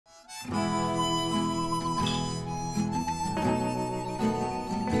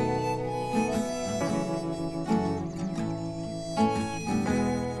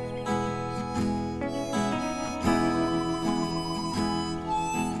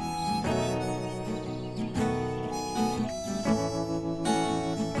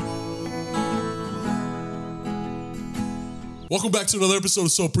Welcome back to another episode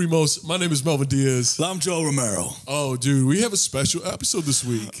of So Primos. My name is Melvin Diaz. I'm Joe Romero. Oh, dude, we have a special episode this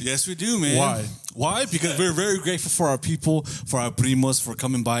week. Yes, we do, man. Why? Why? Because we're very grateful for our people, for our primos, for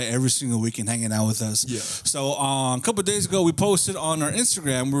coming by every single week and hanging out with us. Yeah. So a couple of days ago, we posted on our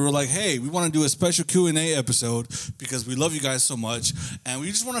Instagram. We were like, hey, we want to do a special Q&A episode because we love you guys so much, and we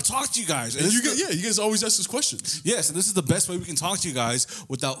just want to talk to you guys. And you guys always ask us questions. Yes, and this is the best way we can talk to you guys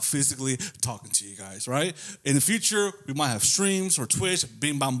without physically talking to you guys, right? In the future, we might have streams or Twitch,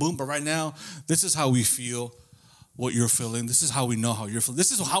 bing, bam, boom, but right now, this is how we feel. What you're feeling. This is how we know how you're feeling.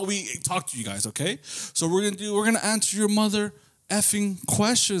 This is how we talk to you guys, okay? So we're gonna answer your mother effing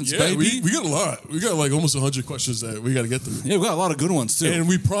questions, baby. We got a lot. We got like almost 100 questions that we got to get through. Yeah, we got a lot of good ones too. And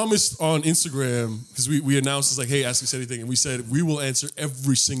we promised on Instagram, because we announced, it's like, hey, ask us anything, and we said we will answer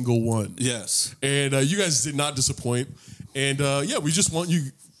every single one. Yes. And you guys did not disappoint. And we just want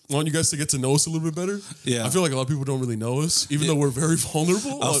you guys to get to know us a little bit better. Yeah. I feel like a lot of people don't really know us, even though we're very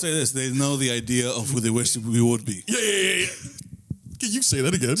vulnerable. I'll say this. They know the idea of who they wish we would be. Yeah. Can you say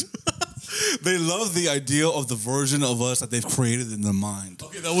that again? They love the idea of the version of us that they've created in their mind.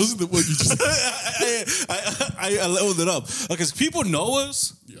 Okay, that wasn't what you just I leveled it up. Because people know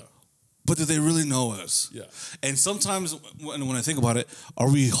us. Yeah. But do they really know us? Yeah. And sometimes when I think about it, are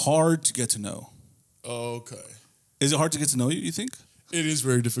we hard to get to know? Okay. Is it hard to get to know you think? It is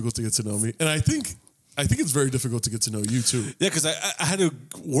very difficult to get to know me. And I think it's very difficult to get to know you too. Yeah, because I had to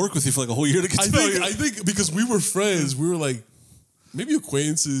work with you for like a whole year to get to know you. I think because we were friends, we were like maybe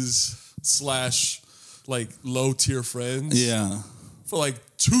acquaintances / like low tier friends. Yeah. For like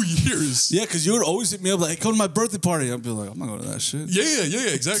 2 years. Yeah, because you would always hit me up like, hey, come to my birthday party. I'd be like, I'm not going to that shit. Yeah,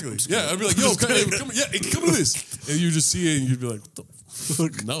 exactly. Yeah, I'd be like, yo, come to this. And you just see it and you'd be like, what the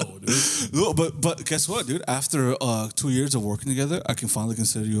fuck? No, dude. No, but guess what, dude? After 2 years of working together, I can finally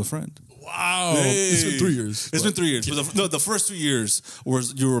consider you a friend. Wow. Hey. It's been 3 years. It's been 3 years. But the first 2 years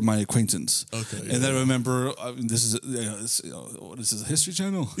you were my acquaintance. Okay. And then I remember, this is what is this, a History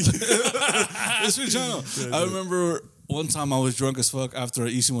Channel? History Channel. Yeah, I remember one time I was drunk as fuck after an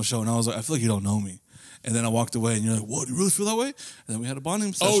Isimo show, and I was like, I feel like you don't know me. And then I walked away, and you're like, what, do you really feel that way? And then we had a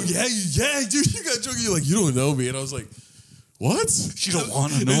bonding session. Oh, yeah, dude, you got drunk, and you're like, you don't know me. And I was like, what? You don't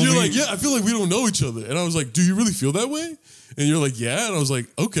want to know me? And you're like, yeah, I feel like we don't know each other. And I was like, do you really feel that way? And you're like, yeah. And I was like,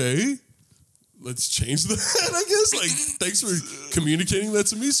 okay, let's change that, I guess. Like, thanks for communicating that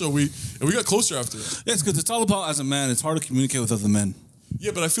to me. So we got closer after that. Yes, because it's all about, as a man, it's hard to communicate with other men.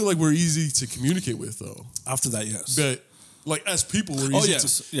 Yeah, but I feel like we're easy to communicate with, though. After that, yes. But, like, as people, we're easy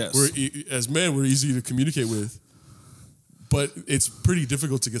yes. As men, we're easy to communicate with. But it's pretty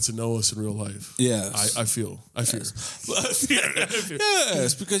difficult to get to know us in real life. Yes. I fear. Yes,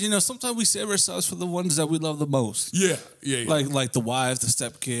 because, sometimes we save ourselves for the ones that we love the most. Yeah. Like the wife, the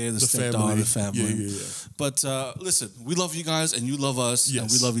stepkid, the stepdaughter, the family. Yeah. But listen, we love you guys, and you love us, yes. and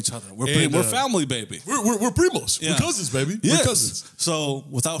we love each other. We're family, baby. We're primos. Yeah. We're cousins, baby. Yes. We're cousins. So,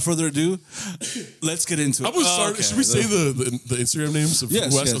 without further ado, let's get into it. Should we say the Instagram names of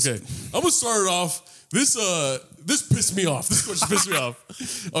yes, West? Yes. Okay. I'm going to start it off. This pissed me off. This question pissed me off.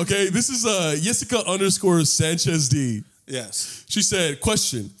 Okay, this is Jessica_Sanchez D. Yes. She said,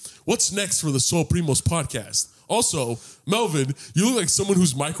 question, what's next for the Soul Primos podcast? Also, Melvin, you look like someone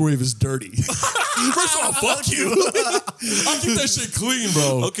whose microwave is dirty. First of all, fuck you. I keep that shit clean,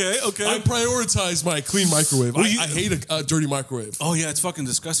 bro. Okay. I prioritize my clean microwave. I hate a dirty microwave. Oh, yeah, it's fucking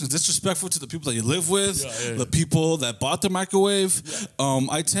disgusting. It's disrespectful to the people that you live with, the people that bought the microwave. Yeah.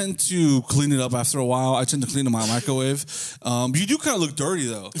 I tend to clean it up after a while. I tend to clean up my microwave. You do kind of look dirty,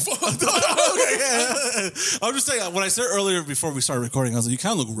 though. I'm just saying, when I said earlier before we started recording, I was like, you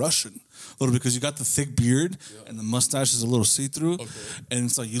kind of look Russian. A little bit, because you got the thick beard and the mustache is a little see-through, and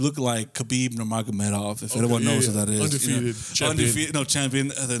it's like you look like Khabib Nurmagomedov, if anyone knows who that is. Undefeated,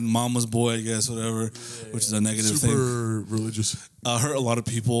 champion, and then Mama's boy, I guess, whatever, which is a negative thing. Super religious. Hurt a lot of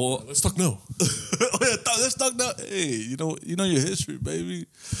people. Let's talk now. Let's talk now. Hey, you know your history, baby.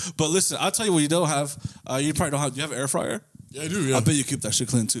 But listen, I'll tell you what you don't have. You probably don't have. Do you have an air fryer? Yeah, I do. Yeah. I bet you keep that shit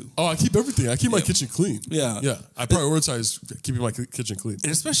clean too. Oh, I keep everything. I keep my kitchen clean. Yeah. I prioritize keeping my kitchen clean,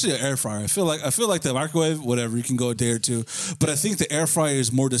 and especially an air fryer. I feel like the microwave, whatever, you can go a day or two. But I think the air fryer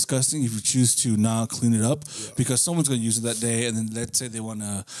is more disgusting if you choose to not clean it up, because someone's going to use it that day, and then let's say they want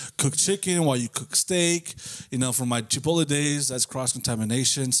to cook chicken while you cook steak. From my Chipotle days, that's cross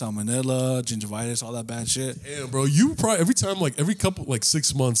contamination, salmonella, gingivitis, all that bad shit. Yeah, bro. You probably every couple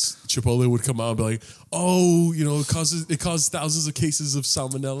 6 months, Chipotle would come out and be like, oh, it causes thousands of cases of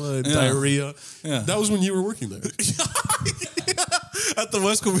salmonella and diarrhea. Yeah. That was when you were working there. at the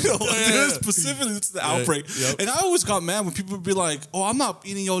West Coast. Yeah. Specifically, it's the outbreak. Yep. And I always got mad when people would be like, "Oh, I'm not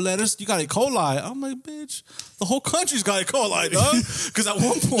eating your lettuce. You got E. coli." I'm like, "Bitch, the whole country's got E. coli, dog." Because at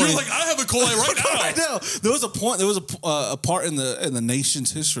one point, You're like, I have a coli right now. right now. There was a point. There was a part in the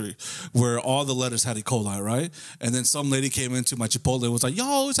nation's history where all the lettuce had E. coli, right? And then some lady came into my Chipotle and was like, "Y'all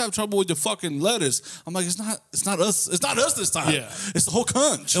always have trouble with your fucking lettuce." I'm like, "It's not us. It's not us this time. Yeah. It's the whole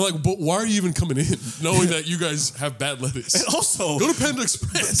country." And like, but why are you even coming in knowing that you guys have bad lettuce? And also, go to Panda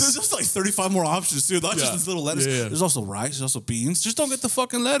Express. There's just like 35 more options, dude. Not just this little lettuce. Yeah. There's also rice. There's also beans. Just don't get the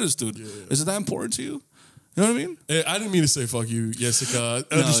fucking lettuce, dude. Is it that important to you? You know what I mean? I didn't mean to say fuck you, Jessica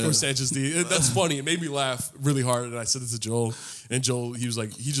 _ Sanchez D. That's funny. It made me laugh really hard, and I said it to Joel, and Joel, he was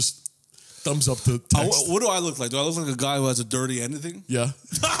like, he just thumbs up the text. What do I look like? Do I look like a guy who has a dirty anything? Yeah.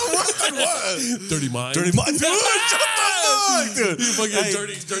 What? Dirty mind. Dirty mind. Dude, shut the fuck, dude. You fucking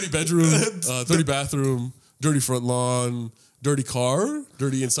dirty bedroom, dirty bathroom, dirty front lawn, dirty car,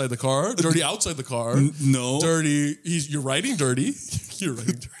 dirty inside the car, dirty outside the car. No. Dirty. You're writing dirty. You're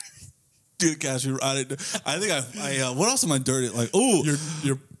writing dirty. Dude, Cash, I think I what else am I dirty? Like, oh,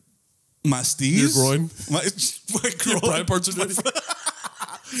 Your my steez? Your groin. My groin. Your private parts are dirty.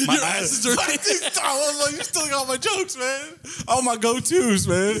 My Your ass is dirty. I was like, you still got my jokes, man. All my go-tos,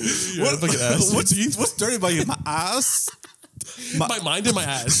 man. What's dirty about you? My ass? My mind and my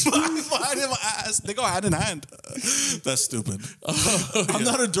ass. My mind and my ass. They go hand in hand. That's stupid. I'm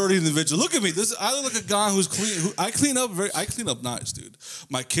not a dirty individual. Look at me. I look like a guy who's clean. I clean up nice, dude.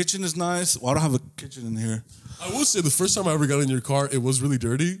 My kitchen is nice. Well, I don't have a kitchen in here. I will say the first time I ever got in your car, it was really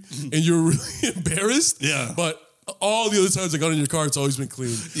dirty, and you were really embarrassed. Yeah. But all the other times I got in your car, it's always been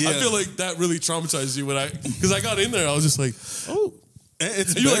clean. Yeah. I feel like that really traumatized you because I got in there, I was just like, oh.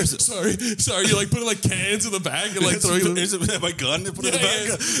 It's you're like, embarrassing. sorry. You like putting like cans in the bag and like throwing them. Is it my gun? Put it in the bag.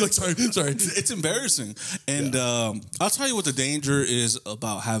 Yeah. Like sorry. It's embarrassing, and I'll tell you what the danger is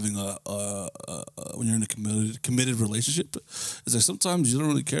about having when you're in a committed relationship. Is that sometimes you don't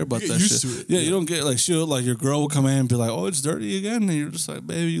really care about you that get used shit. to it. Yeah, you don't get like like your girl will come in and be like, "Oh, it's dirty again," and you're just like,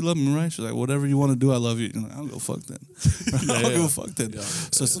 "Baby, you love me, right?" She's like, "Whatever you want to do, I love you." You're like, "I'll go fuck then." I'll go fuck then. Yeah.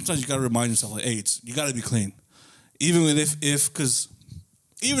 So sometimes you gotta remind yourself, like, "Hey, you gotta be clean," even because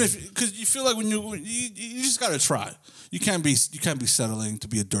you feel like when you just gotta try. You can't be settling to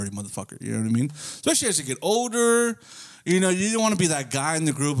be a dirty motherfucker. You know what I mean? Especially as you get older. You know, you don't want to be that guy in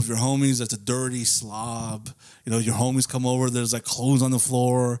the group of your homies that's a dirty slob. You know, your homies come over, there's like clothes on the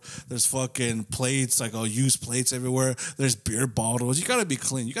floor, there's fucking plates, like used plates everywhere, there's beer bottles. You gotta be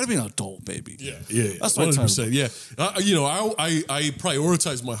clean. You gotta be an adult, baby. Yeah. That's what 100%. Yeah. I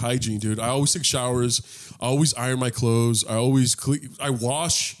prioritize my hygiene, dude. I always take showers. I always iron my clothes. I always I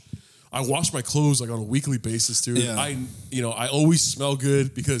wash my clothes like on a weekly basis, dude. Yeah. I always smell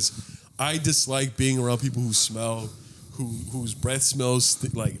good because I dislike being around people who smell, whose breath smells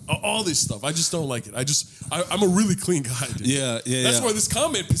like all this stuff. I just don't like it. I'm a really clean guy, dude. Yeah. That's why this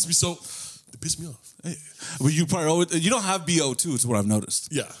comment pissed me off. Hey. Well, you don't have BO too. It's what I've noticed.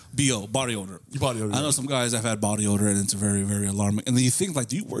 Yeah, BO, body odor. Body odor. I know some guys have had body odor, and it's very, very alarming. And then you think like,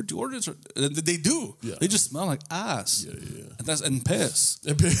 do you wear deodorants? They do. Yeah. They just smell like ass. Yeah. And piss.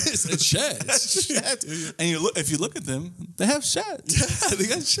 And piss and sheds. And if you look at them, they have sheds. Yeah, they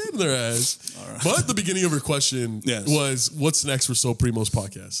got shit in their ass. All right. But the beginning of your question was, what's next for So Primos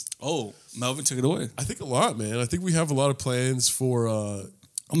podcast? Oh, Melvin, take it away. I think a lot, man. I think we have a lot of plans for. I'm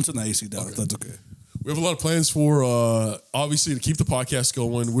gonna turn the AC down if that's okay. We have a lot of plans for, obviously, to keep the podcast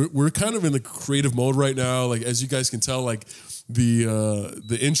going. We're kind of in the creative mode right now. Like, as you guys can tell, like the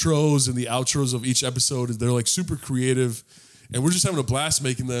intros and the outros of each episode, they're like super creative, and we're just having a blast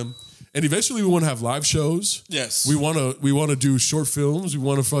making them. And eventually, we want to have live shows. Yes, we want to do short films. We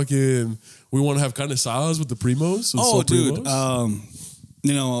want to have kind of salas with the Primos. Oh, dude,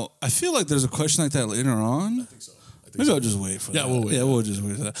 I feel like there's a question like that later on. I think so. Maybe I'll just wait for that. We'll wait. Yeah, we'll just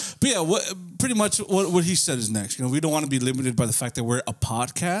wait for that. But yeah, pretty much what he said is next. We don't want to be limited by the fact that we're a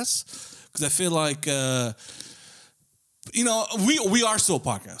podcast, because I feel like, we are still a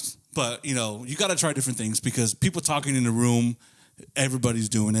podcast. But, you got to try different things, because people talking in the room, everybody's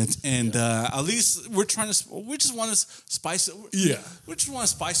doing it, and at least we just want to spice it. Yeah, we just want to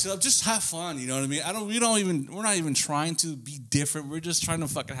spice it up. Just have fun. You know what I mean? We're not even trying to be different. We're just trying to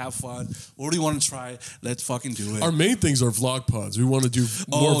fucking have fun. What do you want to try? Let's fucking do it. Our main things are vlog pods. We want to do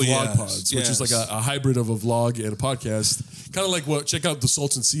more vlog pods, which is like a hybrid of a vlog and a podcast. Kind of like check out the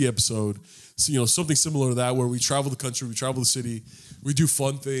Salton Sea episode. So, something similar to that, where we travel the country, we travel the city, we do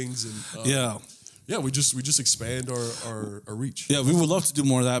fun things, and yeah, we just expand our reach. Yeah, we would love to do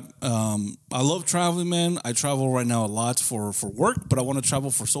more of that. I love traveling, man. I travel right now a lot for work, but I want to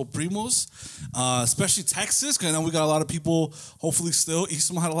travel for Soul Primos, especially Texas, because I know we got a lot of people, hopefully still.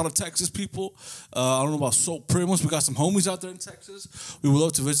 Eastham had a lot of Texas people. I don't know about Soul Primos. We got some homies out there in Texas. We would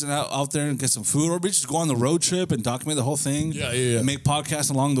love to visit out there and get some food, or maybe just go on the road trip and document the whole thing. Yeah. And make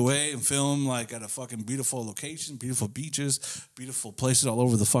podcasts along the way and film like at a fucking beautiful location, beautiful beaches, beautiful places all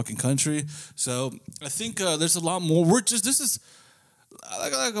over the fucking country. So I think there's a lot more. This is,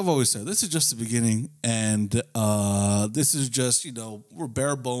 like I've always said, this is just the beginning. And this is just, we're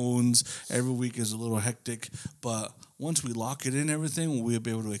bare bones. Every week is a little hectic. But once we lock it in everything, we'll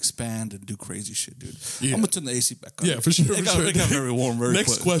be able to expand and do crazy shit, dude. Yeah. I'm going to turn the AC back on. Yeah, for sure. It got very warm very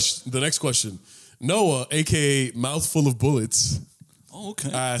quick. The next question. Noah, a.k.a. Mouthful of Bullets,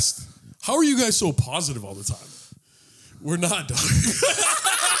 asked, how are you guys so positive all the time? We're not, dog.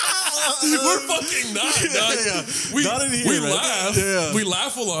 We're fucking not, dog. Yeah. We laugh. Yeah. We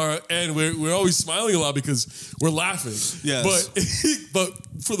laugh a lot, and we're always smiling a lot because we're laughing. Yes. But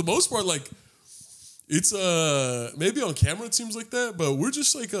for the most part, like, it's maybe on camera it seems like that, but we're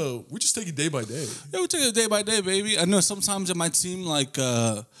just like we just take it day by day. Yeah, we take it day by day, baby. I know sometimes it might seem like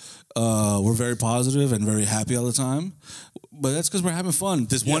we're very positive and very happy all the time, but that's because we're having fun.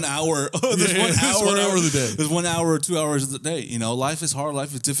 There's 1 hour. There's 1 hour. 1 hour of the day. There's 1 hour or 2 hours of the day. Life is hard.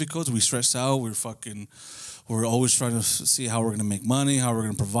 Life is difficult. We stress out. We're always trying to see how we're going to make money, how we're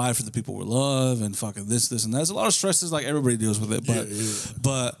going to provide for the people we love, and fucking this, and that. There's a lot of stresses. Like everybody deals with it,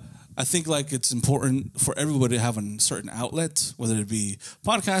 but I think like it's important for everybody to have a certain outlet, whether it be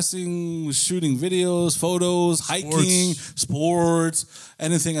podcasting, shooting videos, photos, hiking, sports,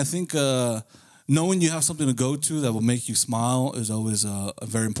 anything. I think knowing you have something to go to that will make you smile is always a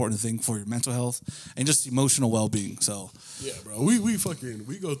very important thing for your mental health and just emotional well-being. So yeah, bro, we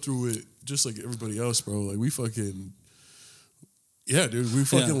go through it just like everybody else, bro. Like we fucking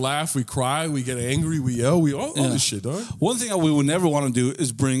laugh, we cry, we get angry, we yell, all this shit, dog. One thing we would never want to do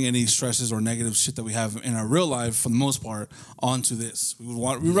is bring any stresses or negative shit that we have in our real life, for the most part, onto this.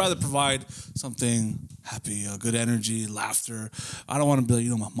 We'd rather provide something happy, good energy, laughter. I don't want to be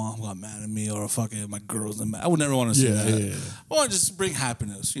like, my mom got mad at me, or fucking my girl's mad. I would never want to see that. Yeah. I want to just bring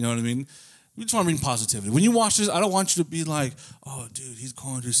happiness. You know what I mean? We just want to bring positivity. When you watch this, I don't want you to be like, oh, dude, he's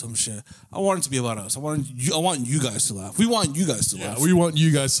going through some shit. I want it to be about us. I want you guys to laugh. We want you guys to laugh. We want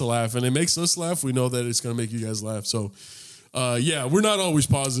you guys to laugh. And it makes us laugh. We know that it's going to make you guys laugh. So, we're not always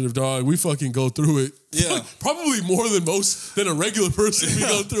positive, dog. We fucking go through it. Yeah. Probably more than a regular person. We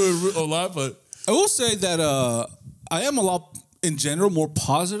go through it a lot. But I will say that I am a lot, in general, more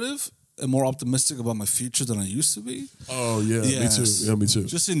positive and more optimistic about my future than I used to be. Oh yeah, yes. Me too. Yeah, me too.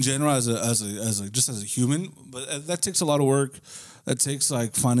 Just in general, as a human, but that takes a lot of work. That takes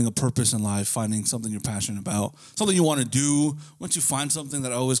like finding a purpose in life, finding something you're passionate about, something you want to do. Once you find something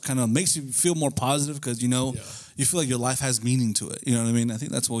that always kind of makes you feel more positive, because you feel like your life has meaning to it. You know what I mean? I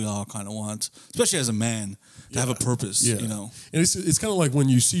think that's what we all kind of want, especially as a man, to have a purpose. Yeah. And it's kind of like when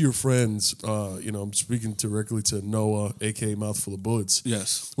you see your friends. I'm speaking directly to Noah, aka Mouthful of Bullets.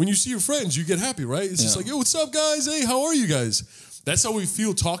 Yes. When you see your friends, you get happy, right? It's just like, yo, what's up, guys? Hey, how are you guys? That's how we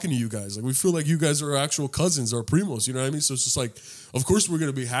feel talking to you guys. Like we feel like you guys are our actual cousins, our primos. You know what I mean? So it's just like, of course we're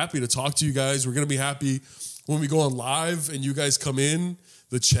gonna be happy to talk to you guys. We're gonna be happy when we go on live and you guys come in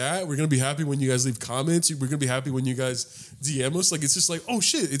the chat. We're gonna be happy when you guys leave comments. We're gonna be happy when you guys DM us. Like it's just like, oh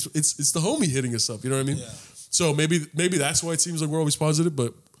shit, it's the homie hitting us up. You know what I mean? Yeah. So maybe that's why it seems like we're always positive,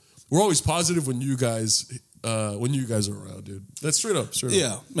 but we're always positive when you guys are around, dude. That's straight up.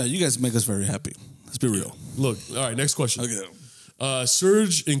 Yeah, man, you guys make us very happy. Let's be real. Look, all right, next question. Okay.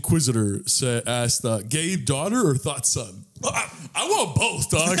 Surge Inquisitor asked, gay daughter or thought son? I want both,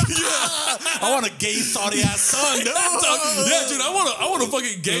 dog. I want a gay thoughty ass son, dude. Yeah, dude, I want a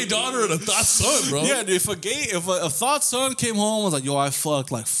fucking gay daughter and a thought son, bro. Yeah, dude, if a thought son came home and was like, yo, I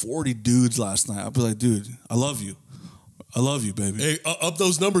fucked like 40 dudes last night, I'd be like, dude, I love you. I love you, baby. Hey, up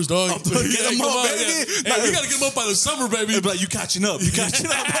those numbers, dog. Get them up, baby. Yeah. Hey, we got to get them up by the summer, baby. Be like, you catching up. You catching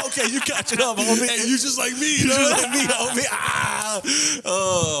up. Okay, you catching up, homie. Hey, you just like me. You just like me, homie. Ah.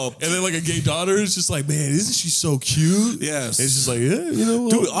 Oh. And then like a gay daughter is just like, man, isn't she so cute? Yes. And it's just like, yeah,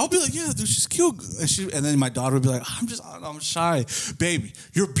 Dude, I'll be like, yeah, dude, she's cute. And then my daughter would be like, I'm shy. Baby,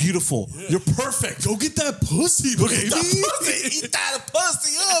 you're beautiful. Yeah. You're perfect. Go get that pussy, baby. Get that pussy. Eat that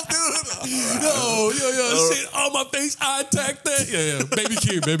pussy up, dude. Yo. Shit on my face. I attack that. Yeah.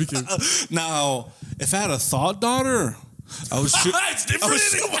 Baby King. Now, if I had a thought daughter, I would shoot. It's different. I would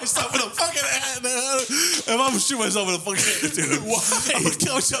shoot myself in the fucking head, man. If I would shoot myself in the fucking head, dude. Why? I would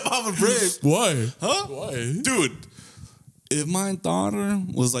kill myself off a bridge. Why? Huh? Why? Dude, if my daughter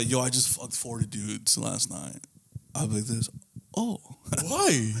was like, yo, I just fucked 40 dudes last night, I'd be like this. Oh,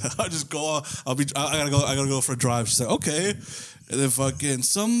 Why? I just go. I gotta go for a drive. She's like, okay, and then fucking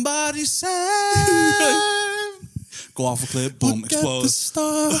somebody say, go off a cliff, boom, Look explode. at the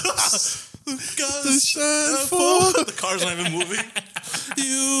stars. The car's not even moving.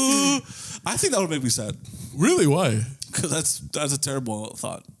 I think that would make me sad. Really? Why? Because that's a terrible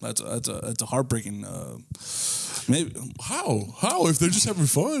thought. That's a heartbreaking. Maybe How? If they're just having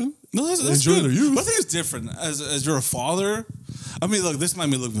fun? no, that's enjoying good. their youth. But I think it's different. As you're a father, I mean, look, this might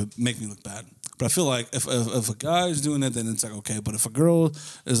make me look bad. But I feel like if a guy is doing it, then it's like okay. But if a girl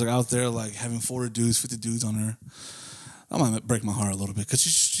is like out there like having 40 dudes, 50 dudes on her, that might break my heart a little bit because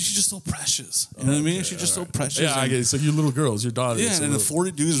she's just so precious. You know what I mean? She's just so precious. Yeah, I get it. So your little girls, your daughter. Yeah, and the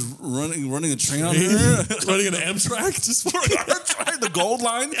 40 dudes running a train on her, running an Amtrak, just the gold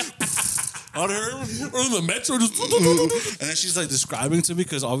line. On her, or in the metro, just and then she's like describing to me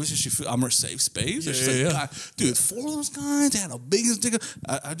because obviously I'm her safe space. And she's like, God, dude, 4 of those guys, they had a biggest dick.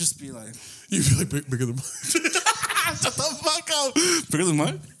 I'd just be like, you feel like bigger than mine. shut the fuck up, bigger than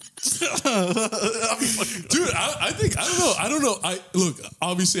mine. Dude, I don't know. Look,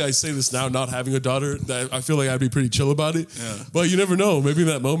 obviously I say this now, not having a daughter, that I feel like I'd be pretty chill about it. Yeah. But you never know. Maybe in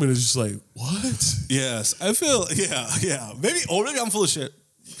that moment it's just like, what? Yes, I feel, yeah. Maybe I'm full of shit.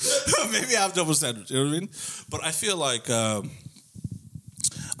 Maybe I have double standards. You know what I mean? But I feel like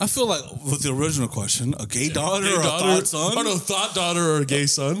with the original question, a gay daughter or a thought son? Oh no, thought daughter or a gay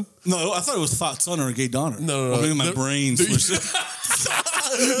son? No, I thought it was thought son or a gay daughter. No. Or maybe my brain switched.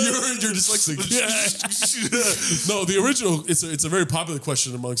 You're dyslexic. No, the original. It's a very popular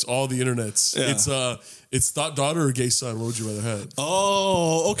question amongst all the internets. Yeah. It's thought daughter or gay son. What would you rather have?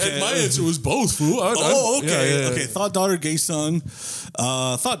 Oh, okay. And my answer was both. Fool. Okay. Yeah. Okay. Thought daughter, gay son.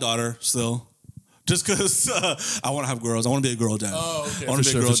 Thought daughter still. Just because I want to have girls. I want to be a girl dad. Oh, okay. I want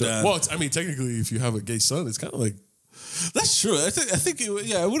to be a girl dad. Well, I mean, technically, if you have a gay son, it's kind of like. That's true. I think it would,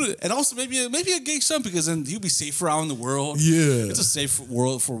 and also maybe a gay son because then he'll be safer out in the world. Yeah, it's a safe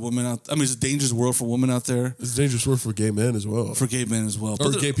world for women out. I mean, it's a dangerous world for women out there. It's a dangerous world for gay men as well. For gay men as well,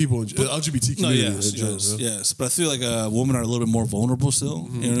 or gay people, LGBT community. Yes. But I feel like women are a little bit more vulnerable still.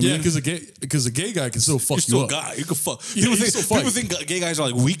 Mm-hmm. You know what I mean? because a gay guy can still fuck You're you up. Still a guy. You can fuck. Yeah, people think gay guys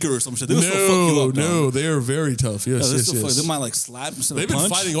are like weaker or some shit. They will still fuck you up. No, they are very tough. Yes. They might like slap instead of punch. They've been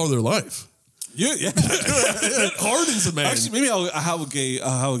fighting all their life. Yeah. That hardens a man. Actually, maybe I'll have a gay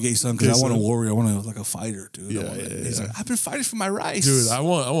son because I want a warrior. I want like a fighter, dude. He's like, I've been fighting for my rights, dude. I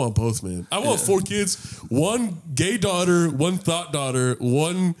want both, man. I want 4 kids: 1 gay daughter, 1 thought daughter,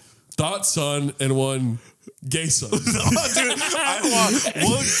 1 thought son, and 1 gay son. No, dude,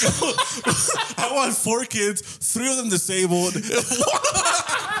 I want 4 kids, 3 of them disabled. And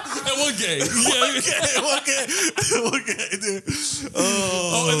 1 gay. One gay, dude.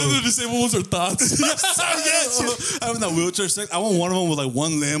 And then the disabled ones are thoughts. Yes. I have that wheelchair sex. I want one of them with like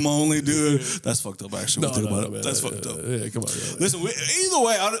 1 limb only, dude. That's fucked up, actually. That's fucked up. Yeah, come on. Listen, either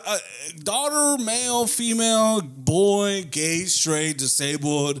way, daughter, male, female, boy, gay, straight,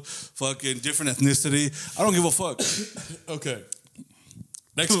 disabled, fucking different ethnicity. I don't give a fuck. Okay.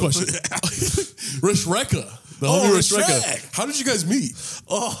 Next question. Reshreka. The homie Reshreka. How did you guys meet?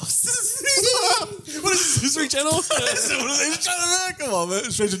 What is this? History Channel? Come on, man.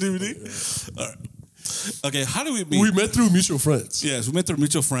 Straight to DVD. Yeah. All right. Okay, how do we meet? We met through mutual friends. Yes, we met through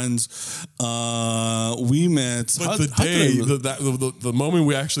mutual friends. We met. But the moment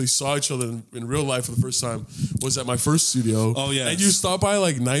we actually saw each other in real life for the first time was at my first studio. Oh, yeah. And you stopped by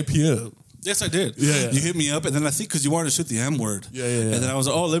like 9 p.m. Yes, I did. Yeah. You hit me up, and then I think because you wanted to shoot the M word. Yeah. And then I was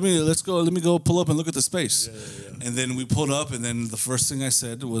like, oh, let me go pull up and look at the space. Yeah. And then we pulled up, and then the first thing I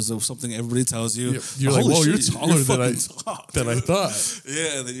said was something everybody tells you. You're like, whoa, you're taller than I thought.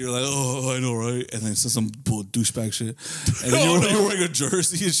 Yeah, and then you're like, oh, I know, right? And then some bull douchebag shit. And then you were wearing a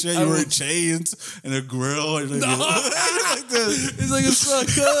jersey and shit. You were wearing chains and a grill. And like this. It's like a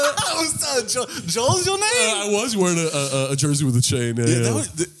sucker. Joel's your name? I was wearing a jersey with a chain. Yeah.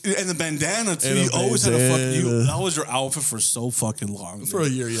 And the bandana, too. You always had a fucking... That was your outfit for so fucking long. For a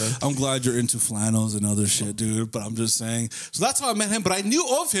year, yeah. I'm glad you're into flannels and other shit, dude. But I'm just saying. So that's how I met him. But I knew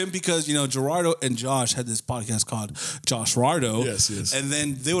of him because, Gerardo and Josh had this podcast called Josh Rardo. Yes. And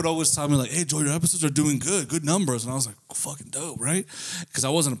then they would always tell me like, hey, Joel, your episodes are doing good numbers. And I was like, fucking dope, right? Because I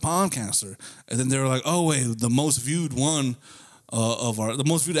wasn't a podcaster. And then they were like, oh, wait, the most viewed one the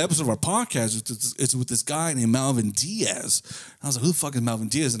most viewed episode of our podcast is with this guy named Malvin Diaz. And I was like, who the fuck is Malvin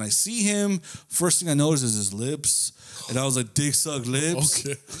Diaz? And I see him. First thing I noticed is his lips. And I was like, dick suck lips.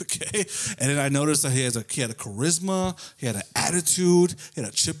 Okay. And then I noticed that he had a charisma. He had an attitude. He had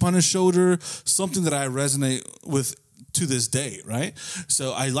a chip on his shoulder. Something that I resonate with to this day, right?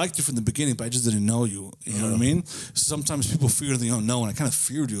 So I liked you from the beginning, but I just didn't know you. You know what I mean? Sometimes people fear the unknown. I kind of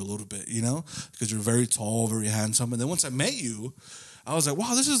feared you a little bit, you know, because you're very tall, very handsome. And then once I met you, I was like,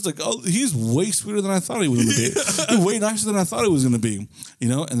 wow, this is like, oh, he's way sweeter than I thought he was going to be. He's way nicer than I thought he was going to be, you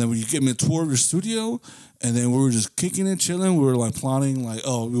know? And then when you give me a tour of your studio, and then we were just kicking it, chilling. We were like plotting, like,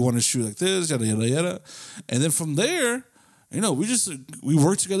 oh, we want to shoot like this, yada, yada, yada. And then from there, you know, we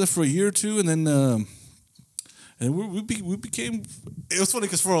worked together for a year or two, and then we became. It was funny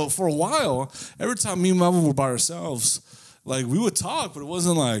because for a while, every time me and Melvin were by ourselves, like we would talk, but it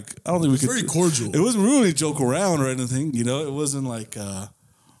wasn't like I don't think we could. Very cordial. It wasn't really joke around or anything, you know. It wasn't like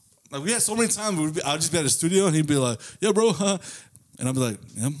we had so many times I'd just be at the studio and he'd be like, "Yeah, bro," huh? And I'd be like,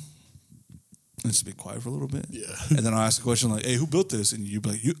 "Yeah." And just be quiet for a little bit. Yeah. And then I'll ask a question like, "Hey, who built this?" And you'd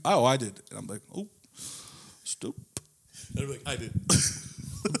be like, "Oh, I did." And I'm like, "Oh, stupid." And I'm like, "I did."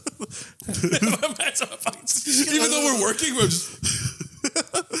 Even though we're working, we're just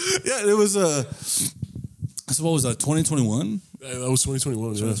yeah. It was so what was that? 2021. Yeah, that was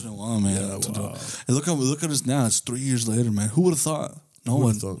 2021. 2021, man. Yeah, wow. And look at us now. It's 3 years later, man. Who would have thought? No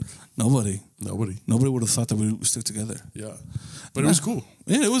one. Nobody would have thought that we would stick together. Yeah, but it was cool.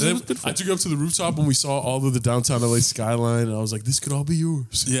 Yeah, it was beautiful. I took you up to the rooftop when we saw all of the downtown LA skyline, and I was like, "This could all be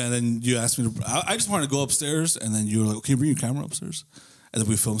yours." Yeah, and then you asked me to. I just wanted to go upstairs, and then you were like, "Can you bring your camera upstairs?" And then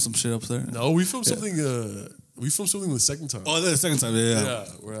we filmed some shit up there. No, we filmed something. We filmed something the second time. Oh, the second time, yeah.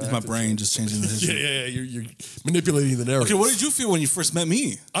 It's my brain just changing the history. Yeah. You're manipulating the narrative. Okay, what did you feel when you first met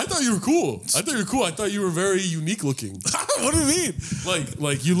me? I thought you were cool. I thought you were very unique looking. What do you mean?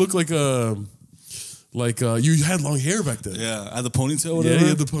 Like you look like you had long hair back then. Yeah, I had the ponytail. Whatever. Yeah, you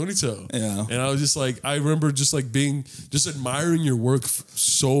had the ponytail. Yeah, and I was just like, I remember just admiring your work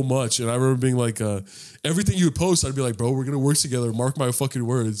so much, and I remember being like, everything you would post, I'd be like, bro, we're gonna work together. Mark my fucking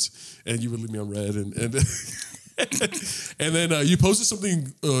words, and you would leave me on red, and and then you posted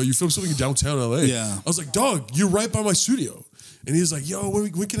something. You filmed something in downtown LA. Yeah, I was like, dog, you're right by my studio, and he was like, yo,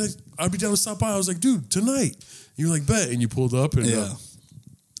 when can I'll be down to stop by. I was like, dude, tonight. And you're like, bet, and you pulled up, and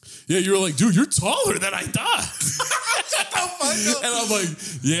yeah, you were like, dude, you're taller than I thought. And I'm like,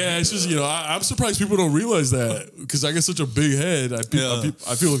 yeah, it's just, I'm surprised people don't realize that because I got such a big head. I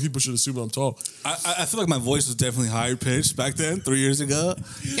feel like people should assume I'm tall. I feel like my voice was definitely higher pitched back then, 3 years ago.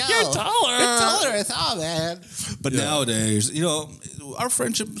 Yo, you're taller. You're taller, I thought, man. But nowadays, our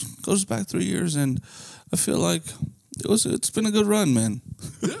friendship goes back 3 years, and I feel like it's been a good run, man.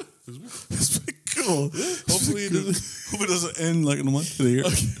 Yeah. It's been cool. Yeah, hopefully hope it doesn't end like in a month of the year.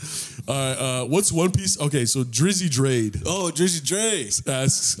 Okay. All right. What's one piece? Okay, so Drizzy Drade. Oh, Drizzy Dre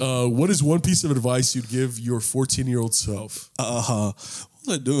asks, what is one piece of advice you'd give your 14-year-old self? What was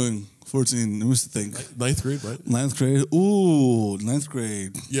I doing? 14. Let me think. Ninth grade, right? Ninth grade. Ooh, ninth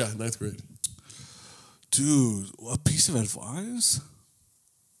grade. Yeah, ninth grade. Dude, a piece of advice?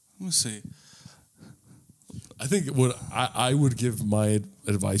 Let me see. I think what I would give my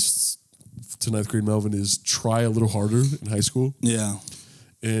advice to ninth grade Melvin is try a little harder in high school. Yeah.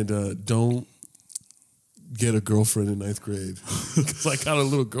 And don't get a girlfriend in ninth grade. Because I got a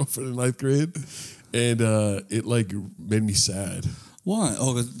little girlfriend in ninth grade. And it made me sad. Why?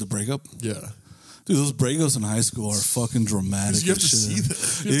 Oh, the breakup? Yeah. Dude, those breakups in high school are fucking dramatic. You have to see them.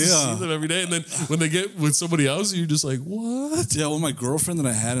 You have to see them every day. And then when they get with somebody else, you're just like, what? Yeah, well, my girlfriend that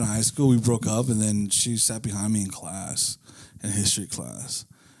I had in high school, we broke up, and then she sat behind me in class, in history class.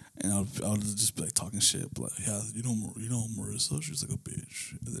 And I would just be like talking shit, but like, yeah, you know Marissa, she's like a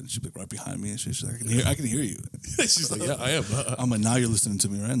bitch. And then she'd be like right behind me, and she's like, I can hear you. She's like, yeah, I am. I'm like, now you're listening to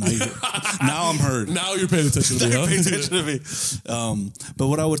me, right? Now I'm heard. Now you're paying attention to me. Now you're paying attention to me. But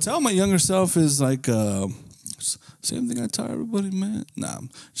what I would tell my younger self is like, same thing I tell everybody, man. Nah,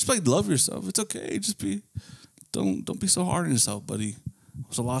 just like love yourself. It's okay. Just don't be so hard on yourself, buddy. I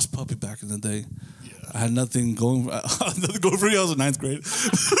was a lost puppy back in the day. I had nothing going for me. I was in ninth grade.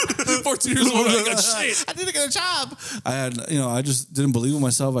 14 years old, I got shit. I didn't get a job. I had, I just didn't believe in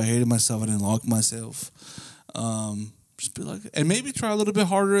myself. I hated myself. I didn't like myself. Just be like, and maybe try a little bit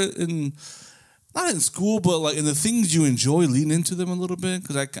harder not in school, but like in the things you enjoy, lean into them a little bit.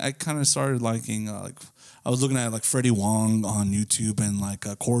 Because I kind of started liking, I was looking at like Freddie Wong on YouTube and like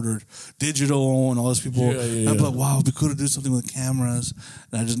Quartered Digital and all those people. Yeah. I'm like, wow, we could have did something with cameras.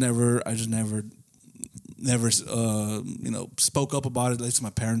 And I just never spoke up about it. Like to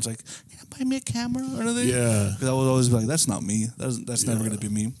my parents, like, buy me a camera or anything. Yeah, because I was always like, that's not me. That's never gonna be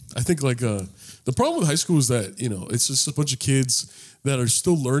me. I think the problem with high school is that it's just a bunch of kids that are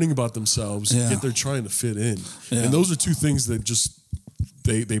still learning about themselves, yet they're trying to fit in, and those are two things that just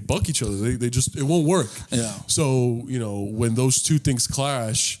they buck each other. They just it won't work. Yeah. So when those two things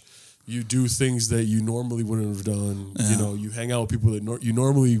clash, You do things that you normally wouldn't have done. You know, you hang out with people that you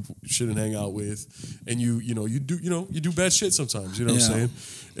normally shouldn't hang out with, and you do bad shit sometimes. You know what I'm saying?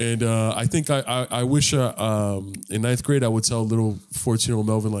 And I think I wish in ninth grade I would tell little 14-year-old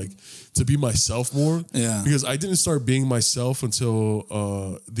Melvin like to be myself more. Yeah. Because I didn't start being myself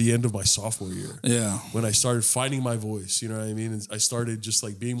until the end of my sophomore year. Yeah. When I started finding my voice, you know what I mean? And I started just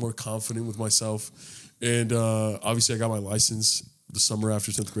like being more confident with myself. And obviously I got my license the summer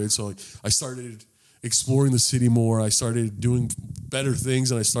after 10th grade. So like I started exploring the city more. I started doing better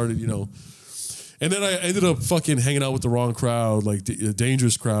things, and I started, and then I ended up fucking hanging out with the wrong crowd, like the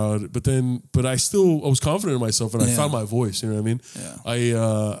dangerous crowd. But I was confident in myself, and I found my voice. You know what I mean? Yeah.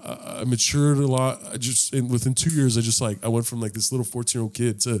 I matured a lot. Within 2 years, I went from like this little 14-year-old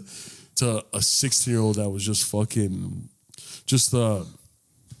kid to a 16-year-old that was just fucking just a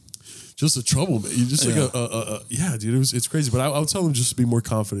troublemaker. You just dude. It's crazy. But I would tell them just to be more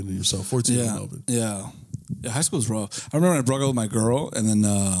confident in yourself. 14 years old. Yeah. Yeah, high school was rough. I remember I broke up with my girl, and then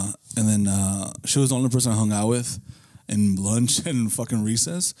she was the only person I hung out with in lunch and fucking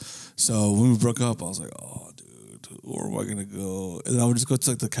recess. So when we broke up, I was like, oh, dude, where am I gonna go? And then I would just go to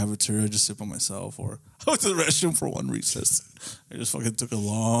like the cafeteria, just sit by myself, or I went to the restroom for one recess. I just fucking took a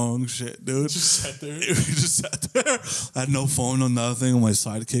long shit, dude. Just sat there. Just sat there. I had no phone, no nothing. My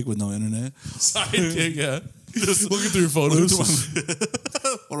sidekick with no internet. Sidekick, yeah. Just looking through your photos.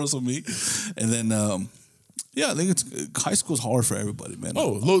 Photos of me, and then. Yeah, I think high school's hard for everybody, man.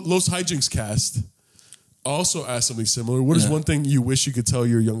 Oh, Los Hijinks cast also asked something similar. What is one thing you wish you could tell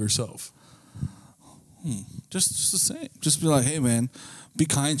your younger self? Just the same. Just be like, hey, man, be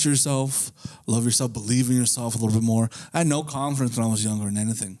kind to yourself, love yourself, believe in yourself a little bit more. I had no confidence when I was younger in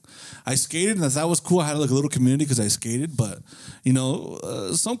anything. I skated, and that was cool. I had like a little community because I skated, but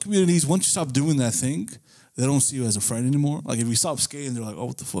some communities, once you stop doing that thing, they don't see you as a friend anymore. Like if you stop skating, they're like, oh,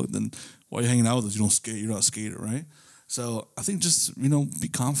 what the fuck? Then why are you hanging out with us? You don't skate. You're not a skater, right? So I think just, be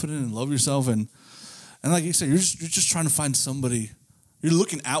confident and love yourself. And like you said, you're just trying to find somebody. You're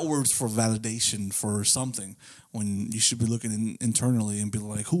looking outwards for validation for something when you should be looking internally and be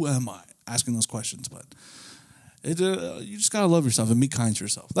like, who am I? Asking those questions. But you just got to love yourself and be kind to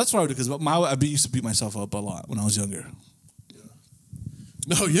yourself. That's what I would do, because I used to beat myself up a lot when I was younger.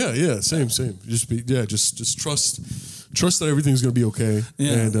 No, yeah, same. Just trust that everything's gonna be okay.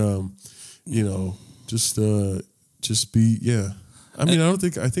 Yeah. And just be, yeah. I mean, I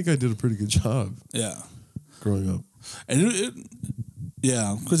think I did a pretty good job. Yeah. Growing up. And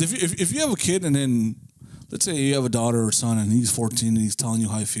because if you have a kid, and then let's say you have a daughter or son and he's 14 and he's telling you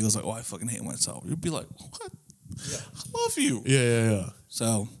how he feels, like, oh, I fucking hate myself. You'd be like, what? Yeah. I love you. Yeah.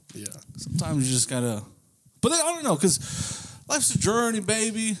 So sometimes you just gotta, but then, I don't know, because life's a journey,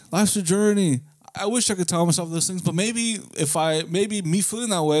 baby. Life's a journey. I wish I could tell myself those things, but maybe me feeling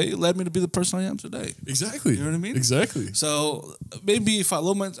that way led me to be the person I am today. Exactly. You know what I mean? Exactly. So maybe if I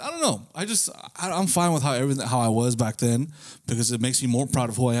love I don't know. I'm fine with how I was back then, because it makes me more proud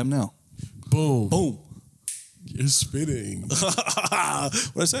of who I am now. Boom. You're spitting. What'd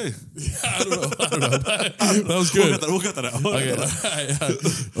I say? Yeah, I don't know. That was good. We'll get that out.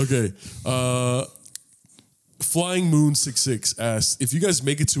 Okay. Flying Moon 66 asks, if you guys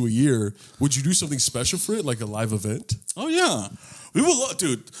make it to a year, would you do something special for it, like a live event? Oh, yeah. We would love,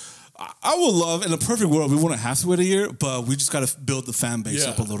 dude. I would love, in a perfect world, we wouldn't have to wait a year, but we just got to build the fan base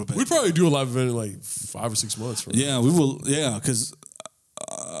up a little bit. We'd probably do a live event in like 5 or 6 months. Yeah, we will. Yeah, because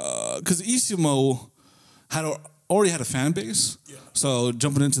Isimo already had a fan base. Yeah. So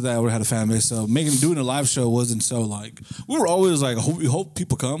jumping into that, we had a fan base. So doing a live show wasn't so like, we were always like, we hope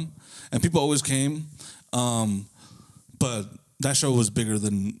people come, and people always came. But that show was bigger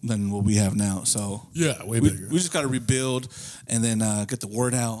than what we have now. So yeah, way bigger. We just got to rebuild, and then get the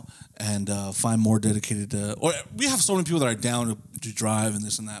word out, and find more dedicated. Or we have so many people that are down to drive and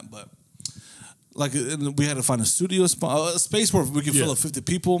this and that. But like, we had to find a studio spot, a space where we could fill up 50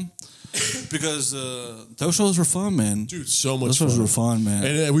 people. Because those shows were fun, man. Dude, so much fun. Those shows were fun, man.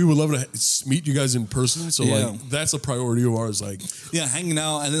 And we would love to meet you guys in person. So, like, that's a priority of ours. Like, yeah, hanging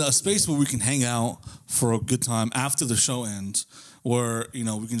out. And then a space where we can hang out for a good time after the show ends. Where, we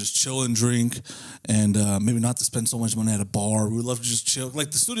can just chill and drink. And maybe not to spend so much money at a bar. We would love to just chill.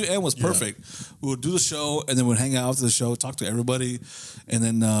 Like, the Studio M was perfect. Yeah. We would do the show, and then we'd hang out after the show, talk to everybody. And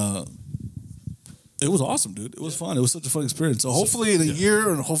then... it was awesome, dude. It was fun. It was such a fun experience. So hopefully in a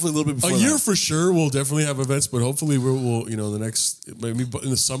year, and hopefully a little bit before that. For sure, we'll definitely have events, but hopefully we'll the next, maybe in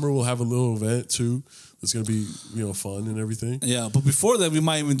the summer, we'll have a little event too. It's going to be, fun and everything. Yeah, but before that, we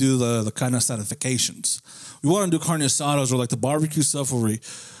might even do the carne asadifications. We want to do carne asadas, or like the barbecue stuff where we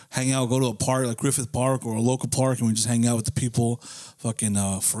hang out, go to a park like Griffith Park or a local park, and we just hang out with the people, fucking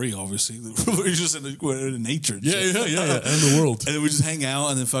free, obviously. We're just in nature. Yeah, and the world. And then we just hang out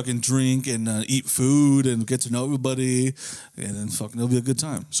and then fucking drink and eat food and get to know everybody, and then fucking it'll be a good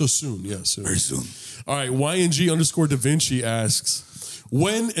time. So soon, soon. Very soon. All right, YNG_Da Vinci asks,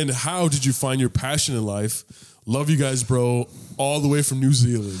 when and how did you find your passion in life? Love you guys, bro. All the way from New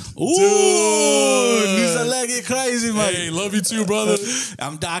Zealand. Ooh, New Zealand get crazy, man. Hey, love you too, brother.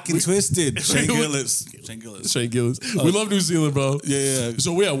 I'm dark and twisted. Shane Gillis. We love New Zealand, bro. Yeah.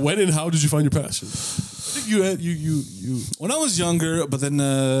 So when and how did you find your passion? I think you. When I was younger, but then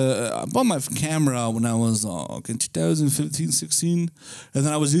I bought my camera when I was in 2015, 16, and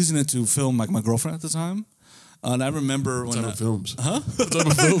then I was using it to film like my girlfriend at the time. And I remember what type of films? Huh? What type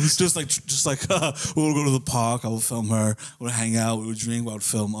of films? just like we would go to the park. I would film her. We would hang out. We would drink. I would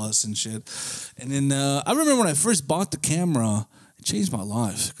film us and shit. And then I remember when I first bought the camera, it changed my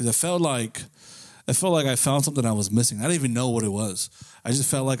life because I felt like I found something I was missing. I didn't even know what it was. I just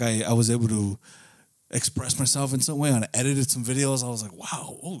felt like I was able to express myself in some way. And I edited some videos. I was like,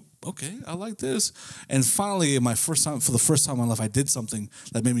 wow, oh, okay, I like this. And finally, for the first time in my life, I did something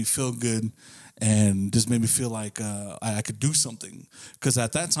that made me feel good. And just made me feel like I could do something. Because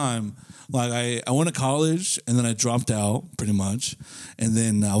at that time, like I went to college and then I dropped out pretty much. And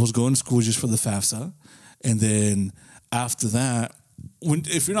then I was going to school just for the FAFSA. And then after that,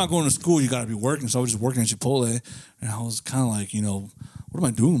 if you're not going to school, you got to be working. So I was just working at Chipotle. And I was kind of like, what am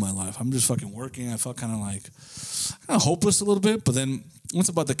I doing in my life? I'm just fucking working. I felt kind of hopeless a little bit. But then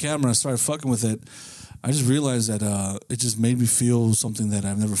once I bought the camera, I started fucking with it. I just realized that it just made me feel something that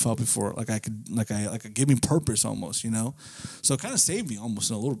I've never felt before. Like it gave me purpose almost, So it kind of saved me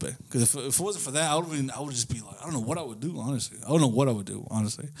almost in a little bit. Because if it wasn't for that, I would just be like, I don't know what I would do, honestly.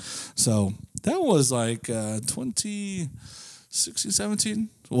 So that was like 2016, 17.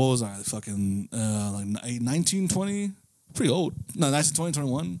 What was I? Fucking like 19, 20? Pretty old. No, 19, 20,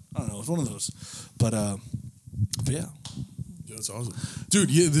 21. I don't know. It's one of those. But yeah. That's awesome. Dude,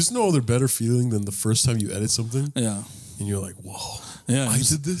 there's no other better feeling than the first time you edit something. Yeah. And you're like, whoa. Yeah. I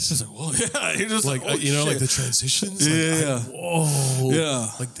did this? It's like, whoa. Yeah. You're just like, oh, like the transitions. Yeah. Whoa. Yeah.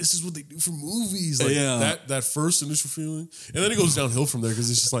 Like, this is what they do for movies. Like, that first initial feeling. And then it goes downhill from there because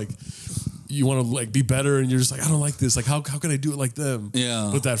it's just like, you want to like be better and you're just like, I don't like this. Like, how can I do it like them? Yeah.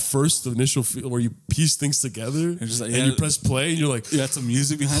 But that first initial feel where you piece things together and you press play and you're like, you got some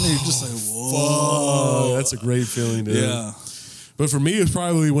music behind it. You're just like, whoa. Fuck. That's a great feeling, dude. Yeah. But for me, it was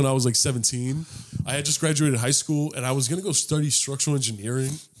probably when I was like 17. I had just graduated high school, and I was going to go study structural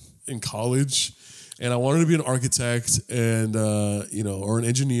engineering in college. And I wanted to be an architect and, or an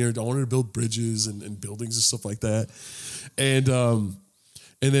engineer. I wanted to build bridges and buildings and stuff like that. And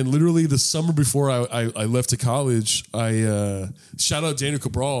then literally the summer before I left to college, I shout out Daniel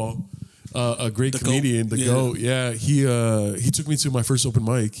Cabral, a great comedian, the GOAT. Yeah, he took me to my first open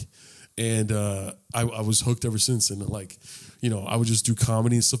mic. And I was hooked ever since. And like, I would just do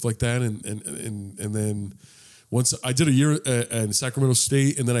comedy and stuff like that. And then once I did a year at Sacramento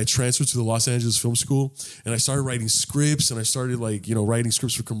State, and then I transferred to the Los Angeles Film School, and I started writing scripts, and I started like, writing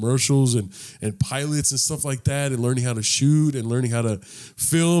scripts for commercials and pilots and stuff like that, and learning how to shoot and learning how to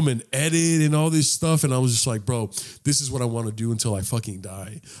film and edit and all this stuff. And I was just like, bro, this is what I want to do until I fucking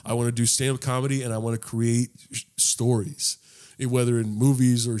die. I want to do stand-up comedy, and I want to create stories, whether in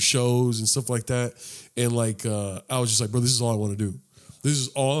movies or shows and stuff like that. And like, I was just like, bro, this is all I want to do. This is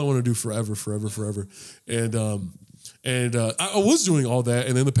all I want to do forever. And I was doing all that.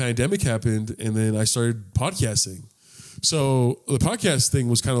 And then the pandemic happened, and then I started podcasting. So the podcast thing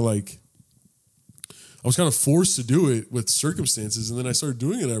was kind of like, I was kind of forced to do it with circumstances. And then I started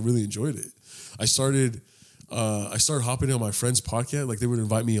doing it. And I really enjoyed it. I started hopping on my friends' podcast. Like, they would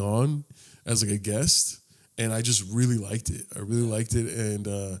invite me on as like a guest. And I just really liked it. I really liked it.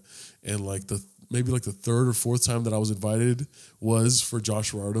 And like maybe the third or fourth time that I was invited was for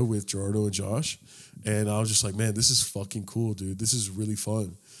Josh Gerardo with Gerardo and Josh. And I was just like, man, this is fucking cool, dude. This is really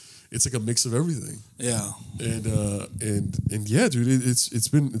fun. It's like a mix of everything. Yeah. And yeah, dude, it's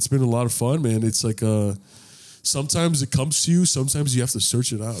been a lot of fun, man. It's like sometimes it comes to you, sometimes you have to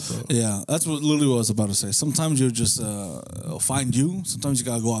search it out, bro. Yeah, that's literally what I was about to say. Sometimes you'll just find you. Sometimes you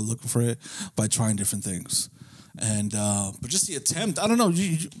gotta go out looking for it by trying different things. And but just the attempt, I don't know.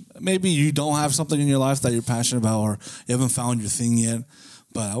 Maybe you don't have something in your life that you're passionate about, or you haven't found your thing yet.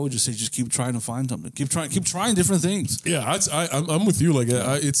 But I would just say, just keep trying to find something. Keep trying different things. Yeah, I'm with you. Like,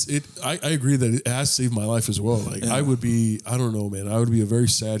 I agree that it has saved my life as well. Like, yeah. I don't know, man. I would be a very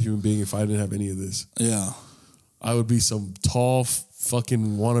sad human being if I didn't have any of this. Yeah. I would be some tall,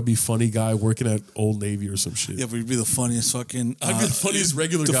 fucking wannabe funny guy working at Old Navy or some shit. Yeah, but you'd be the funniest fucking. I'd be the funniest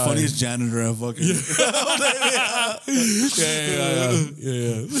regular guy. The funniest janitor at fucking. Yeah.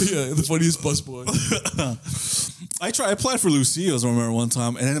 Yeah. The funniest busboy. I applied for Lucio's. I remember one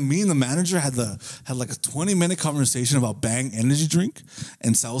time, and then me and the manager had like a 20-minute conversation about Bang energy drink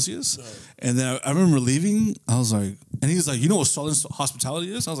and Celsius. No. And then I remember leaving. I was like, and he's like, you know what Southern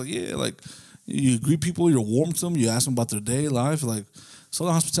hospitality is? I was like, yeah, like you greet people, you're warm to them, you ask them about their day life, like.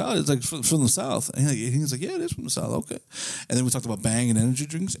 Southern hospitality is like from the South. And he's like, yeah, it is from the South. Okay. And then we talked about Bang and energy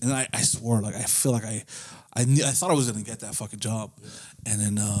drinks. And I swore, like, I feel like I thought I was going to get that fucking job. Yeah. And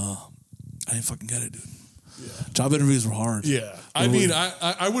then I didn't fucking get it, dude. Yeah. Job interviews were hard. Yeah. I mean,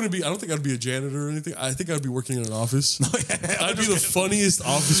 I wouldn't be, I don't think I'd be a janitor or anything. I think I'd be working in an office. I'd be the funniest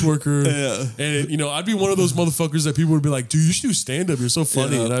office worker. Yeah. And, you know, I'd be one of those motherfuckers that people would be like, dude, you should do stand-up. You're so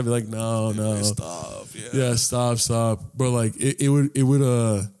funny. Yeah. And I'd be like, no. Stop. Yeah, stop. But like, it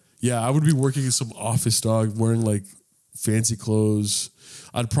would, yeah, I would be working in some office, dog, wearing like fancy clothes.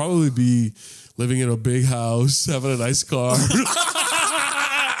 I'd probably be living in a big house, having a nice car.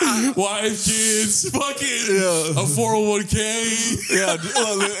 Wife, kids, fucking a 401k. Yeah,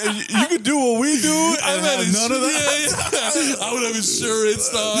 you could do what we do. I have none of that. Yeah. I would have insurance,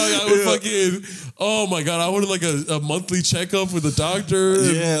 dog. I would fucking. Oh my god, I wanted like a monthly checkup with a doctor.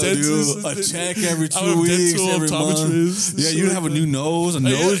 Yeah, dentist, dude, a check every 2 weeks, every month. Yeah, you'd have a new nose,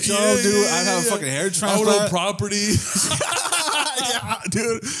 nose job, dude. I'd have a fucking hair transplant. I would have property. Yeah,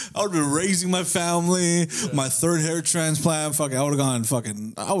 dude, I would have been raising my family. Yeah. My third hair transplant. Fucking, I would have gone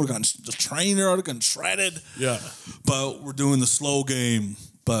the trainer. I would have gone shredded. Yeah, but we're doing the slow game.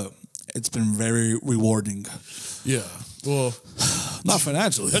 But it's been very rewarding. Yeah. Well, not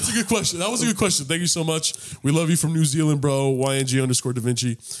financially. That's a good question. That was a good question. Thank you so much. We love you from New Zealand, bro. YNG_Da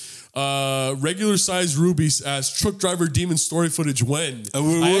Vinci. Regular size Ruby asks, truck driver demon story footage when?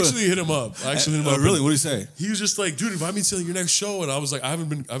 I actually hit him up. Really? What did he say? He was just like, dude, invite me to your next show. And I was like, I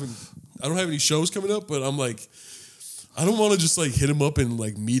don't have any shows coming up, but I'm like, I don't want to just like hit him up and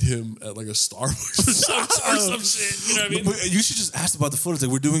like meet him at like a Starbucks or some shit. You know what I mean? But you should just ask about the footage. Like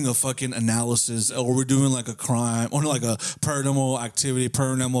we're doing a fucking analysis, or we're doing like a crime, or like a paranormal activity,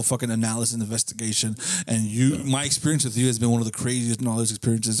 paranormal fucking analysis investigation. And my experience with you has been one of the craziest knowledge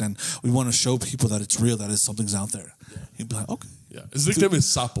experiences. And we want to show people that it's real, that something's out there. Yeah. He'd be like, okay. Yeah. His nickname is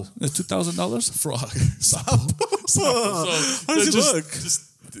Sapo. It's $2,000? Frog. Sapo. So how does he look?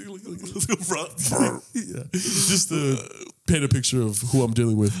 Yeah. Just to paint a picture of who I'm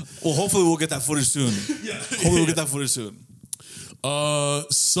dealing with. Well, hopefully we'll get that footage soon. Hopefully we'll get that footage soon.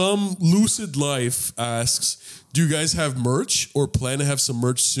 Some Lucid Life asks, do you guys have merch or plan to have some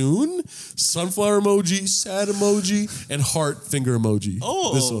merch soon? Sunflower emoji, sad emoji, and heart finger emoji.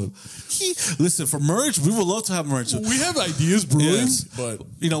 Oh, this one. Listen, for merch, we would love to have merch. We have ideas brewing, but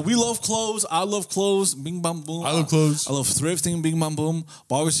you know, we love clothes. I love clothes. Bing bam boom. I love clothes. I love thrifting. Bing bam boom.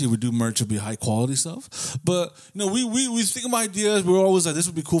 But obviously, we do merch to be high quality stuff. But you know, we think of ideas. We're always like, this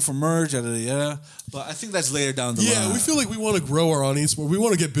would be cool for merch. Yada yada. But I think that's later down the line. Yeah, we feel like we want to grow our audience more. We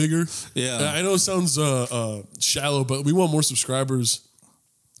want to get bigger. Yeah, I know it sounds shallow, but we want more subscribers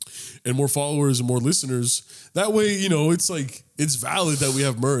and more followers and more listeners. That way, you know, it's like, it's valid that we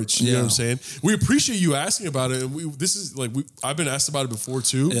have merch. You know what I'm saying? We appreciate you asking about it. And I've been asked about it before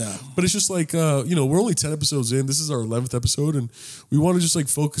too. Yeah. But it's just like, you know, we're only 10 episodes in. This is our 11th episode. And we want to just like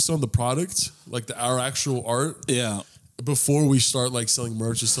focus on the product, like our actual art. Yeah. Before we start like selling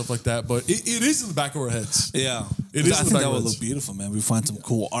merch and stuff like that, but it is in the back of our heads. Yeah, it is. I think that would look beautiful, man. We find some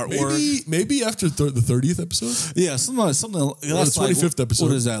cool artwork. Maybe after the 30th episode. Yeah, something. That's the 25th episode.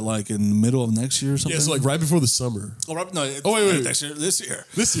 What is that like in the middle of next year or something? Yeah, so like right before the summer. Oh, wait. Next year, this year.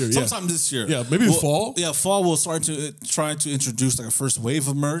 Sometime this year. Yeah, maybe fall. Yeah, fall. We'll start to try to introduce like a first wave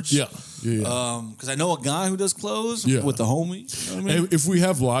of merch. Yeah. Because I know a guy who does clothes with the homie. You know what I mean? And if we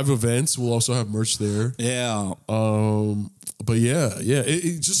have live events, we'll also have merch there. Yeah. But yeah.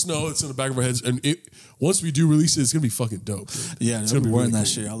 Just know it's in the back of our heads, and once we do release it, it's gonna be fucking dope. Dude. Yeah, it's gonna be wearing that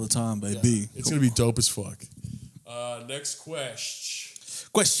shit all the time, baby. Yeah, it's gonna be dope as fuck. Next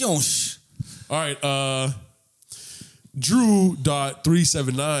questions. All right.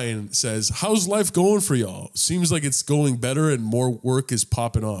 Drew.379 says, how's life going for y'all? Seems like it's going better and more work is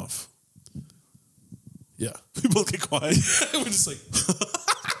popping off. Yeah. People get quiet. We're just like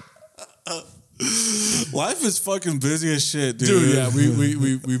life is fucking busy as shit, dude. Dude, yeah,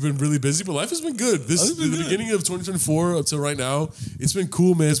 we've been really busy, but life has been good. The beginning of 2024 up to right now, it's been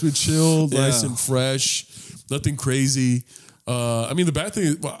cool, man. It's been chill, nice and fresh, nothing crazy. I mean, the bad thing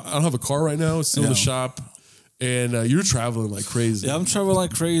is, I don't have a car right now. It's still in the shop, and you're traveling like crazy. Yeah, I'm traveling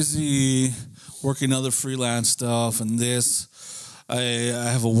like crazy, working other freelance stuff and this. I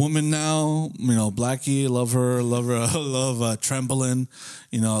have a woman now. You know, Blackie, love her, I love Trembling.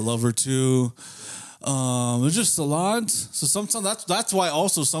 You know, I love her too. There's just a lot. So sometimes that's why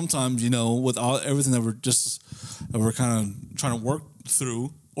also sometimes, you know, with everything that we're kind of trying to work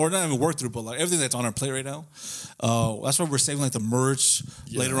through, or not even work through, but like everything that's on our plate right now. That's why we're saving like the merch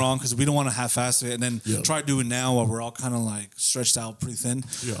later on, because we don't want to half-ass it and then try doing now while we're all kind of like stretched out pretty thin.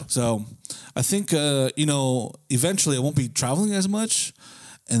 Yeah. So I think you know, eventually I won't be traveling as much,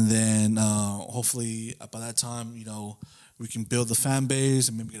 and then hopefully by that time, you know, we can build the fan base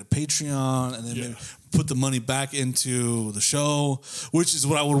and maybe get a Patreon, and then maybe put the money back into the show, which is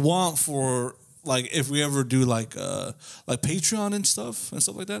what I would want for like if we ever do like Patreon and stuff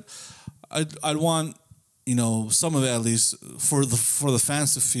like that. I'd want, you know, some of it at least for the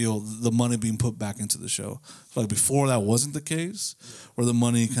fans to feel the money being put back into the show. Like before that wasn't the case, where the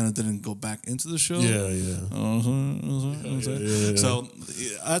money kind of didn't go back into the show. So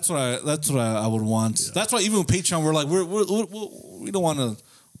that's what I would want. Yeah. That's why even with Patreon, we're like we don't want to.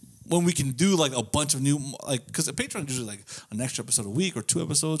 When we can do like a bunch of new, like, because Patreon is usually like an extra episode a week or 2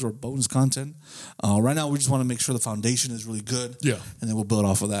 episodes or bonus content. Right now, we just want to make sure the foundation is really good. Yeah. And then we'll build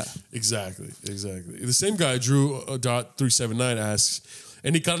off of that. Exactly. The same guy, Drew.379, asks,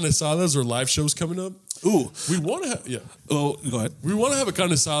 any carne asadas or live shows coming up? Ooh. We want to have, Oh, go ahead. We want to have a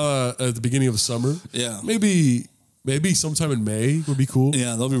carne asada at the beginning of the summer. Yeah. Maybe sometime in May would be cool.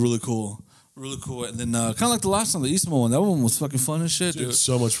 Yeah, that'll be really cool. Really cool. And then kind of like the last one, the Eastman one. That one was fucking fun as shit, dude.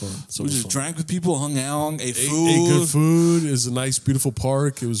 So much fun. We just drank with people, hung out, ate food. Ate good food. It was a nice, beautiful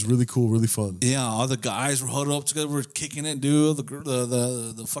park. It was really cool, really fun. Yeah, all the guys were huddled up together. We were kicking it, dude.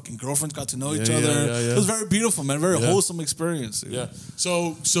 The fucking girlfriends got to know each other. It was very beautiful, man. Very wholesome experience, dude. Yeah.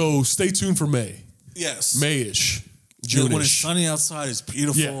 So stay tuned for May. Yes. May-ish. June-ish. When it's sunny outside, it's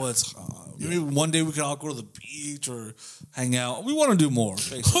beautiful. Yeah. It's maybe one day we could all go to the beach or hang out. We want to do more.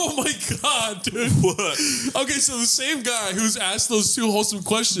 Basically. Oh my God, dude. What? Okay, so the same guy who's asked those 2 wholesome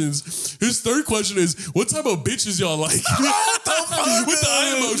questions, his third question is, what type of bitches y'all like? With the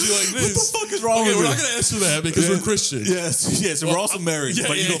eye emoji like this. What the fuck is wrong with you? We're not going to answer that because we're Christian. Yes, and we're also married.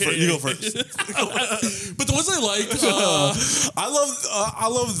 But you go first. But the ones I like, I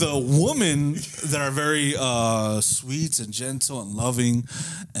love the women that are very sweet and gentle and loving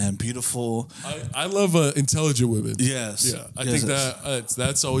and beautiful. I love intelligent women. Yes. Yeah. I think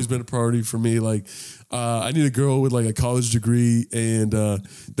that's always been a priority for me. Like, I need a girl with like a college degree and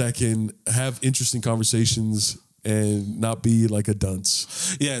that can have interesting conversations and not be like a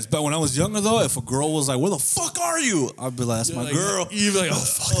dunce. Yes, but when I was younger though, if a girl was like, "Where the fuck are you?" I'd be like, "That's my girl." You'd be like, "Oh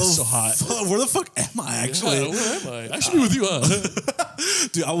fuck, it's so hot. Where the fuck am I actually? Where am I? I should be with you, huh?"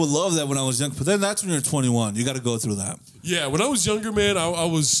 Dude, I would love that when I was young. But then that's when you're 21. You got to go through that. Yeah, when I was younger, man, I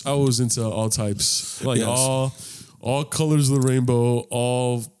was into all types, like all colors of the rainbow,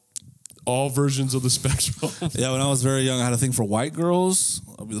 all versions of the spectrum. Yeah, when I was very young, I had a thing for white girls.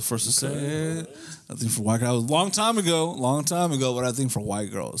 I'll be the first to say it. I think for white girls, it was a long time ago, but I think for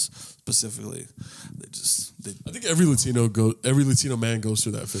white girls specifically, I think every Latino man goes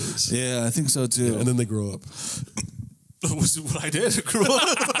through that phase. Yeah, I think so too. Yeah, and then they grow up. Was what I did. I grew up.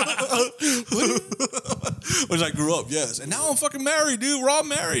 Which I grew up, yes. And now I'm fucking married, dude. We're all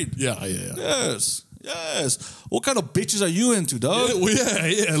married. Yeah. Yes. What kind of bitches are you into, dog?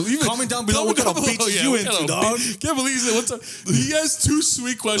 Yeah. Comment down below what kind of bitches you into, dog. Can't believe it. He has 2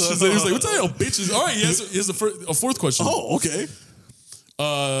 sweet questions. And he was like, what type of bitches? All right, he has a fourth question. Oh, okay.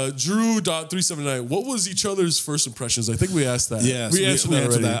 Drew.379, what was each other's first impressions? I think we asked that. Yes, we answered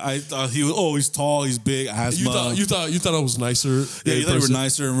that already. I thought he was, he's tall, he's big, asthma. You thought I was nicer. Yeah, you thought you were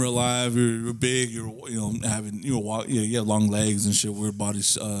nicer in real life. You were big. You had long legs and shit, weird body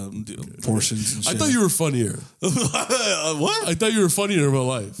portions and shit. I thought you were funnier. What? I thought you were funnier in real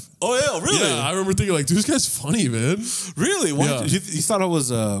life. Oh yeah, really? Yeah, I remember thinking like, dude, this guy's funny, man. Really? What? Yeah. You thought I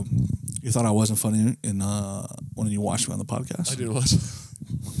was? You thought I wasn't funny in when you watched me on the podcast? I didn't watch it.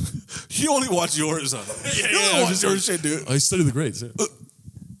 You only watch yours. You only watch your shit, dude. I study the grades. Yeah.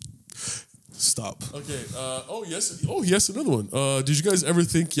 Stop. Okay. Yes, another one. Did you guys ever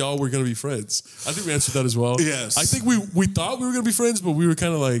think y'all were gonna be friends? I think we answered that as well. Yes. I think we thought we were gonna be friends, but we were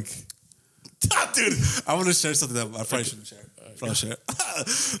kind of like, dude. I want to share something that I probably shouldn't share.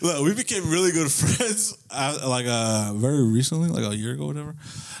 Look, we became really good friends very recently, like a year ago, whatever.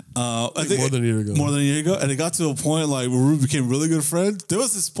 I think more than a year ago. More than a year ago, and it got to a point like where we became really good friends. There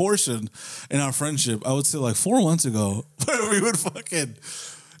was this portion in our friendship, I would say like 4 months ago, where we would fucking.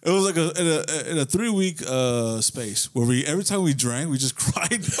 It was like in a 3-week space where every time we drank, we just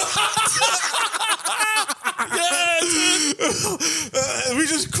cried. Yes! we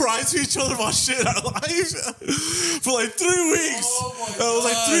just cried to each other about shit in our life for like 3 weeks. Oh my It was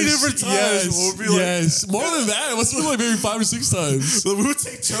like 3 different times. Yes, We'll be like, yes. More than that. It must have been like maybe 5 or 6 times. we would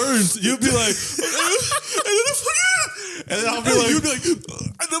take turns. You'd be like, and then I'll be like, you'd be like,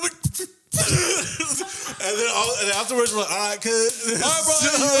 and then afterwards, we're like, all right, kid. all right, bro.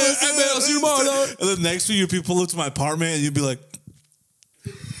 Hey, man, I'll see you tomorrow, dog. And then next week, you pull up to my apartment, and you'd be like,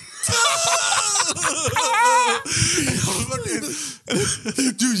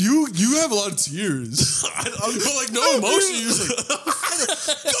 dude, you have a lot of tears. I'm like no emotion. You're just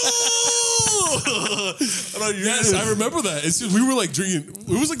like, yes, I remember that. It's just, we were like drinking.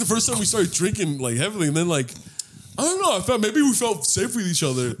 It was like the first time we started drinking like heavily, and then like. I don't know. I felt maybe we felt safe with each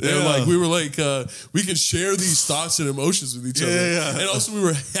other. Yeah. And like we were like we could share these thoughts and emotions with each other. Yeah. And also we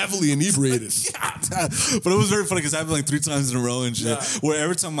were heavily inebriated. But it was very funny because it happened like 3 times in a row and shit. Yeah. Where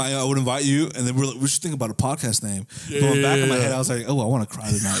every time I would invite you, and then we're like, we should think about a podcast name. But back in my head, I was like, oh, I want to cry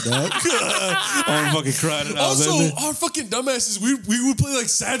tonight, dog. I want to fucking cry tonight. Also, our fucking dumbasses, we would play like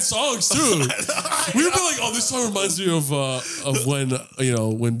sad songs too. We would be like, oh, this song reminds me of when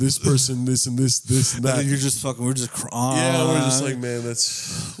when this person this and this and that. And you're just fucking. We're just crying. Yeah, we're just like, man,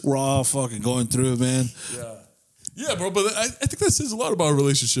 we're all fucking going through it, man. Yeah, bro. But I think that says a lot about our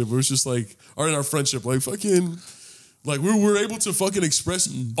relationship. Where it's just like, or in our friendship, like fucking, like we're able to fucking express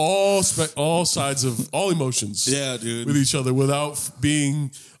all sides of all emotions. Yeah, dude. With each other without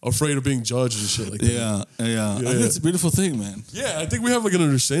being afraid of being judged and shit like that. Yeah. I think it's a beautiful thing, man. Yeah, I think we have like an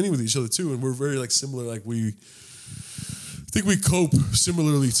understanding with each other too, and we're very like similar. Like I think we cope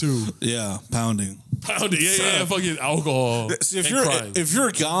similarly too. Yeah, pounding. Yeah, fucking alcohol. See, if you're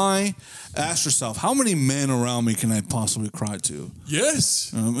a guy, ask yourself, how many men around me can I possibly cry to?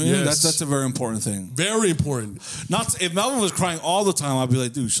 Yes. You know what I mean? Yes. That's a very important thing. Very important. If Melvin was crying all the time, I'd be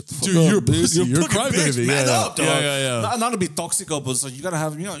like, dude, shut the fuck up. You're a pussy. You're a crybaby. Man up, dog. Yeah. Not to be toxic, but it's like you gotta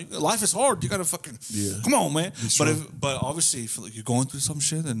have, life is hard. You gotta fucking come on, man. But obviously, if you're going through some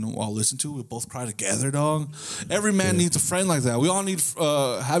shit and I'll listen to, we both cry together, dog. Every man needs a friend like that. We all need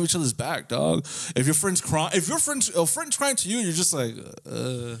have each other's back, dog. If your friend's crying, a friend's crying to you, you're just like,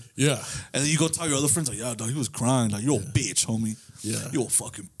 yeah. And then you go tell your other friends like, yeah, dog, he was crying. Like, you're a bitch, homie. Yeah. You're a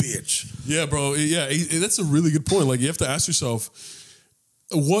fucking bitch. Yeah, bro. Yeah, that's a really good point. Like, you have to ask yourself,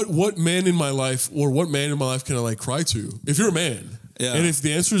 what man in my life can I like cry to? If you're a man. Yeah. And if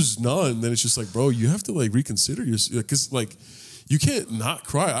the answer is none, then it's just like, bro, you have to like reconsider yourself. Because like, you can't not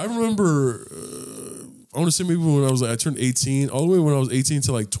cry. I remember, I want to say maybe when I turned 18, all the way when I was 18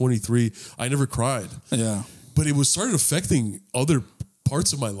 to like 23, I never cried. Yeah. But it started affecting other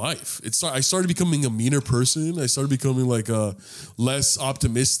parts of my life. I started becoming a meaner person. I started becoming like less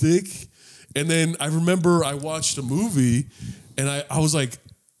optimistic. And then I remember I watched a movie and I was like,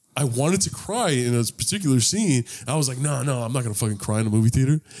 I wanted to cry in a particular scene. I was like, no, I'm not going to fucking cry in a movie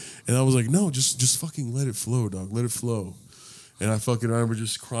theater. And I was like, no, just fucking let it flow, dog. Let it flow. And I fucking remember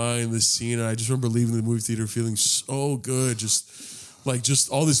just crying this scene. And I just remember leaving the movie theater feeling so good. Just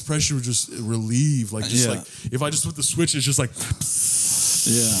all this pressure was just relieved. Like, just like, if I just put the switch, it's just like,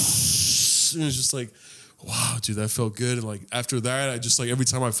 and it's just like, wow, dude, that felt good. And like, after that, I just like, every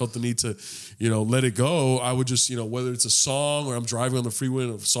time I felt the need to, let it go, I would just, whether it's a song or I'm driving on the freeway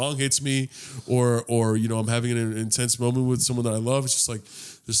and a song hits me or I'm having an intense moment with someone that I love. It's just like,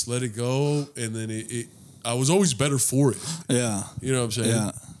 just let it go. And then I was always better for it. Yeah. You know what I'm saying?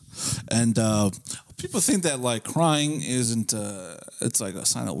 Yeah. And people think that like crying isn't it's like a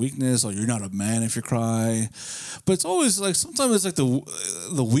sign of weakness or you're not a man if you cry, but it's always like sometimes it's like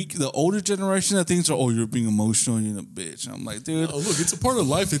the older generation that thinks you're being emotional, you're a bitch. And I'm like, dude, no, look, it's a part of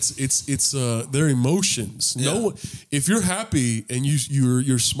life. It's their emotions. Yeah. No one, if you're happy and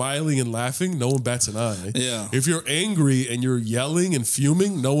you're smiling and laughing, no one bats an eye. Yeah. If you're angry and you're yelling and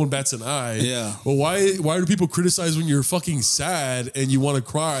fuming, no one bats an eye. Yeah. Well, why do people criticize when you're fucking sad and you want to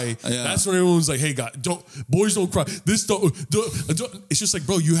cry? Yeah. That's when everyone's like, hey, God, boys don't cry. This don't. It's just like,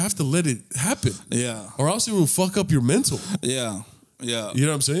 bro, you have to let it happen. Yeah. Or else it will fuck up your mental. Yeah. Yeah. You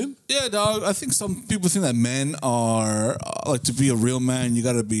know what I'm saying? Yeah, dog. I think some people think that men are, like, to be a real man, you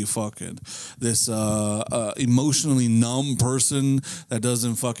got to be fucking this emotionally numb person that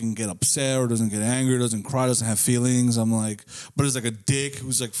doesn't fucking get upset or doesn't get angry, doesn't cry, doesn't have feelings. I'm like, but it's like a dick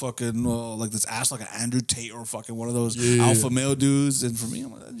who's like fucking, like this ass like an Andrew Tate or fucking one of those alpha male dudes. And for me,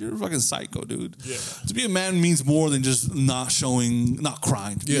 I'm like, you're a fucking psycho, dude. Yeah. To be a man means more than just not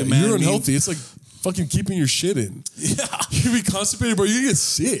crying. To be a man you're unhealthy. It's like fucking keeping your shit in. Yeah. You be constipated, bro. You get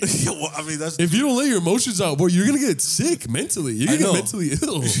sick. Yeah, well, I mean, if you don't let your emotions out, bro, you're gonna get sick mentally. You're gonna get mentally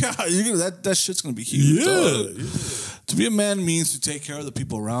ill. Yeah, that shit's gonna be huge. Yeah. To be a man means to take care of the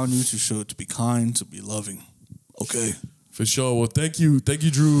people around you, to be kind, to be loving. Okay. For sure. Well, thank you,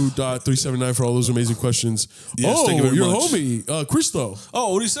 Drew.379 for all those amazing questions. Yes, thank you very your much. homie, Christo.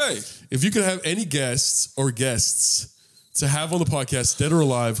 Oh, what do you say? If you could have any guests to have on the podcast, dead or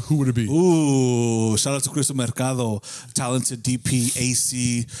alive, who would it be? Ooh, shout out to Cristo Mercado, talented DP,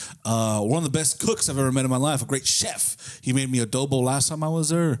 AC, one of the best cooks I've ever met in my life, a great chef. He made me adobo last time I was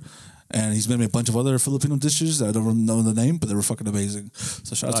there. And he's made me a bunch of other Filipino dishes that I don't know the name, but they were fucking amazing.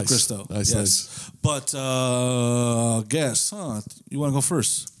 So shout out to Cristo. Nice. But guess, you want to go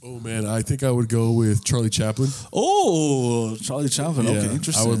first? Oh man, I think I would go with Charlie Chaplin. Oh, Charlie Chaplin. Yeah, Okay,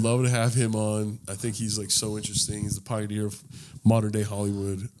 interesting. I would love to have him on. I think he's like so interesting. He's the pioneer of modern day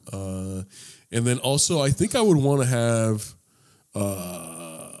Hollywood. And then also, I think I would want to have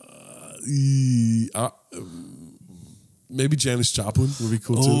maybe Janis Joplin would be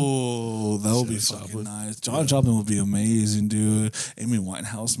cool too. Oh, that would be fucking nice. John Joplin would be amazing, dude. Amy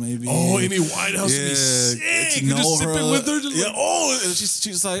Winehouse, maybe. Oh, Amy Winehouse would be sick. You just sipping with her. Just and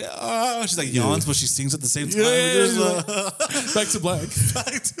she's like, she's like yawns, but she sings at the same time. Back to Black.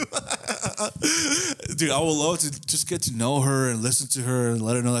 Dude, I would love to just get to know her and listen to her and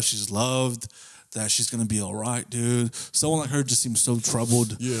let her know that she's loved, that she's gonna be all right, dude. Someone like her just seems so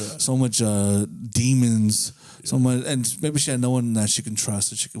troubled. Yeah. So much demons. Yeah. So much, and maybe she had no one that she can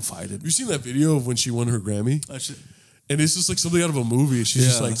trust, that she can fight it. Have you seen that video of when she won her Grammy? And it's just like something out of a movie. She's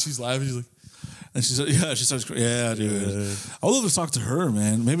just like, she's laughing. She's like, and she starts, dude. Yeah. I would love to talk to her,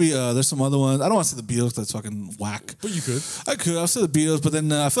 man. Maybe there's some other ones. I don't want to say the Beatles. That's fucking whack. But you could. I could. I'll say the Beatles, but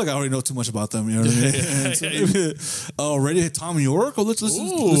then I feel like I already know too much about them. You know what I mean? Already Tom York. Oh, let's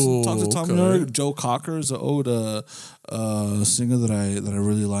listen, talk to Tom York. Joe Cocker is an old singer that I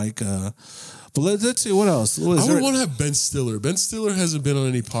really like. But let's see what else. I would want to have Ben Stiller. Ben Stiller hasn't been on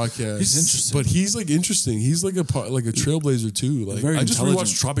any podcast. He's interesting, but he's like interesting. He's like a trailblazer too. Like very I just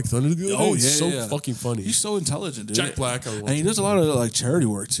rewatched Tropic Thunder the other day. He's so fucking funny. He's so intelligent, dude. Jack Black, and he does a lot of like charity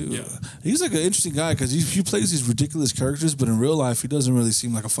work too. Yeah, he's like an interesting guy because he plays these ridiculous characters, but in real life he doesn't really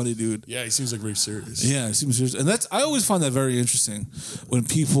seem like a funny dude. Yeah, he seems like very serious. Yeah, he seems serious, and I always find that very interesting when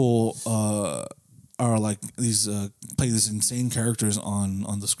people are like these play these insane characters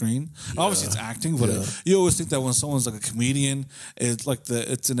on the screen. Yeah. Obviously, it's acting, but you always think that when someone's like a comedian, it's like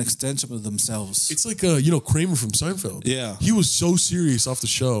it's an extension of themselves. It's like Kramer from Seinfeld. Yeah, he was so serious off the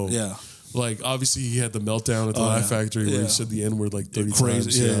show. Yeah, like obviously he had the meltdown at the Laugh Factory where he said the N word like 30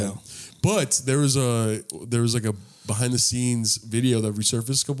 times. Yeah. But there was like a behind the scenes video that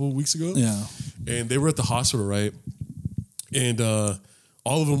resurfaced a couple of weeks ago. Yeah, and they were at the hospital, right? And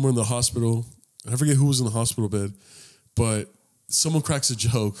all of them were in the hospital. I forget who was in the hospital bed, but someone cracks a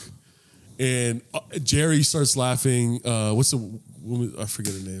joke, and Jerry starts laughing. What's the woman? I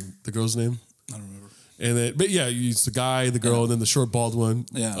forget her name. The girl's name? I don't remember. And then, but yeah, it's the guy, the girl, and then the short bald one.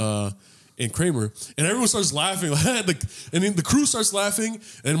 Yeah. And Kramer, and everyone starts laughing, and then the crew starts laughing,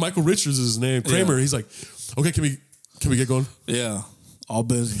 and Michael Richards is his name. Kramer, he's like, "Okay, can we get going?" Yeah, all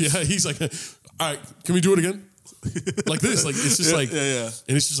business. Yeah, he's like, "All right, can we do it again?" Like this, like it's just like,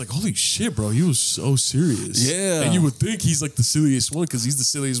 and it's just like, holy shit, bro, he was so serious. Yeah, and you would think he's like the silliest one because he's the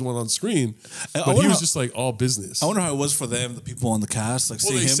silliest one on screen, but he was just like all business. I wonder how it was for them, the people on the cast. Like,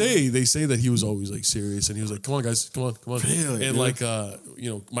 well, they say that he was always like serious, and he was like, "Come on, guys, come on." Really? And like,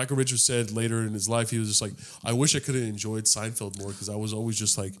 Michael Richards said later in his life, he was just like, "I wish I could have enjoyed Seinfeld more because I was always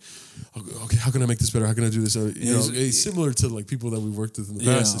just like, okay, how can I make this better? How can I do this?" It's similar to like people that we've worked with in the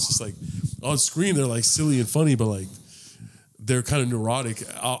past. It's just like on screen they're like silly and funny, but like they're kind of neurotic.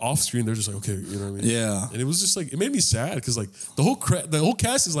 Off screen they're just like, okay, you know what I mean? Yeah. And it was just like, it made me sad because like the whole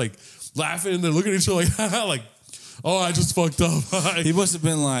cast is like laughing and they're looking at each other like oh, I just fucked up. He must have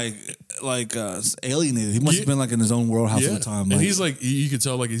been like alienated. He must have been like in his own world half of the time. Like, and he's like, you could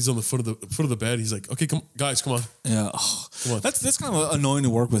tell like he's on the foot of the bed. He's like, okay, come on. Yeah, come on. That's kind of annoying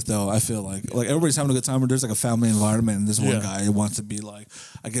to work with though. I feel like everybody's having a good time, but there's like a family environment, and this one guy wants to be like,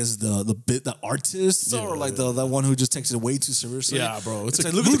 I guess the artist or like the one who just takes it way too seriously. Yeah, bro. It's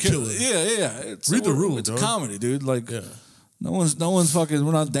like look at the killer. Yeah. Read the room. It's a comedy, dude. Like. Yeah. No one's fucking.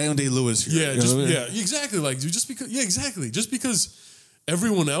 We're not Daniel Day-Lewis here. Yeah, exactly. Like just because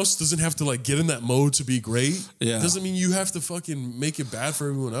everyone else doesn't have to like get in that mode to be great. Yeah, doesn't mean you have to fucking make it bad for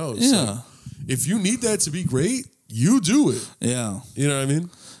everyone else. Yeah, like, if you need that to be great, you do it. Yeah, you know what I mean.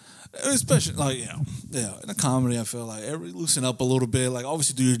 Especially like in a comedy, I feel like loosen up a little bit. Like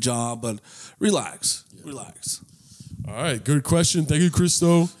obviously do your job, but relax. All right, good question. Thank you,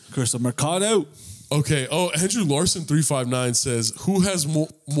 Cristo Mercado. Okay. Oh, Andrew Larson 359 says, "Who has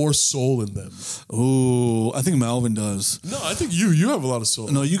more soul in them?" Oh, I think Melvin does. No, I think you have a lot of soul.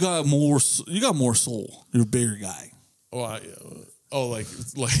 No, you got more soul. You're a bigger guy. Oh, like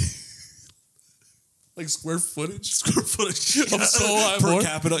Like square footage? Square footage. Of soul I have per more?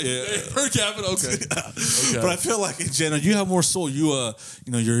 capita, yeah. Per capita, okay. Okay. But I feel like in general, you have more soul. You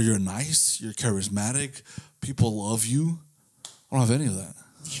you know, you're nice, you're charismatic, people love you. I don't have any of that.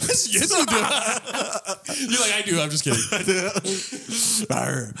 Yes, you do. You're like, I do. I'm just kidding.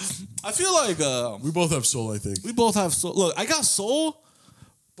 I feel like We both have soul, I think. we both have soul. Look, I got soul,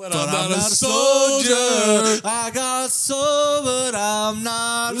 But but I'm not a soldier. I got soul, but I'm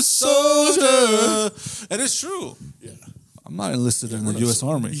not a soldier. And it's true. Yeah. I'm not enlisted in the U.S.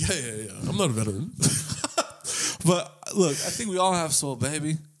 Army. Yeah. I'm not a veteran. But look, I think we all have soul,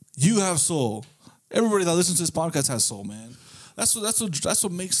 baby. You have soul. Everybody that listens to this podcast has soul, man. That's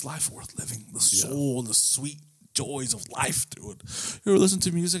what makes life worth living. The soul, the sweet joys of life, dude. You ever listen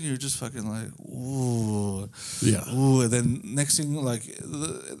to music and you're just fucking like, ooh, Yeah. ooh, and then next thing, like,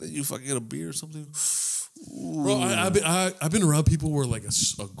 you fucking get a beer or something. Ooh. Bro, I've been around people where like a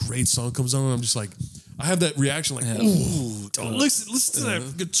great song comes on and I'm just like, I have that reaction like, ooh, listen to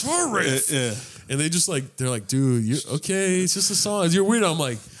that guitar riff. Yeah. And they just like, they're like, dude, you're okay. It's just a song. You're weird. I'm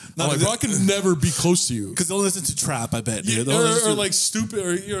like, bro, I can never be close to you. Because they'll listen to trap, I bet. Dude. Or like stupid,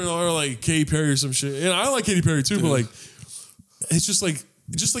 or like Katy Perry or some shit. And I like Katy Perry too, but like, it's just like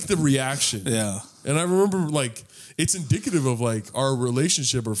the reaction. Yeah. And I remember like, it's indicative of like our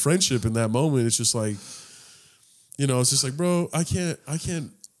relationship or friendship in that moment. It's just like, you know, it's just like, bro, I can't.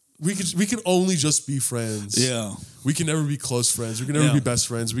 We can only just be friends. Yeah. We can never be close friends. We can never be best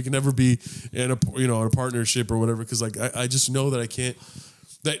friends. We can never be in a partnership or whatever. Because like I just know that I can't.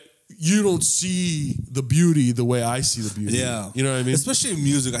 That you don't see the beauty the way I see the beauty. Yeah. You know what I mean? Especially in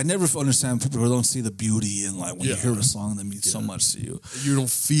music. I never understand people who don't see the beauty in like when you hear a song that means so much to you. You don't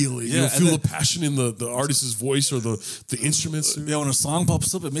feel it. Yeah, You don't feel the passion in the artist's voice or the instruments. Yeah, when a song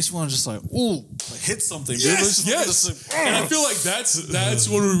pops up, it makes you want to just like, ooh, like hit something. Yes, dude. yes. Like, and I feel like that's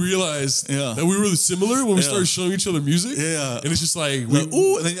when we realized Yeah. that we were similar when we started showing each other music. Yeah. And it's just like,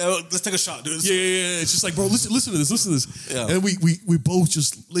 ooh, and then let's take a shot, dude. Yeah. It's just like, bro, listen to this. Yeah. And we both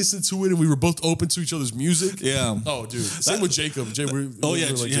just listened to it and we were both open to each other's music. Yeah. Oh, dude. Same with Jacob.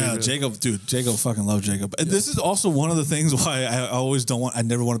 Jacob, dude. Jacob, fucking love Jacob. And this is also one of the things why I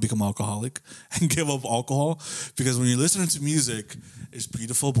never want to become alcoholic and give up alcohol. Because when you're listening to music, it's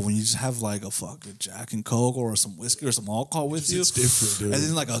beautiful, but when you just have like a fucking Jack and Coke or some whiskey or some alcohol with you, it's different, dude. And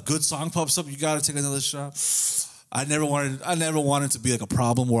then like a good song pops up, you gotta take another shot. I never wanted to be like a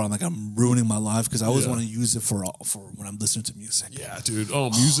problem where I'm ruining my life because I always want to use it for when I'm listening to music. Yeah, dude. Oh,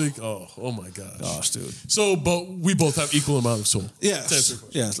 music. Oh my gosh. Gosh, dude. So, but we both have equal amount of soul. Yes.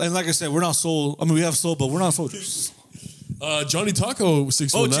 And like I said, we're not soul. I mean, we have soul, but we're not soldiers. Johnny Taco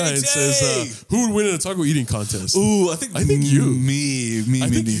 619 says, "Who would win in a taco eating contest?" Ooh, I think you. Me. I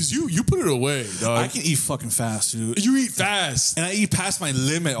think it's you. You put it away, dog. I can eat fucking fast, dude. You eat fast, and I eat past my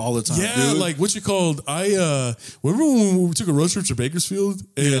limit all the time. Yeah, dude. like what you called. I remember when we took a road trip to Bakersfield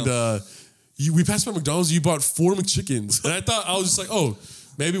and we passed by McDonald's. You bought 4 McChickens, and I was just like, oh.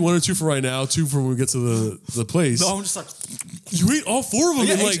 Maybe 1 or 2 for right now, 2 for when we get to the place. No, I'm just like... You ate all 4 of them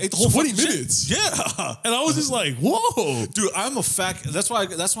in like ate the whole 20 minutes. Shit. Yeah. And I was just like, whoa. Dude, I'm a fat... That's why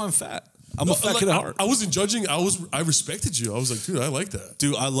I'm fat. I'm a fat kid at heart. I wasn't judging. I respected you. I was like, dude, I like that.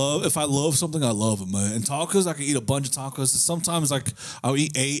 Dude, if I love something, I love it, man. And tacos, I can eat a bunch of tacos. Sometimes, like, I'll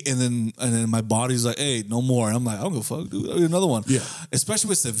eat 8, and then my body's like, hey, no more. And I'm like, I don't give a fuck, dude. I'll eat another one. Yeah. Especially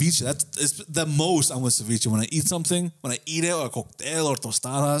with ceviche. It's the most I'm with ceviche. When I eat something, when I eat it, or a cocktail, or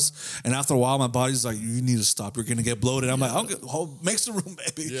tostadas, and after a while, my body's like, you need to stop. You're going to get bloated. I'm like, make some room,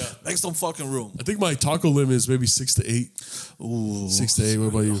 baby. Yeah. Make some fucking room. I think my taco limit is maybe 6 to 8. Ooh. 6 to 8. What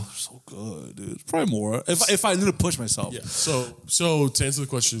about you? So good, dude. Probably more if I need to push myself. Yeah. So to answer the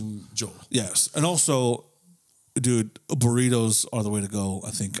question, Joel. Yes, and also, dude, burritos are the way to go.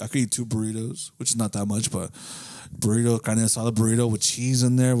 I think I could eat 2 burritos, which is not that much, but burrito, carne asada burrito with cheese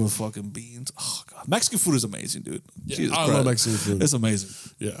in there with fucking beans. Oh god, Mexican food is amazing, dude. Yeah, I love Mexican food. It's amazing.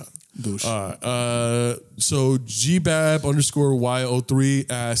 Yeah. Douche. So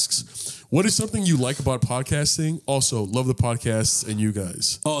GBAB_Y03 asks, what is something you like about podcasting? Also, love the podcasts and you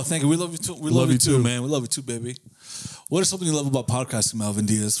guys. Oh, thank you. We love you too. We love you too, man. We love you too, baby. What is something you love about podcasting, Melvin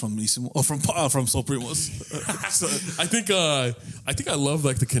Diaz from from Soul Primos? I think I love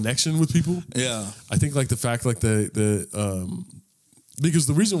like the connection with people. Yeah. I think like the fact like because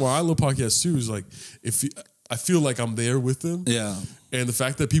the reason why I love podcasts too is like I feel like I'm there with them. Yeah. And the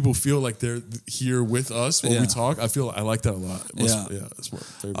fact that people feel like they're here with us when we talk, I like that a lot. That's my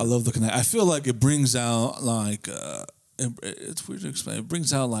favorite. I love the connect. I feel like it brings out like it's weird to explain. It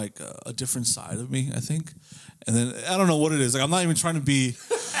brings out like a different side of me, I think. And then I don't know what it is. Like I'm not even trying to be.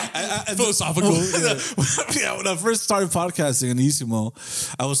 Philosophical. Yeah, when I first started podcasting in Isimo,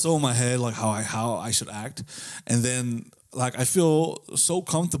 I was so in my head like how I should act, and then like I feel so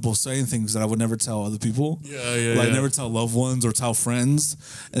comfortable saying things that I would never tell other people. Never tell loved ones or tell friends,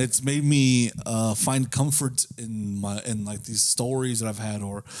 and it's made me find comfort in like these stories that I've had,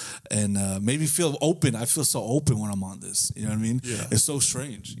 and made me feel open. I feel so open when I'm on this. You know what I mean? Yeah. It's so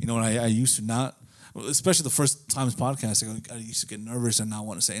strange. You know, when I used to not. Especially the first times podcasting, I used to get nervous and not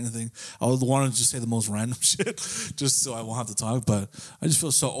want to say anything. I would want to just say the most random shit, just so I won't have to talk. But I just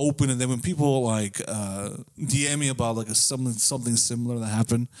feel so open. And then when people like DM me about like something similar that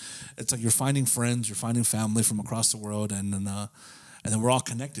happened, it's like you're finding friends, you're finding family from across the world, and then we're all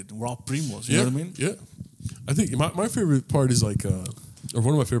connected. We're all primos. You know what I mean? Yeah. I think my favorite part is like, or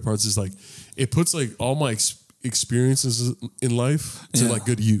one of my favorite parts is like, it puts like all my experiences in life to like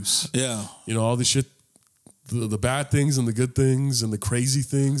good use. Yeah. You know, all the shit, the bad things and the good things and the crazy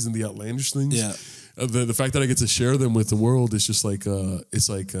things and the outlandish things. Yeah. The fact that I get to share them with the world is just like,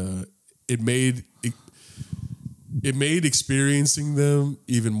 it made experiencing them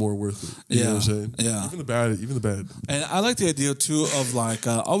even more worth it. You know what I'm saying? Yeah. Even the bad. And I like the idea too of like,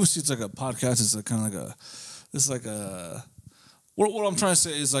 obviously it's like a podcast. It's like kind of like what I'm trying to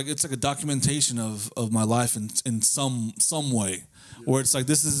say is like it's like a documentation of my life in some way, where it's like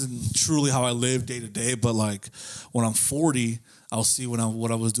this isn't truly how I live day to day, but like when I'm 40, I'll see what I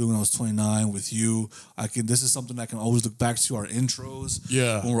was doing when I was 29 with you. This is something I can always look back to. Our intros,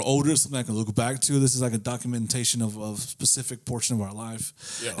 when we're older, it's something I can look back to. This is like a documentation of a specific portion of our life,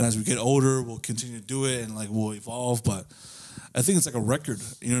 and as we get older, we'll continue to do it and like we'll evolve, but. I think it's like a record.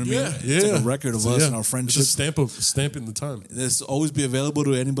 You know what I mean? Yeah. It's like a record of us and our friendship. It's a stamp in the time. This always be available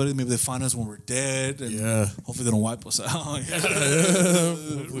to anybody. Maybe they find us when we're dead. And hopefully they don't wipe us out.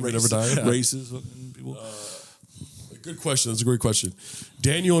 Hopefully we never die. Racist people. Good question. That's a great question.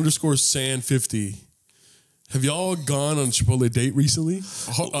 Daniel _San50. Have y'all gone on a Chipotle date recently?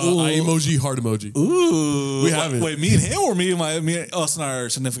 Eye emoji, heart emoji. Ooh. We haven't. Wait, me and him or us and our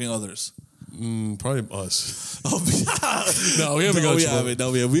significant others? Probably us. No, we haven't gone.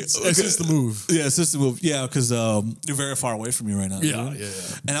 No, we haven't. It's just the move. Yeah, it's just the move. Yeah, because you're very far away from me right now. Yeah.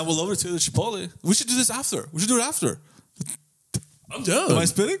 And I would love to do the Chipotle. We should do this after. We should do it after. I'm done. Am I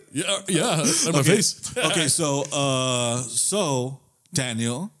spitting? Yeah. On my face. Okay, so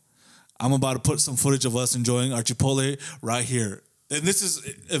Daniel, I'm about to put some footage of us enjoying our Chipotle right here. And this is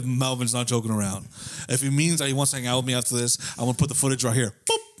if Melvin's not joking around. If he means that he wants to hang out with me after this, I'm gonna put the footage right here.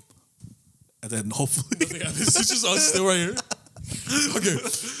 Boop. And then hopefully this is just us still right here. Okay.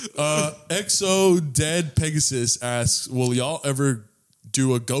 XO Dead Pegasus asks, will y'all ever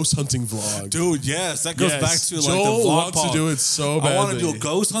do a ghost hunting vlog? Dude, yes. That goes back to like Joel the vlog wants to do it so badly. I want to do a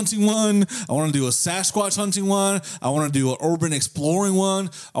ghost hunting one. I want to do a Sasquatch hunting one. I want to do an urban exploring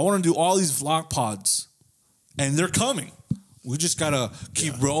one. I want to do all these vlog pods. And they're coming. We just got to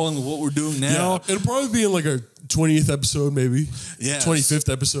keep rolling with what we're doing now. Yeah. It'll probably be in like our 20th episode, maybe. Yeah.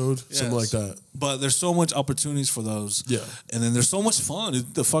 25th episode, something like that. But there's so much opportunities for those. Yeah. And then there's so much fun.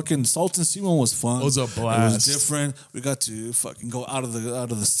 The fucking Sultan Simon was fun. It was a blast. It was different. We got to fucking go out of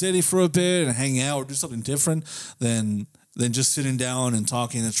the city for a bit and hang out or do something different than just sitting down and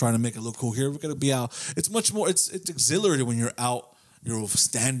talking and trying to make it look cool. Here we're gonna be out. It's much more. It's exhilarating when you're out. You're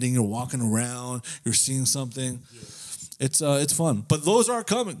standing. You're walking around. You're seeing something. Yeah. It's fun. But those are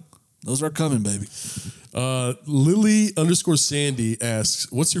coming. Those are coming, baby. Lily _Sandy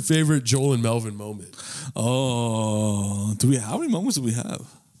asks, what's your favorite Joel and Melvin moment? Oh, how many moments do we have?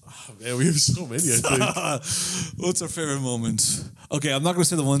 Oh, man, we have so many, I think. What's our favorite moment? Okay, I'm not going to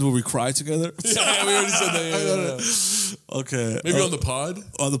say the ones where we cry together. Yeah, we already said that. Yeah. Okay. Maybe on the pod?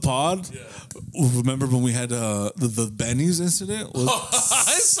 On the pod? Yeah. Remember when we had the Benny's incident?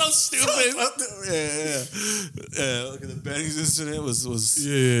 It's so stupid. Yeah. Okay, the Benny's incident was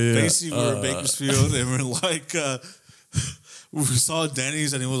yeah. basically we were in Bakersfield and we're like we saw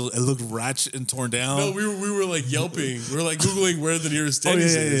Denny's and it looked ratchet and torn down. No, we were like yelping. We were like Googling where the nearest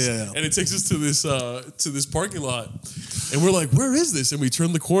Denny's is. Yeah. And it takes us to this parking lot. And we're like, where is this? And we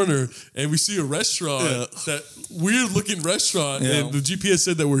turn the corner and we see a restaurant, that weird looking restaurant. Yeah. And the GPS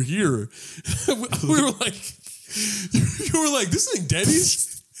said that we're here. We were like, you were like, this ain't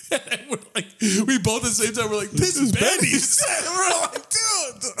Denny's? And we're like, we both at the same time, we're like, this is Benny's. We're like,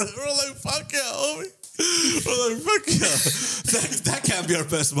 dude. We're like, fuck yeah, homie. We're like, fuck yeah. That can't be our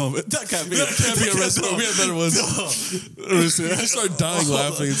best moment. That can't be our best moment. We have better ones. We just start dying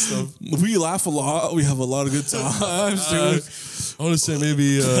laughing and stuff. We laugh a lot. We have a lot of good times, dude. I want to say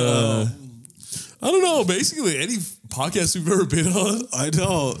maybe, I don't know, basically any podcast we've ever been on. I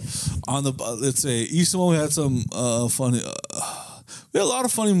know. On the, let's say, Eastmo, we had some funny... We had a lot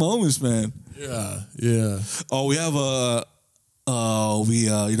of funny moments, man. Yeah. Oh, we have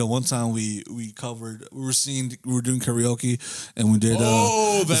one time we were doing karaoke and we did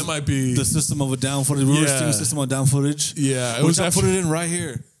that might be the System of a Down footage. We were singing System of a Down footage. Yeah, I put it in right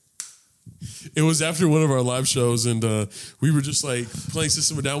here. It was after one of our live shows, and we were just like playing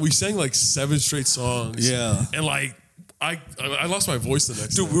System of a Down. We sang like 7 straight songs. Yeah, and like I lost my voice the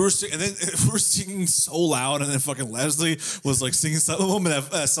next. Dude, day. we were singing so loud, and then fucking Leslie was like singing some of them, and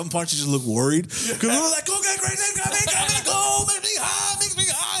at some point she just looked worried because we were like, "Go get crazy, go make me high, make me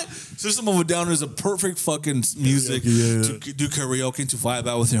high." System of a Down is a perfect fucking music to do karaoke and to vibe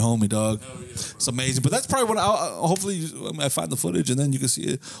out with your homie, dog. Yeah, it's amazing. But that's probably when hopefully I find the footage, and then you can see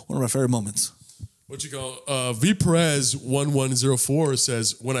it. One of my favorite moments. What you call V Perez 1104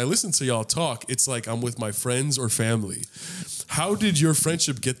 says, when I listen to y'all talk, it's like I'm with my friends or family. How did your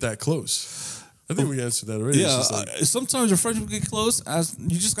friendship get that close? I think we answered that already. Yeah, sometimes your friendship get close.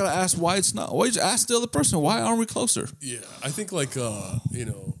 You just gotta ask why it's not. Why you just ask the other person why aren't we closer? Yeah, I think like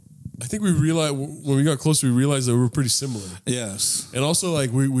I think we realized when we got closer, we realized that we were pretty similar. Yes, and also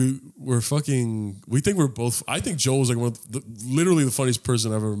like we're fucking. We think we're both. I think Joe was like literally the funniest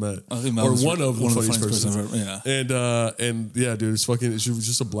person I've ever met, or one of the funniest persons. Yeah, and yeah, dude, it's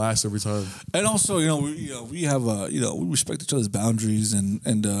just a blast every time. And also, we have we respect each other's boundaries, and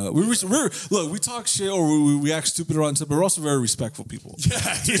we talk shit or we act stupid around stuff, but we're also very respectful people. Yeah.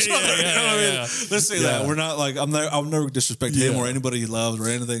 Let's say that we're not like I'll never disrespect him or anybody he loves or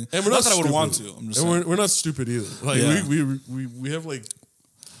anything. And we're not that I would want to. I'm just saying. We're not stupid either. Like we have like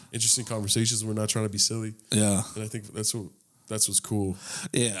interesting conversations. And we're not trying to be silly. Yeah, and I think that's what's cool.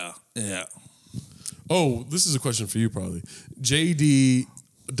 Yeah. Oh, this is a question for you probably.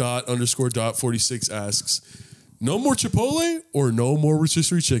 JD._.46 asks, no more Chipotle or no more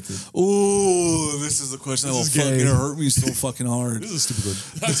rotisserie chicken? Ooh, this is a question that will fucking hurt me so fucking hard. This is a stupid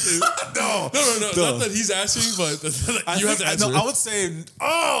one. No. Not that he's asking, but you have to answer. I would say,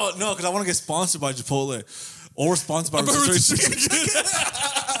 no, because I want to get sponsored by Chipotle or sponsored by rotisserie chicken.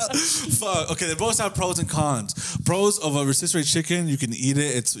 Fuck. Okay, they both have pros and cons. Pros of a rotisserie chicken, you can eat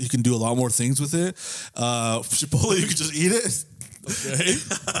it. You can do a lot more things with it. Chipotle, you can just eat it. Okay.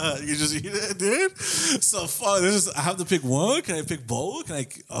 You just eat it, dude. So fuck. I have to pick one. Can I pick both?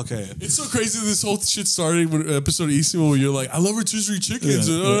 Okay. It's so crazy. This whole shit started with an episode of Eastman where you're like, I love rotisserie chickens,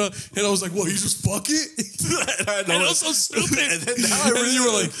 and I was like, what? You just fuck it? And I was so stupid. And then now you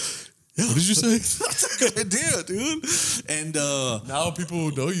were like, what did you say? That's a good idea, dude. And now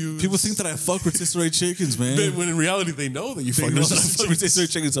people know you. People think that I fuck rotisserie chickens, man. But when in reality they know that you fuck rotisserie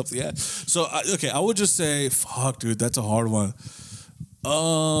chickens up the ass. So I would just say, fuck, dude, that's a hard one.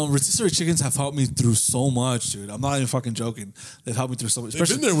 Rotisserie chickens have helped me through so much, dude. I'm not even fucking joking. They've helped me through so much. They've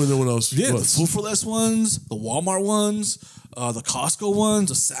been there when no one else was. The Food for Less ones, the Walmart ones, the Costco ones,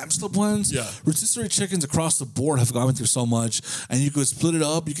 the Sam's Club ones. Yeah. Rotisserie chickens across the board have gotten me through so much. And you could split it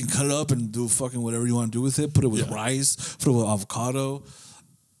up. You can cut it up and do fucking whatever you want to do with it. Put it with rice. Put it with avocado.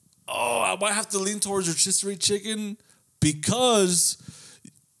 Oh, I might have to lean towards rotisserie chicken because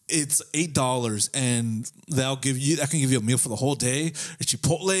it's $8 and that can give you a meal for the whole day. At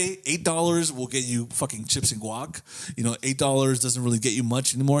Chipotle, $8 will get you fucking chips and guac. $8 doesn't really get you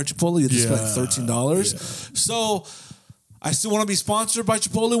much anymore at Chipotle. You just spend $13. Yeah. So I still want to be sponsored by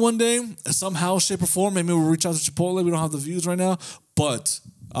Chipotle one day, somehow, shape, or form. Maybe we'll reach out to Chipotle. We don't have the views right now, but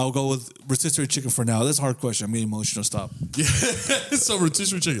I'll go with rotisserie chicken for now. That's a hard question. I'm getting emotional. Stop. Yeah. So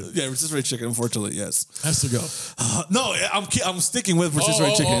rotisserie chicken. Yeah, rotisserie chicken. Unfortunately, yes. Has to go. No, I'm sticking with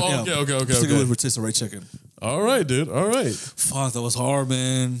rotisserie chicken. Okay. Sticking with rotisserie chicken. All right, dude. All right. Fuck, that was hard,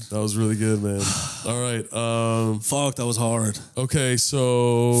 man. That was really good, man. All right. Fuck, that was hard. Okay,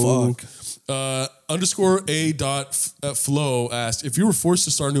 so fuck. _A.flow asked, if you were forced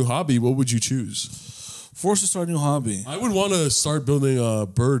to start a new hobby, what would you choose? Forced to start a new hobby. I would want to start building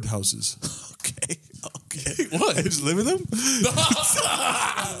bird houses. Okay. What? Just live in them?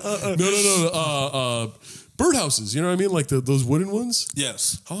 No. Bird houses. You know what I mean? Like those wooden ones?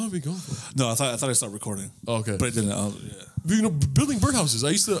 Yes. How long have we gone for? No, I thought I started recording. Oh, okay. But I didn't. Building birdhouses.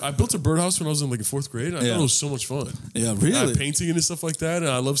 I built a birdhouse when I was in like in 4th grade. I thought it was so much fun. Yeah, really? Painting and stuff like that.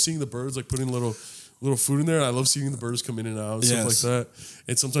 And I love seeing the birds, like putting little food in there. I love seeing the birds come in and out and stuff like that.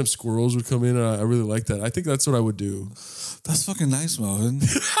 And sometimes squirrels would come in. And I really like that. I think that's what I would do. That's fucking nice, Melvin.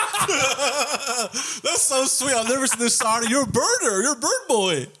 That's so sweet. I've never seen this side. You're a birder. You're a bird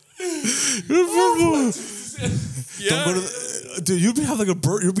boy. You're a bird boy. Yeah. Don't go to dude, you'd have like a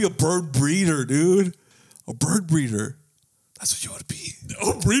bird. You'd be a bird breeder, dude. A bird breeder. That's what you ought to be.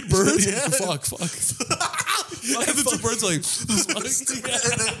 Oh, breed birds? Yeah. Fuck. And the two birds like,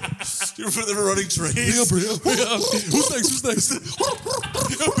 You're for the running trains. Who's next?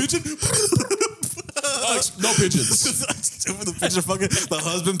 Pigeon? No pigeons. The pigeon fucking, the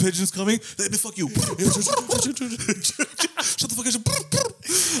husband pigeon's coming. Let me fuck you. Shut the fuck up.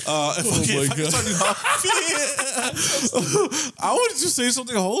 I wanted to say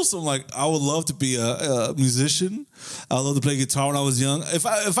something wholesome. Like, I would love to be a musician. I would love to play guitar when I was young. If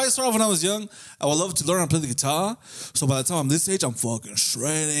I started off when I was young, I would love to learn how to play the guitar. So by the time I'm this age, I'm fucking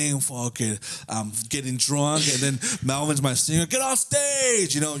shredding, I'm getting drunk, and then Malvin's my singer. Get off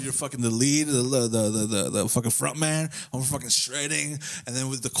stage! You know, you're fucking the lead, the fucking front man. I'm fucking shredding, and then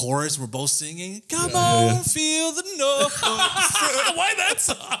with the chorus, we're both singing. Come on, feel the noise. Why that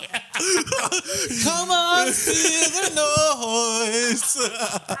song? Come on, feel the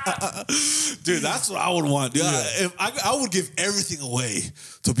noise. Dude, that's what I would want, dude. I would give everything away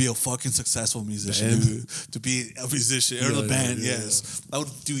to be a fucking successful musician, dude. To be a musician or the band, yes. I would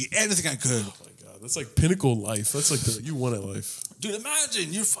do anything I could. Oh my God, that's like pinnacle life. That's like you want at life. Dude,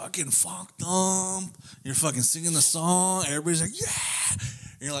 imagine you're fucking funked up. You're fucking singing the song. Everybody's like, yeah.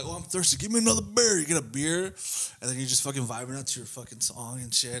 And you're like, oh, I'm thirsty. Give me another beer. You get a beer, and then you're just fucking vibing out to your fucking song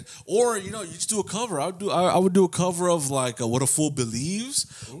and shit. Or, you know, you just do a cover. I would do a cover of like What a Fool Believes.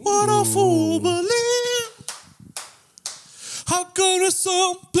 Ooh. What a fool believes. How could a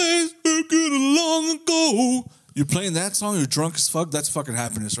song play so good long ago? You're playing that song, you're drunk as fuck. That's fucking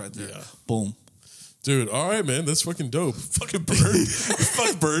happiness right there. Yeah. Boom. Dude, all right, man. That's fucking dope. Fucking birds.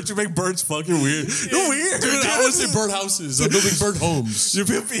 Fuck birds. You make birds fucking weird. You're weird. Dude, I want to say bird houses. I'm building bird homes.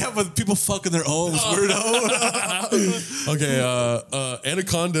 But people fucking their homes, weirdo. Okay,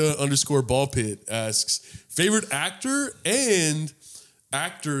 Anaconda_ballpit asks, favorite actor and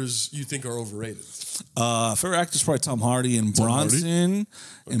actors you think are overrated? Favorite actor is probably Tom Hardy and Bronson.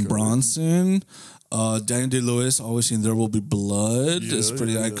 Bronson. Daniel Day-Lewis, always seen There Will Be Blood. It's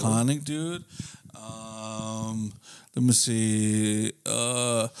pretty iconic, dude. Let me see.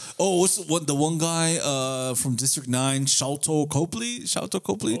 What's the one guy from District 9, Shalto Copley?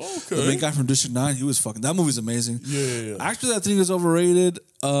 Okay. The main guy from District 9, he was fucking. That movie's amazing. Yeah. Actor that I think is overrated.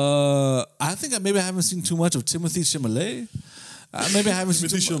 I think I haven't seen too much of Timothy Chalamet. Maybe I haven't seen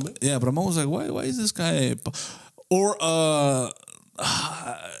too much. Yeah, but I'm always like, why is this guy? Or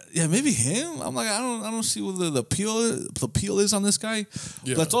yeah, maybe him. I'm like, I don't see what the appeal is on this guy.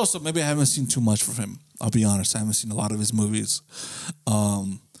 Yeah. But also maybe I haven't seen too much from him. I'll be honest. I haven't seen a lot of his movies.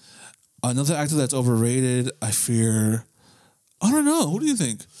 Another actor that's overrated, I fear. I don't know. Who do you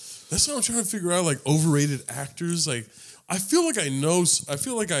think? That's what I'm trying to figure out. Like overrated actors. Like I feel like I know. I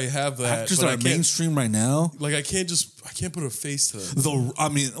feel like I have that. Actors that are mainstream right now. Like I can't put a face to them.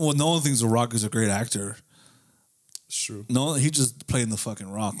 No one thinks The Rock is a great actor. It's true. No, he just playing the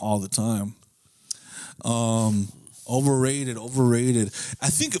fucking Rock all the time. Overrated. I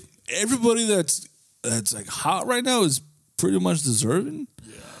think everybody that's like hot right now is pretty much deserving.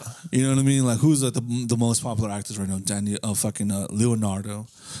 Yeah. You know what I mean? Like who's like the most popular actors right now? Leonardo.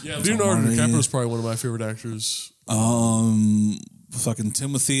 Yeah, Leonardo DiCaprio is probably one of my favorite actors. Fucking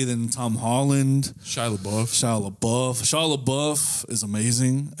Timothy, then Tom Holland. Shia LaBeouf is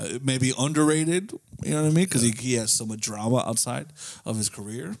amazing. Maybe underrated, you know what I mean? Because he has so much drama outside of his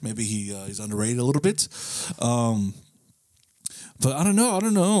career. Maybe he's underrated a little bit. But I don't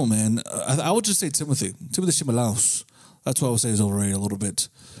know, man. I would just say Timothy Chalamet. That's what I would say is overrated a little bit.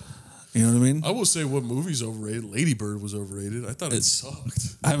 You know what I mean? I will say what movie's overrated. Lady Bird was overrated. I thought it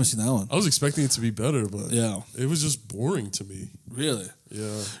sucked. I haven't seen that one. I was expecting it to be better, but yeah, it was just boring to me. Really?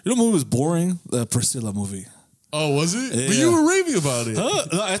 Yeah. You know what movie was boring? The Priscilla movie. Oh, was it? Yeah. But you were raving about it. No,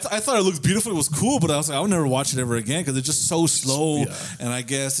 I thought it looked beautiful. It was cool, but I was like, I'll never watch it ever again because it's just so slow. Yeah. And I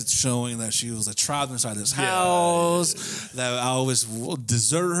guess it's showing that she was trapped inside this house. That I always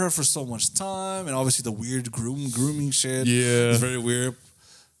deserted her for so much time, and obviously the weird grooming shit. Yeah, it's very weird.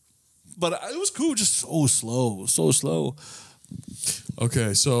 But it was cool, just so slow.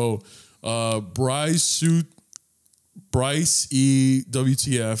 Okay, so Bryce E.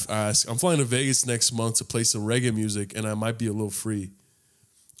 WTF asks, I'm flying to Vegas next month to play some reggae music, and I might be a little free.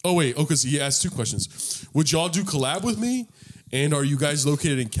 Oh, wait. Okay, so he asked two questions. Would y'all do collab with me? And are you guys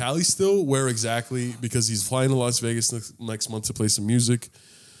located in Cali still? Where exactly? Because he's flying to Las Vegas next month to play some music,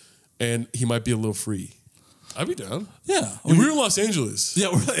 and he might be a little free. I'd be down. Yeah. We're in Los Angeles. Yeah,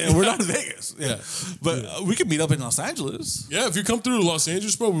 we're not in Vegas. Yeah. But we could meet up in Los Angeles. Yeah, if you come through to Los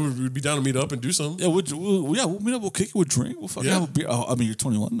Angeles, bro, we'd be down to meet up and do something. Yeah, we'll meet up. We'll kick it. We'll drink. We'll fucking have a beer. I mean, you're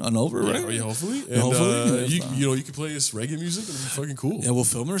 21 and over, right? Yeah, hopefully. And hopefully. You can play this reggae music and it'll be fucking cool. Yeah, we'll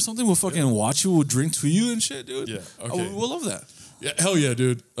film it or something. We'll fucking watch you. We'll drink to you and shit, dude. Yeah, okay. We'll love that. Yeah, hell yeah,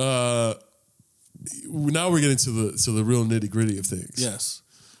 dude. now we're getting to the real nitty gritty of things. Yes.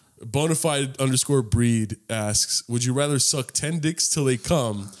 Bonafide_breed asks, would you rather suck 10 dicks till they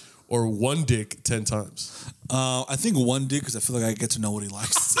come or one dick 10 times? I think one dick because I feel like I get to know what he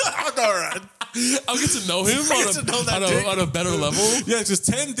likes. All right. I'll get to know him on a better level. Yeah, because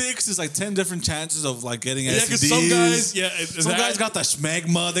 10 dicks is like 10 different chances of like getting STDs. Yeah, because some guys, some guys got that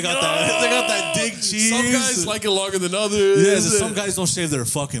schmegma. They got that dick cheese. Some guys like it longer than others. Yeah, some guys don't shave their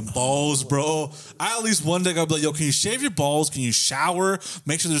fucking balls, bro. I at least one day I'll be like, yo, can you shave your balls? Can you shower?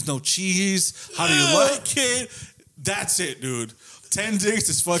 Make sure there's no cheese. How do you like it? That's it, dude. 10 dicks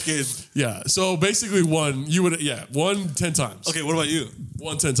is fucking... Yeah, so basically one 10 times. Okay, what about you?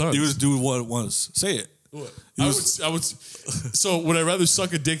 1 10 times. You would do what once. Say it. What? I would. So would I rather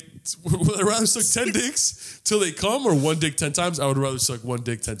suck a dick? Would I rather suck 10 dicks till they come, or one dick 10 times? I would rather suck one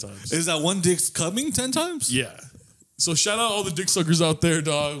dick 10 times. Is that one dick coming 10 times? Yeah. So shout out all the dick suckers out there,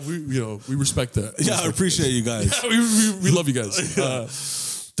 dog. We respect that. Yeah, I appreciate you guys. Yeah, we love you guys.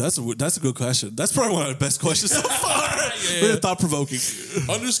 That's a good question. That's probably one of the best questions so far. Really thought provoking.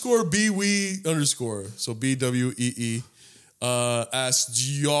 _BWE_. So BWEE asks, do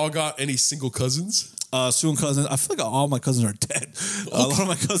y'all got any single cousins? Single cousins. I feel like all my cousins are dead. Okay. A lot of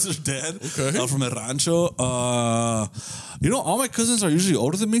my cousins are dead. Okay. From a rancho. All my cousins are usually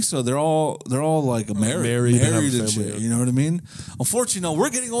older than me, so they're all like married and shit. You know what I mean? Unfortunately,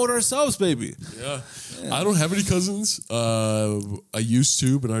 we're getting older ourselves, baby. Yeah. I don't have any cousins. I used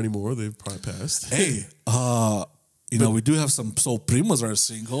to, but not anymore. They've probably passed. Hey, we do have some soul primos that are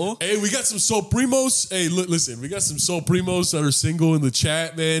single. Hey, we got some soul primos. Hey, listen, we got some soul primos that are single in the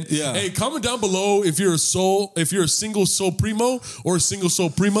chat, man. Yeah. Hey, comment down below if you're a single soul primo or a single soul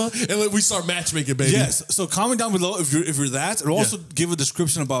prima, and we start matchmaking, baby. Yes. So comment down below if you're that, and also give a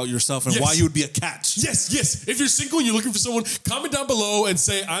description about yourself and why you would be a catch. Yes. If you're single and you're looking for someone, comment down below and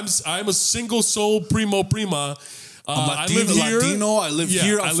say I'm a single soul prima. I live here. Latino. I live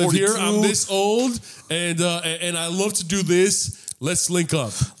here. I live here. I'm this old, and I love to do this. Let's link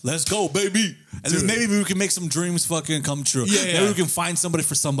up. Let's go, baby. And then maybe we can make some dreams fucking come true. Yeah. Maybe we can find somebody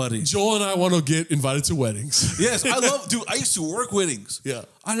for somebody. Joel and I want to get invited to weddings. Yes, dude, I used to work weddings. Yeah.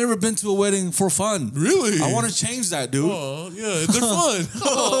 I never been to a wedding for fun. Really? I want to change that, dude. Oh, yeah, they're fun.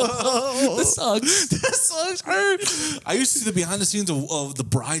 This sucks. This sucks. I used to see the behind the scenes of the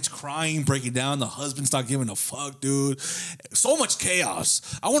brides crying, breaking down, the husband's not giving a fuck, dude. So much chaos.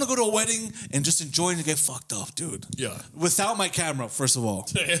 I want to go to a wedding and just enjoy and get fucked up, dude. Yeah. Without my camera, first of all.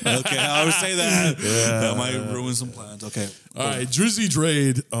 Okay, I always say that. Yeah. That might ruin some plans. Okay. All right, Drizzy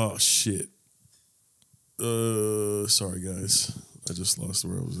Drade. Oh, shit. Sorry, guys. I just lost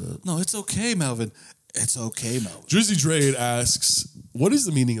where I was at. No, it's okay, Melvin. It's okay, Melvin. Drizzy Drade asks, what is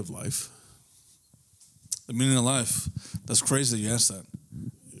the meaning of life? The meaning of life? That's crazy that you asked that.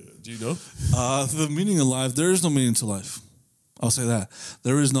 Yeah. Do you know? The meaning of life, there is no meaning to life. I'll say that.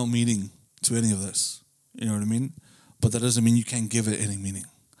 There is no meaning to any of this. You know what I mean? But that doesn't mean you can't give it any meaning.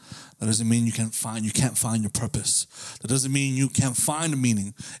 That doesn't mean you can't find your purpose. That doesn't mean you can't find a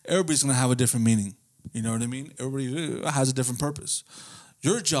meaning. Everybody's going to have a different meaning. You know what I mean? Everybody has a different purpose.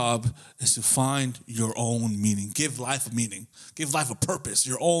 Your job is to find your own meaning. Give life a meaning. Give life a purpose,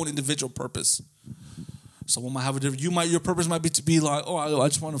 your own individual purpose. Someone might have a different, your purpose might be to be like, oh, I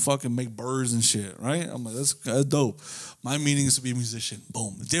just want to fucking make birds and shit, right? I'm like, that's dope. My meaning is to be a musician.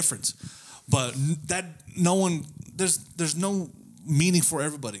 Boom. Different. But there's no meaning for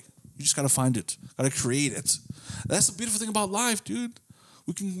everybody. You just got to find it. Got to create it. That's the beautiful thing about life, dude.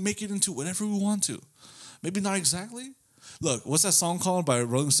 We can make it into whatever we want to. Maybe not exactly. Look, what's that song called by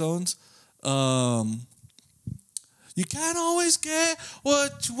Rolling Stones? You can't always get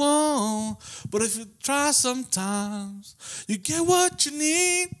what you want, but if you try sometimes, you get what you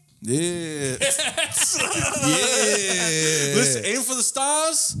need. Yeah. Yeah. Listen, aim for the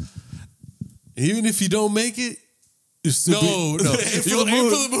stars. Even if you don't make it, you still no. Aim for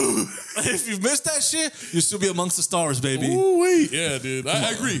the moon. If you missed that shit, you'll still be amongst the stars, baby. Oh wait, yeah, dude.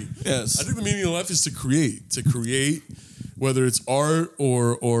 I agree. Yes, I think the meaning of life is to create. Whether it's art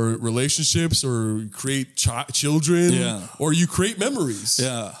or relationships or create children, or you create memories.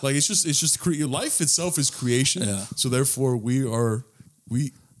 Yeah, like it's just create. Life itself is creation. Yeah. So therefore, our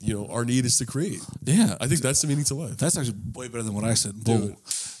need is to create. Yeah, I think that's the meaning to life. That's actually way better than what I said. Dude,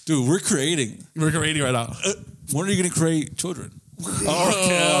 we're creating. We're creating right now. When are you going to create children? Okay,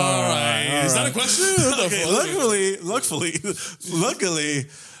 all right. Is that a question? Okay, luckily,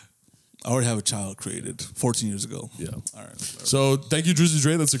 I already have a child created 14 years ago. Yeah. All right. So thank you, Drizzy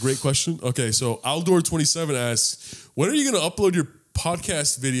Dre. That's a great question. Okay, so Aldor27 asks, when are you going to upload your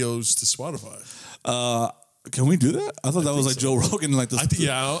podcast videos to Spotify? Can we do that? I thought that was like Joe Rogan. Like this. I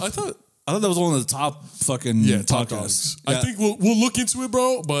thought. I thought that was one of the top fucking top podcasts. dogs. Yeah. I think we'll look into it,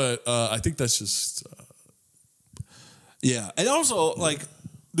 bro. But I think that's just yeah. And also, like,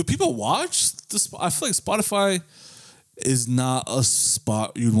 do people watch this? I feel like Spotify is not a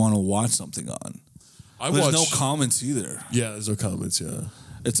spot you'd want to watch something on. There's no comments either. Yeah, there's no comments. Yeah,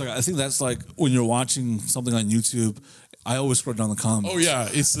 it's like I think that's like when you're watching something on YouTube. I always scroll down the comments. Oh yeah,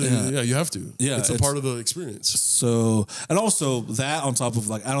 you have to. Yeah, it's a part of the experience. So, and also that on top of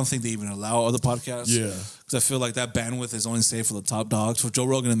like, I don't think they even allow other podcasts. Yeah, because I feel like that bandwidth is only safe for the top dogs. For Joe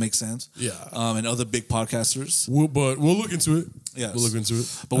Rogan, it makes sense. Yeah, and other big podcasters. But we'll look into it. Yes. We'll look into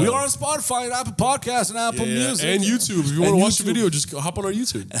it. But we are on Spotify and Apple Podcasts and Apple Music. And YouTube. If you want to watch the video, just hop on our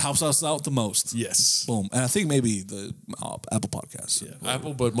YouTube. It helps us out the most. Yes. Boom. And I think maybe the Apple Podcasts. Yeah.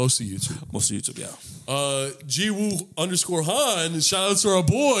 Apple, but mostly YouTube. Mostly YouTube, yeah. GWoo_Han. Shout out to our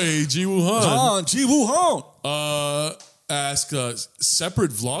boy, GWoo Han. GWoo Han. Ask a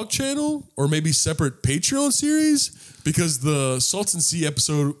separate vlog channel or maybe separate Patreon series because the Salton Sea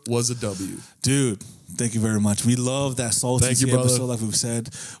episode was a W. Dude. Thank you very much. We love that Salton Sea episode, like we've said.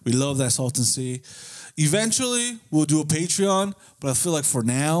 We love that Salton Sea. Eventually, we'll do a Patreon, but I feel like for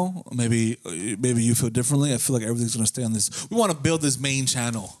now, maybe you feel differently. I feel like everything's going to stay on this. We want to build this main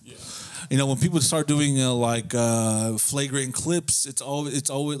channel. Yeah. You know, when people start doing flagrant clips, it's always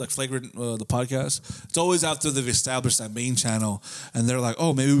like flagrant the podcast. It's always after they've established that main channel, and they're like,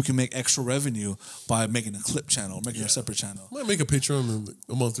 oh, maybe we can make extra revenue by making a clip channel, making a separate channel. Might make a Patreon in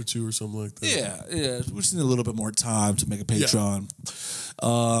a month or two or something like that. Yeah. We just need a little bit more time to make a Patreon.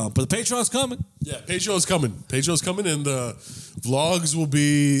 Yeah. But the Patreon's coming. Yeah, Patreon's coming. Patreon's coming, and the vlogs will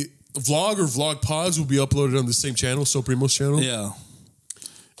be vlog pods will be uploaded on the same channel, So Primos channel. Yeah.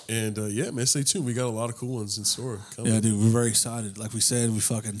 And man, stay tuned. We got a lot of cool ones in store coming. Yeah, dude, we're very excited. Like we said, we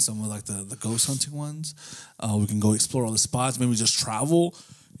fucking some of like the ghost hunting ones. We can go explore all the spots. Maybe just travel.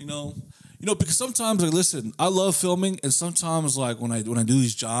 You know, because sometimes like listen, I love filming, and sometimes like when I do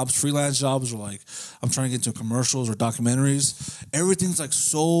these jobs, freelance jobs, or like I'm trying to get into commercials or documentaries, everything's like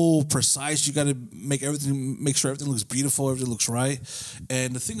so precise. You got to make sure everything looks beautiful, everything looks right.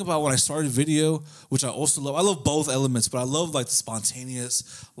 And the thing about when I started video, which I also love, I love both elements, but I love like the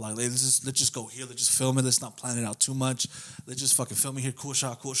spontaneous, like let's just go here, let's just film it, let's not plan it out too much, let's just fucking film it here, cool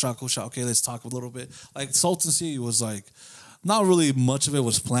shot. Okay, let's talk a little bit. Like Salton Sea was like. Not really much of it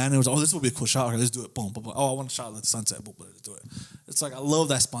was planned. It was, this will be a cool shot. Okay, let's do it. Boom, boom, boom. Oh, I want a shot at the sunset. Boom, let's do it. It's like I love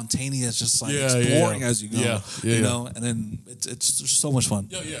that spontaneous, just like exploring as you go. You know, and then it's just so much fun.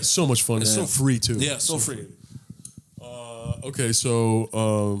 Yeah, so much fun. It's so free too. Yeah, so free. Okay,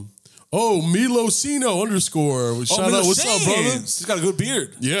 so Milosino _. Shout out, what's up, brother? He's got a good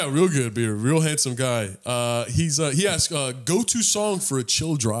beard. Yeah, real good beard, real handsome guy. He asked go-to song for a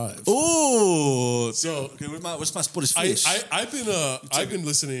chill drive. Oh, so okay, where's my Spanish fish? I've been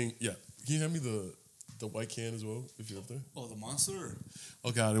listening. Yeah, can you hand me the white can as well if you're up there? Oh, the Monster.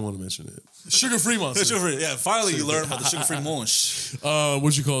 Okay, I didn't want to mention it. Sugar-free Monster. Sugar-free. Yeah, finally you learned about the sugar-free Monch.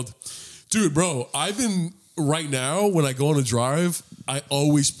 What's you called, dude, bro? I've been. Right now, when I go on a drive, I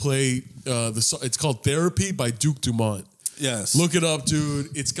always play the song. It's called Therapy by Duke Dumont. Yes. Look it up, dude.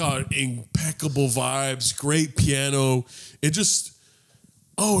 It's got impeccable vibes, great piano. It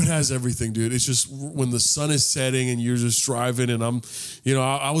has everything, dude. It's just when the sun is setting and you're just driving, and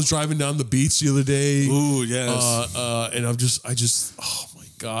I was driving down the beach the other day. Ooh, yes. And I just, oh my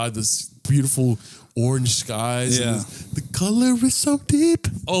God, this beautiful orange skies. Yeah. And the color is so deep.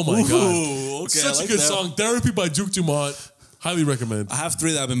 Oh my God. Okay, such a good song. Therapy by Duke Dumont. Highly recommend. I have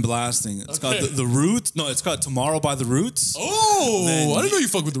 3 that I've been blasting. It's got the Roots. No, it's got Tomorrow by the Roots. Oh, I didn't know you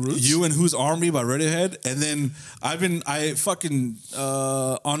fuck with the Roots. You and Who's Army by Radiohead. And then I fucking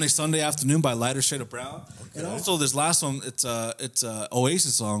On a Sunday Afternoon by Lighter Shade of Brown. Okay. And also this last one, it's a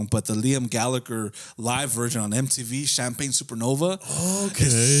Oasis song, but the Liam Gallagher live version on MTV, Champagne Supernova. Okay.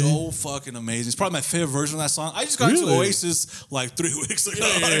 It's so fucking amazing. It's probably my favorite version of that song. I just got into Oasis like 3 weeks ago.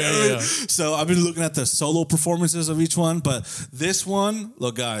 Yeah. So I've been looking at the solo performances of each one, but this one,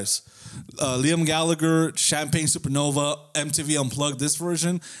 look, guys, Liam Gallagher, Champagne Supernova, MTV Unplugged. This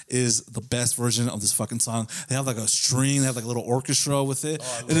version is the best version of this fucking song. They have like a string, they have like a little orchestra with it.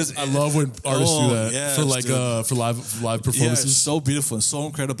 I love when artists do that for live performances. Yeah, it's so beautiful and so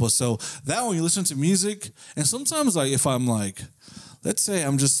incredible. So that when you listen to music, and sometimes like if I'm like, let's say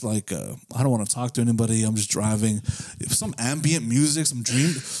I'm just like I don't want to talk to anybody. I'm just driving. If some ambient music, some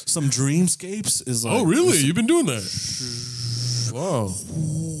dreamscapes is like. Oh really? You've been doing that? Wow.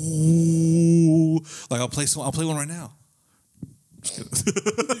 Like I'll play one right now.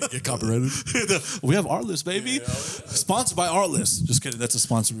 Get copyrighted. We have Artlist, baby. Sponsored by Artlist. Just kidding. That's a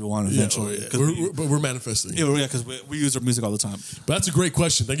sponsor we want eventually. But we're manifesting. Yeah, because we use our music all the time. But that's a great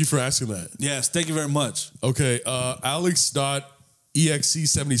question. Thank you for asking that. Yes, thank you very much. Okay,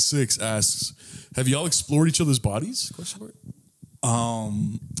 Alex.exe76 asks, have y'all explored each other's bodies? Question mark.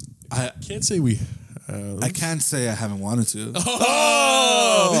 I can't say we have. I can't say I haven't wanted to.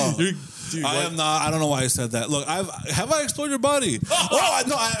 Oh! Dude, I am not. I don't know why I said that. Look, have I explored your body?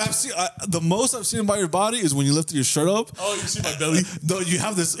 No, I've seen the most I've seen about your body is when you lifted your shirt up. Oh, you see my belly? No, you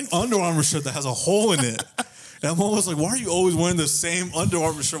have this Under Armour shirt that has a hole in it. And I'm almost like, why are you always wearing the same Under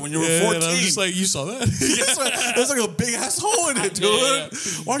Armour shirt when you were 14? And I'm just like, you saw that? There's like a big ass hole in it, dude. Yeah.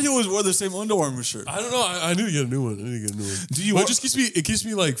 Why do you always wear the same Under Armour shirt? I don't know. I need to get a new one. Do you? It just keeps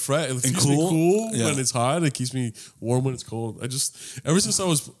me like fresh. It keeps me cool when it's hot. It keeps me warm when it's cold. Ever since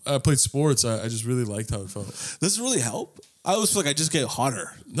I played sports, I just really liked how it felt. Does it really help? I always feel like I just get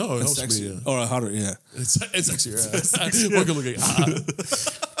hotter. No, it helps sexier. me. Yeah. Or hotter, yeah. It's sexier. Yeah. More good looking.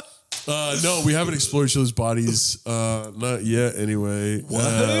 No, we haven't explored each other's bodies. Not yet, anyway.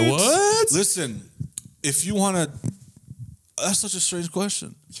 What? Listen, if you want to... That's such a strange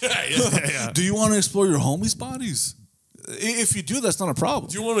question. Yeah. Do you want to explore your homies' bodies? If you do, that's not a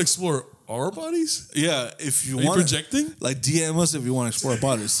problem. Do you want to explore our bodies? Yeah, if you want. Are you projecting? Like, DM us if you want to explore our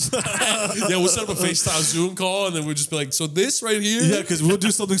bodies. Yeah, we'll set up a FaceTime Zoom call, and then we'll just be like, so this right here? Yeah, because we'll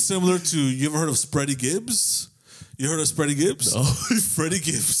do something similar to... You ever heard of Spready Gibbs? You heard of Spready Gibbs? No. Freddie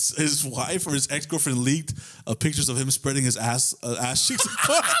Gibbs, his wife or his ex-girlfriend leaked pictures of him spreading his ass cheeks.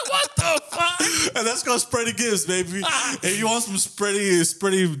 What the fuck? And that's called Spready Gibbs, baby. If you want some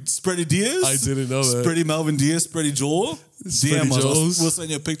Spready Diaz, I didn't know that. Spready Melvin Diaz, Spready Joel, DM us. We'll send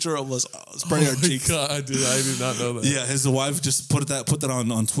you a picture of us spreading our cheeks. God, I did not know that. Yeah, his wife just put that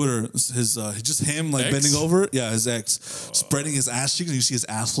on Twitter. His just him like ex? bending over. Yeah, his ex spreading his ass cheeks, and you see his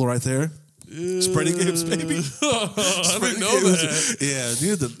asshole right there. Spreading Gibbs, baby. I didn't know that. Yeah,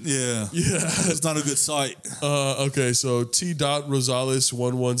 yeah. It's not a good sight. Okay, so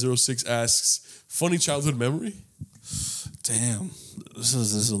T.Rosales1106 asks, funny childhood memory? Damn, this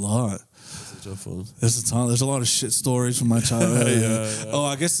is a lot. That's a tough one. There's a lot of shit stories from my childhood. Yeah. Oh,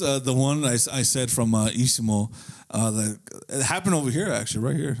 I guess the one I said from Isimo, it happened over here, actually,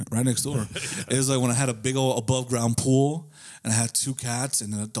 right here, right next door. It was like when I had a big old above ground pool. And I had 2 cats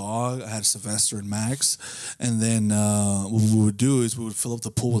and a dog. I had Sylvester and Max. And then what we would do is we would fill up the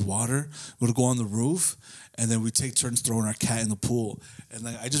pool with water. We would go on the roof, and then we'd take turns throwing our cat in the pool. And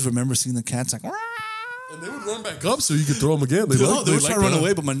like I just remember seeing the cats like... And they would run back up so you could throw them again. They would try to run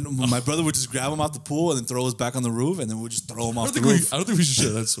away, but my brother would just grab them out the pool and then throw us back on the roof, and then we'd just throw them off the roof. I don't think we should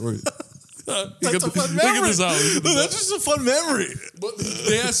share that story. That's a fun memory. That's just a fun memory. But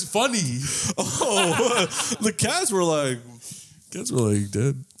they asked funny. Oh, the cats were like... Cats were like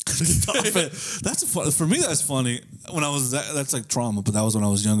dead. That's for me. That's funny. When I was that's like trauma, but that was when I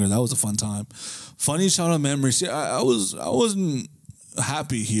was younger. That was a fun time. Funny childhood memories. Yeah, I wasn't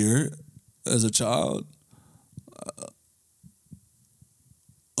happy here as a child.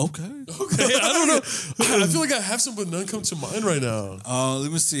 Okay. I don't know. I feel like I have some, but none come to mind right now.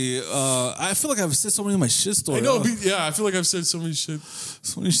 Let me see. I feel like I've said so many of my shit stories. I know. I feel like I've said so many shit.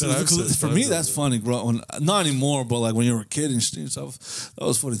 For me, that's funny, bro. Not anymore, but like when you were a kid and stuff, that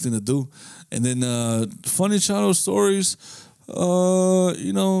was a funny thing to do. And then funny childhood stories.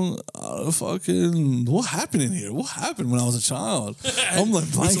 Fucking what happened in here? What happened when I was a child? I'm like,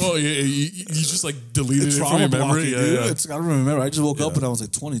 you just like deleted it from your memory. Yeah. I don't remember. I just woke up and I was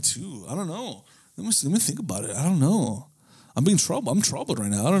like 22. I don't know. Let me think about it. I don't know. I'm troubled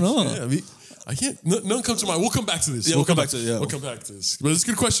right now. I don't know. Yeah, I can't. None come to mind. We'll come back to this. Yeah, we'll come back to it. Yeah, we'll come back to this. But it's a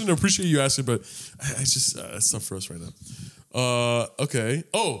good question. I appreciate you asking. But I just it's not for us right now. Okay.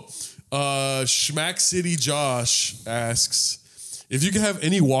 Schmack City Josh asks, if you could have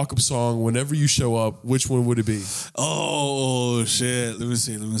any walk-up song whenever you show up, which one would it be? Oh, shit. Let me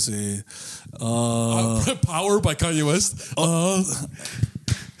see. Power by Kanye West.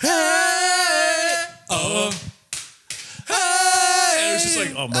 Hey! Hey! It was just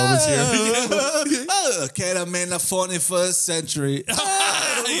like, moments here. Okay, I'm in the 21st century.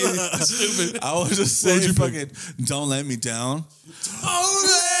 Stupid. I was just saying fucking, don't let me down. Don't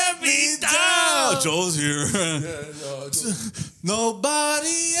let me down. Joel's here.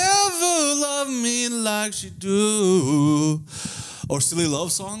 Nobody ever loved me like she do. Or silly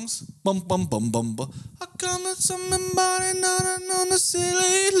love songs. Bum bum bum bum bum. I come to somebody not on the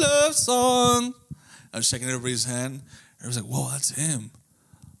silly love song. I was shaking everybody's hand. Everybody's like, whoa, that's him.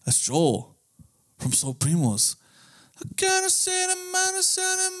 That's Joel from Primos. I gotta say the man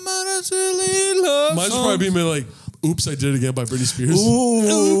silly love. Mine's probably be like Oops, I Did It Again by Britney Spears.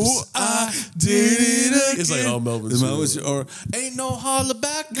 Oops, I did it again. It's like, oh, Melvin's. Or ain't no holla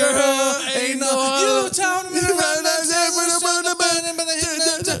back, girl. Ain't no holla.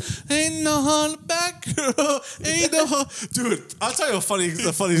 Ain't no holla back, girl. Ain't no holla. Dude, I'll tell you a funny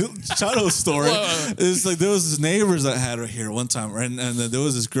childhood story. It's like there was this neighbors that had her here one time, right? And there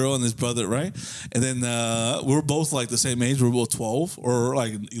was this girl and this brother, right? And then we were both like the same age. We were both 12 or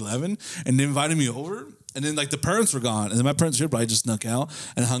like 11, and they invited me over. And then, like, the parents were gone. And then my parents were here, but I just snuck out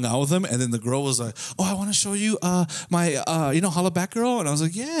and hung out with them. And then the girl was like, oh, I want to show you my, Holla Back Girl. And I was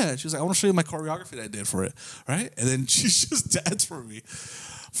like, yeah. She was like, I want to show you my choreography that I did for it, right? And then she just danced for me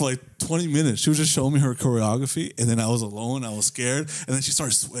for, like, 20 minutes. She was just showing me her choreography. And then I was alone. I was scared. And then she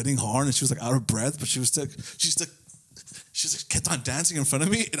started sweating hard. And she was, like, out of breath. But she kept on dancing in front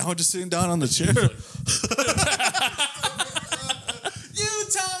of me. And I was just sitting down on the chair. You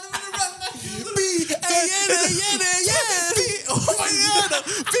tell me to run like you oh my God.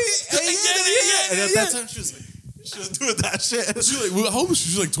 And at that time, she was doing that shit. She was like, how old was she?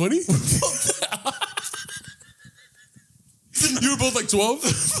 She was like 20? You were both like 12?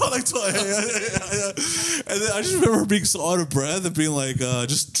 Like 12, yeah. And then I just remember her being so out of breath and being like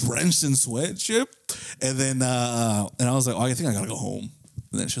just drenched in sweat and shit. And then and I was like, oh, I think I gotta go home.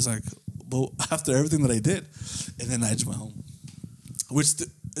 And then she was like, well, after everything that I did. And then I just went home. Which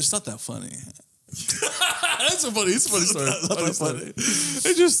it's not that funny. That's a funny story. Not that funny.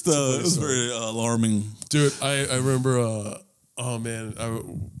 It just it was very alarming. Dude, I remember oh man, I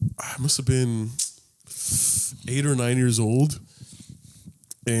must have been 8 or 9 years old,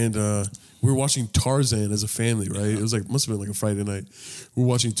 and we were watching Tarzan as a family, right? It was like must have been like a Friday night. We were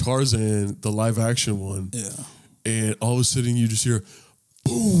watching Tarzan, the live action one. Yeah. And all of a sudden you just hear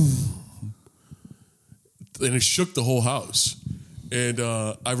boom. And it shook the whole house. And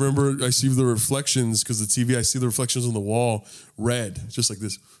I remember I see the reflections, because the TV, I see the reflections on the wall, red, just like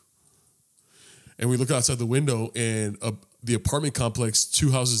this. And we look outside the window, and the apartment complex 2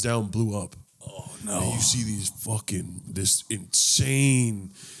 houses down blew up. Oh, no. And you see this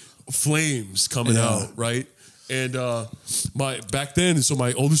insane flames coming out, right? And back then, so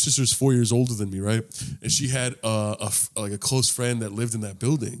my older sister's 4 years older than me, right? And she had a close friend that lived in that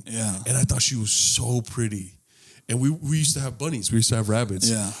building. Yeah. And I thought she was so pretty. And we used to have bunnies. We used to have rabbits.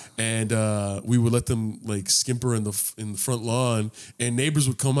 Yeah. And we would let them like skimper in the front lawn. And neighbors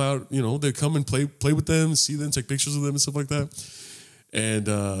would come out. You know, they'd come and play with them, see them, take pictures of them and stuff like that. And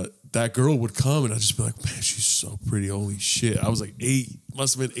that girl would come, and I'd just be like, man, she's so pretty. Holy shit. I was like 8.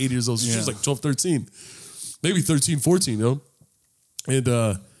 Must have been 8 years old. So she was like 12, 13. Maybe 13, 14, you know?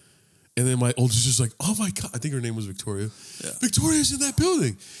 And then my older sister's like, oh my God, I think her name was Victoria. Yeah. Victoria's in that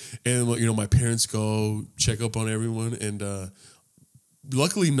building. And, you know, my parents go check up on everyone. And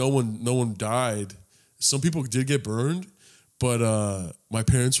luckily no one died. Some people did get burned. But my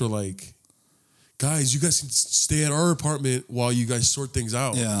parents were like, guys, you guys can stay at our apartment while you guys sort things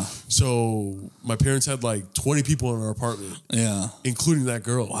out. Yeah. So my parents had like 20 people in our apartment. Yeah. Including that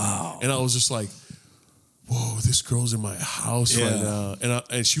girl. Wow. And I was just like, whoa, this girl's in my house right now.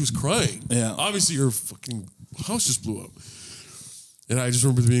 And she was crying. Yeah. Obviously, her fucking house just blew up. And I just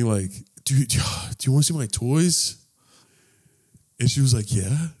remember being like, do you want to see my toys? And she was like,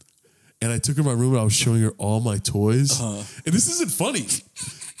 yeah. And I took her to my room, and I was showing her all my toys. And this isn't funny.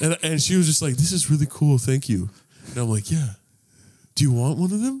 And she was just like, this is really cool, thank you. And I'm like, yeah. Do you want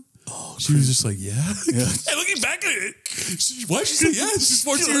one of them? Oh, she was just like, yeah. And looking back at it, why she say yeah? She's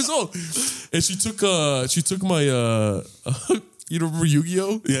 14 years old. And she took my you remember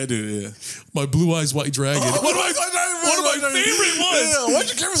Yu-Gi-Oh? Yeah, I do, yeah. My Blue Eyes White Dragon. Oh, one of my favorite ones. Yeah, why'd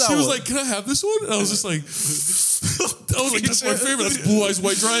you care for that one? She was like, can I have this one? And I was just like, that's my favorite. That's Blue Eyes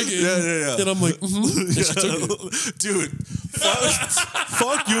White Dragon. Yeah. And I'm like, and she took it. Dude,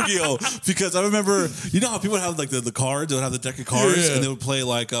 fuck Yu-Gi-Oh! Because I remember, you know how people have like the cards, they would have the deck of cards, and they would play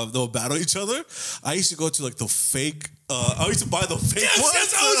like, they'll battle each other. I used to go to like the fake, I used to buy the fake ones.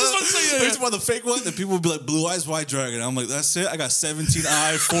 Yes, I was just about to say that. I used to buy the fake ones, and people would be like, Blue Eyes White Dragon. And I'm like, that's it? I got 17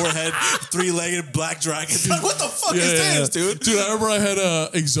 eye, 4-head, 3-legged black dragon. Like, what the fuck is this, dude? Dude, I remember I had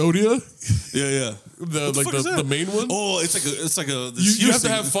Exodia. Yeah. The main one. Oh, it's like a. You have to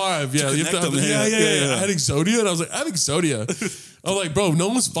have 5. Yeah, you have to have. Yeah. I had Exodia, and I was like, I have Exodia. I'm like, bro, no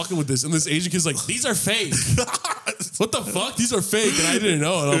one's fucking with this. And this Asian kid's like, these are fake. What the fuck? These are fake, and I didn't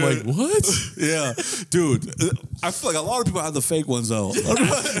know. And I'm like, what? Yeah, dude. I feel like a lot of people have the fake ones though.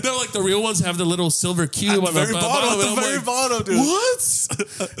 They're like the real ones have the little silver cube at the very bottom. At the very bottom, dude. What?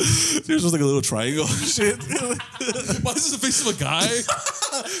 There's just like a little triangle. Shit. Why is this the face of a guy?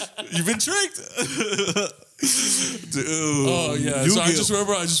 You've been tricked. Dude. Oh yeah. Yu-Gi-Oh. So I just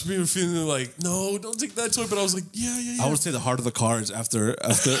remember I just been feeling like, no, don't take that toy. But I was like, yeah. I would say the heart of the cards after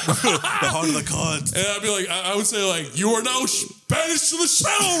the heart of the cards. And I'd be like, I would say like, you are now banished to the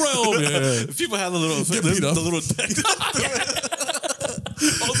shadow realm. Yeah. People had the little deck.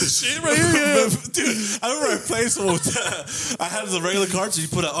 All the shit right here. Dude, I remember I played some with that. I had the regular cards, so you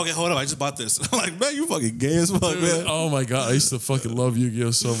put out, okay, hold on, I just bought this. I'm like, man, you fucking gay as fuck, man. Oh my god, I used to fucking love Yu-Gi-Oh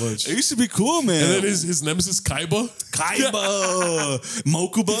so much. It used to be cool, man. And then his nemesis Kaiba.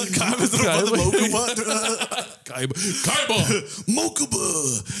 Mokuba. Kaiba's the brother Mokuba. Kaiba.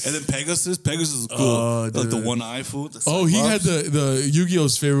 Mokuba. And then Pegasus. Pegasus is cool. Like the one eye food. He had the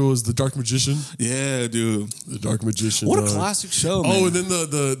Yu-Gi-Oh's favorite was the Dark Magician. Yeah, dude. The Dark Magician. What a classic show, man. Oh, and then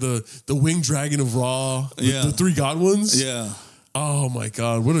the Winged Dragon of Ra. The three god ones. Yeah. Oh my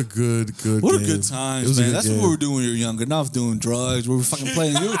god, what a good What game. a good time, man. That's what we were doing when we were younger. Not doing drugs. We were fucking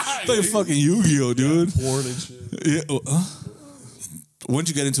playing fucking Yu-Gi-Oh, dude. Yeah, porn and shit. Yeah. When'd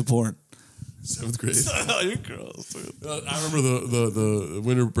you get into porn? 7th grade. Oh, you're gross, dude. I remember the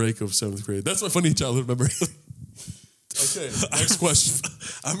winter break of 7th grade. That's my funny childhood memory. Okay, next question.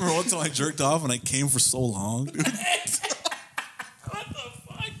 I remember one time I jerked off and I came for so long, dude. What the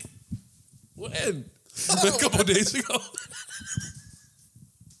fuck? When? A couple of days ago.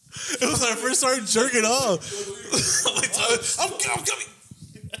 It was when I first started jerking off. I'm coming.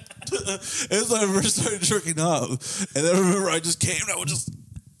 It was when I first started jerking off. And then I remember I just came and I would just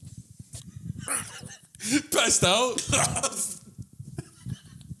passed out.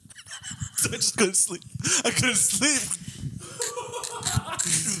 I just couldn't sleep. I couldn't sleep.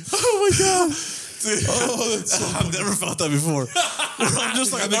 Oh my god. Dude, that's so I've never felt that before. I'm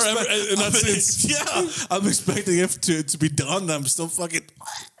just like, I'm expecting it to be done. I'm still fucking.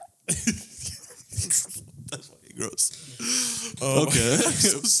 That's fucking gross. Okay.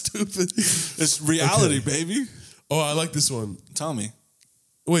 So stupid. It's reality, baby. Oh, I like this one. Tell me.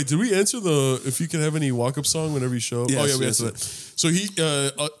 Wait, did we answer the if you can have any walk-up song whenever you show up? Yes, oh yeah, we yes, answered that. So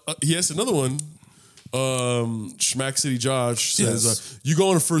he asked another one. Schmack City Josh says, you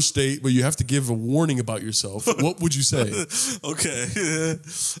go on a first date, but you have to give a warning about yourself. What would you say? Okay.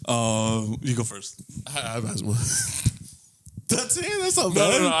 You go first. I've asked one. That's it? That's not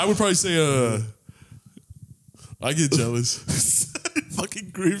bad. No. I would probably say, I get jealous.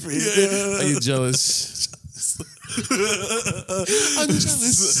 Fucking creepy. Yeah. I get jealous. I'm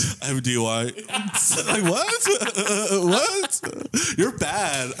jealous. I have a DUI. Like, what? What? You're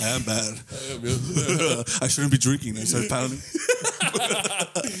bad. I am bad. I shouldn't be drinking. I started pounding.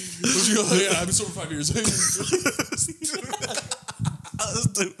 Would you go, yeah, I've been sober 5 years.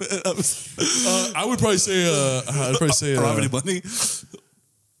 I would probably say, I don't have any money.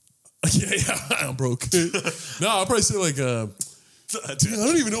 Yeah, I'm broke. No, I'll probably say like, dude, I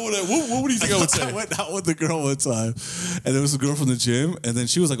don't even know what do you think I would say? I went out with the girl one time, and there was a girl from the gym, and then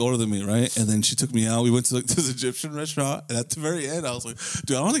she was like older than me, right? And then she took me out. We went to this Egyptian restaurant, and at the very end, I was like,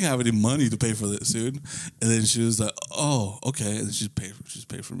 dude, I don't think I have any money to pay for this, dude. And then she was like, oh, okay. And then she paid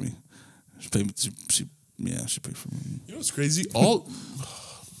for me. She paid for me. You know what's crazy? No,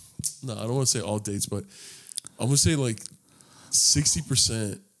 I don't want to say all dates, but I'm gonna say like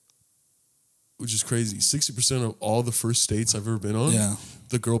 60%. Which is crazy. 60% of all the first dates I've ever been on,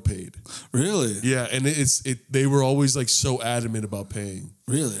 the girl paid. Really? Yeah, and they were always like so adamant about paying.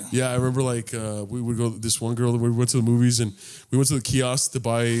 Really? Yeah, I remember like we would go. This one girl, we went to the movies and we went to the kiosk to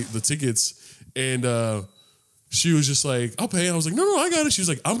buy the tickets, and she was just like, "I'll pay." And I was like, "No, I got it." She was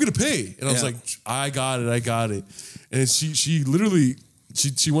like, "I'm gonna pay," and I was like, "I got it." And she literally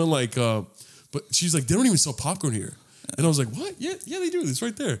she went like, but she's like, "They don't even sell popcorn here," and I was like, "What? Yeah, they do. It's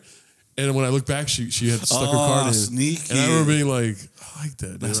right there." And when I look back, she had stuck her card in. Sneaky. And I remember being like, I like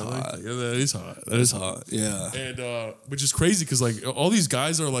that. That's hot. Like that is hot. That is hot. Yeah. And which is crazy because like all these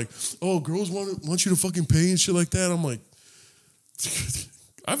guys are like, oh, girls want you to fucking pay and shit like that. I'm like,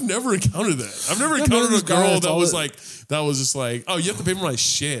 I've never encountered that. I've never encountered a girl that was just like, oh, you have to pay for my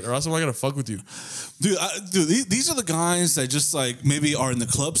shit or else I'm not gonna fuck with you. Dude, these are the guys that just like maybe are in the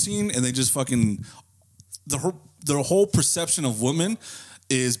club scene and they just fucking their whole perception of women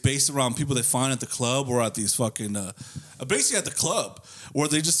is based around people they find at the club or at these fucking basically at the club where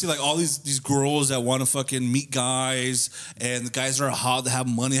they just see like all these girls that want to fucking meet guys and the guys are hot, they have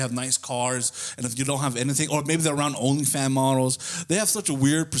money, have nice cars, and if you don't have anything, or maybe they're around OnlyFans models, they have such a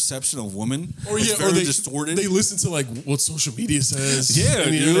weird perception of women. Or it's very distorted. They listen to like what social media says. Yeah,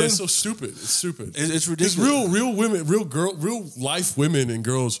 dude. It's so stupid. It's stupid. It's ridiculous. Because real women, real life women and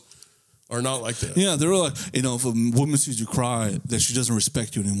girls are not like that. Yeah, they're like, if a woman sees you cry, then she doesn't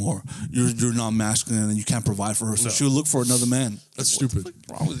respect you anymore. You're not masculine and you can't provide for her, so she'll look for another man. That's stupid. What's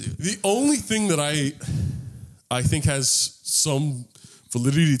wrong with you? The only thing that I think has some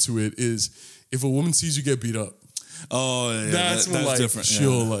validity to it is if a woman sees you get beat up. Oh, yeah. That's when, like, different.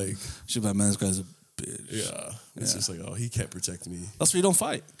 she'll like. She'll be like, man, this guy's a bitch. Yeah. It's just like, oh, he can't protect me. That's why you don't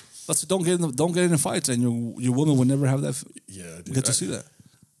fight. That's why don't get in fights, and your woman will never have that. Dude, get to see that.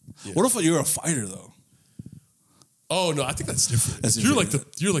 Yeah. What if you're a fighter though? Oh no, I think that's different. You're like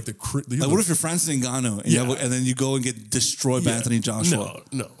what if you're Francis Ngannou and then you go and get destroyed by Anthony Joshua?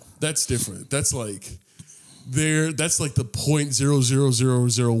 No, that's different. That's like that's like the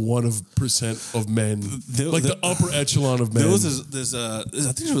 0.00001% of men, the upper echelon of men. There was I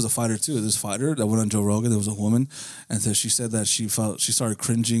think there was a fighter too. This fighter that went on Joe Rogan. There was a woman, and so she said that she started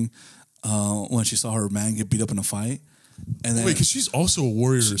cringing when she saw her man get beat up in a fight. And then, wait, because she's also a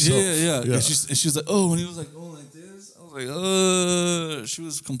warrior herself. Yeah. And she's like, oh, when he was like going like this, I was like, she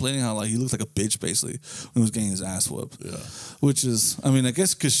was complaining how like he looked like a bitch basically when he was getting his ass whooped. Yeah, which is, I mean, I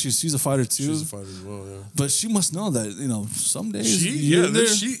guess because she's a fighter too. She's a fighter as well. Yeah, but she must know that some days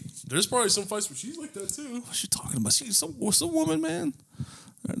there's probably some fights where she's like that too. What's she talking about? She's some woman, man.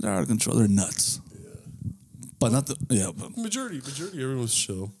 They're out of control. They're nuts. Yeah, but not the but majority. Everyone's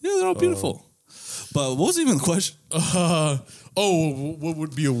chill. Yeah, they're all beautiful. But what was even the question? What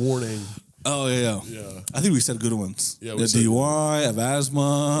would be a warning? Oh, yeah. I think we said good ones. Yeah, we said DUI, I have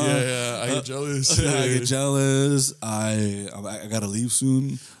asthma. Yeah, I get jealous. I get jealous. I got to leave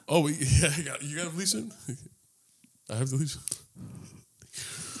soon. Oh, yeah, you got to leave soon? I have to leave soon.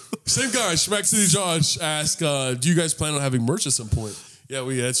 Same guy, Schmack City Josh asked, do you guys plan on having merch at some point? Yeah,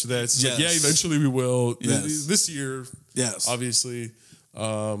 we answered that. Yes. Like, yeah, eventually we will. Yes. This year, yes, obviously.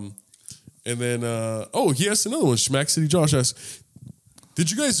 And then, he asked another one. Schmack City Josh asked,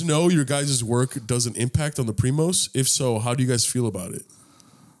 did you guys know your guys' work does an impact on the Primos? If so, how do you guys feel about it?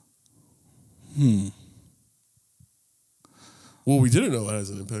 Well, we didn't know it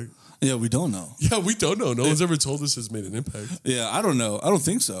has an impact. Yeah, we don't know. Yeah, we don't know. No one's ever told us it's made an impact. Yeah, I don't know. I don't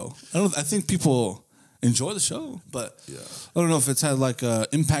think so. I think people enjoy the show, but I don't know if it's had like an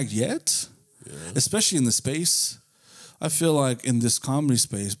impact yet, especially in the space. I feel like in this comedy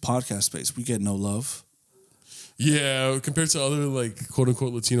space, podcast space, we get no love. Yeah, compared to other like quote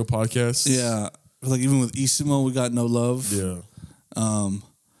unquote Latino podcasts. Yeah, like even with Isimo, we got no love. Yeah.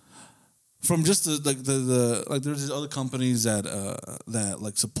 From just the there's these other companies that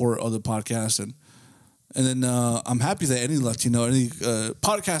like support other podcasts and then I'm happy that any Latino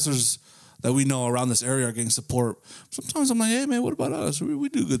podcasters that we know around this area are getting support. Sometimes I'm like, hey man, what about us? We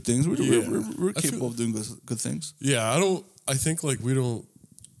do good things. We're capable of doing good things. Yeah, I think like we don't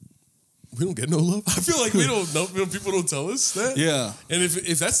get no love. I feel like we don't know. People don't tell us that. Yeah. And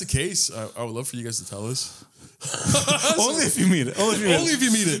if that's the case, I would love for you guys to tell us. Only if you mean it. Only if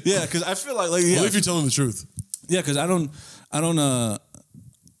you mean it. Yeah, because I feel like only if you're telling the truth. Yeah, because I don't.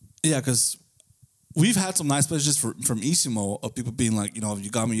 Yeah, because we've had some nice messages from Isimo of people being like, you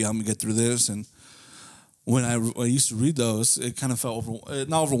helped me get through this. And when I used to read those, it kind of felt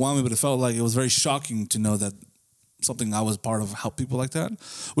not overwhelming, but it felt like it was very shocking to know that something I was part of help people like that,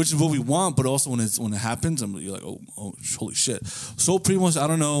 which is what we want. But also when it happens, you're like, oh, holy shit. So Primos, I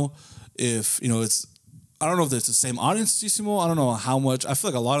don't know if I don't know if it's the same audience as Isimo. I don't know how much. I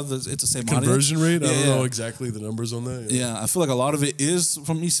feel like a lot of it's the same conversion audience. rate. I don't know exactly the numbers on that. Yeah, I feel like a lot of it is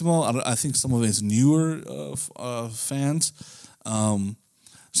from Isimo. I think some of it is newer fans.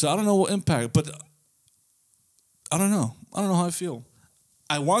 So I don't know what impact, but I don't know. I don't know how I feel.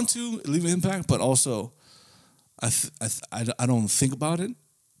 I want to leave an impact, but also I don't think about it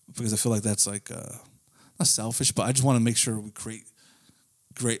because I feel like that's like not selfish, but I just want to make sure we create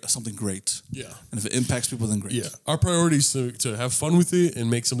something great. Yeah. And if it impacts people, then great. Yeah. Our priority is to have fun with it and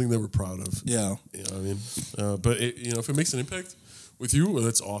make something that we're proud of. Yeah. You know what I mean? But if it makes an impact with you, well,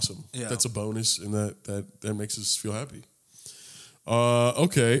 that's awesome. Yeah. That's a bonus, and that makes us feel happy.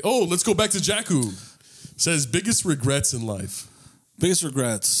 Okay. Oh, let's go back to Jakku. Says biggest regrets in life. Biggest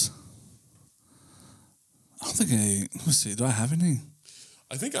regrets. I don't think let me see. Do I have any?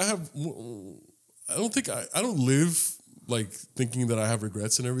 I think I have. I don't live like thinking that I have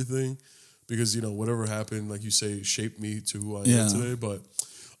regrets and everything, because whatever happened, like you say, shaped me to who I am today. But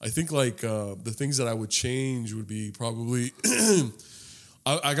I think like the things that I would change would be probably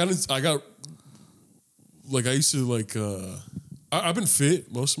I used to like I've been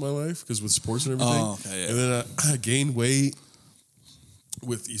fit most of my life because with sports and everything. Oh, okay, yeah. And then I gained weight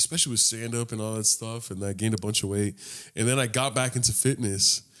especially with stand up and all that stuff, and I gained a bunch of weight, and then I got back into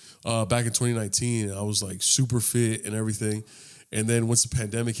fitness. Back in 2019, I was like super fit and everything, and then once the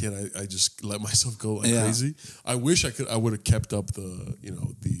pandemic hit, I just let myself go like crazy. I wish I would have kept up the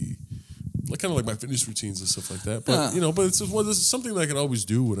like kind of like my fitness routines and stuff like that. But but it's just it's something that I can always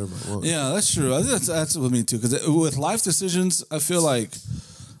do whatever I want. Yeah, that's true. I think that's with me too. Because with life decisions, I feel like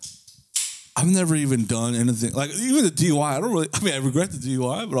I've never even done anything like even the DUI. I don't really. I mean, I regret the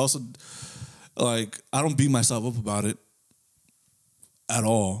DUI, but also like I don't beat myself up about it at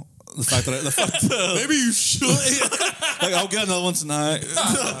all. The fact that maybe you should. Like I'll get another one tonight.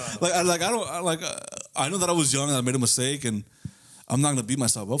 I know that I was young and I made a mistake, and I'm not gonna beat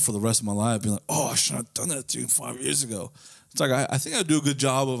myself up for the rest of my life. Being like, oh, I should have done that to you 5 years ago. It's like I think I do a good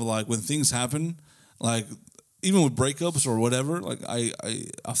job of like when things happen, like even with breakups or whatever. Like I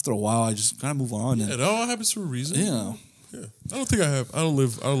after a while I just kind of move on. Yeah, it all happens for a reason. Yeah. Yeah, I don't think I have. I don't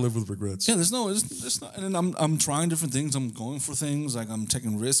live with regrets. Yeah, it's not. And then I'm trying different things. I'm going for things. Like I'm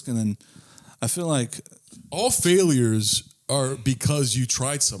taking risks, and then I feel like all failures are because you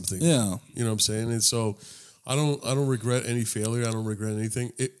tried something. Yeah, you know what I'm saying. And so I don't regret any failure. I don't regret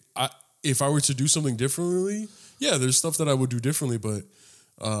anything. If I were to do something differently, yeah, there's stuff that I would do differently, but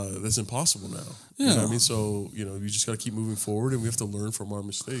that's impossible now. Yeah. You know what I mean? So, you just got to keep moving forward, and we have to learn from our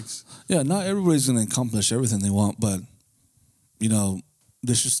mistakes. Yeah, not everybody's going to accomplish everything they want, but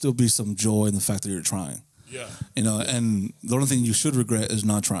there should still be some joy in the fact that you're trying. Yeah. And the only thing you should regret is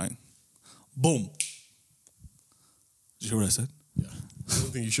not trying. Boom. Did you hear what I said? Yeah. The only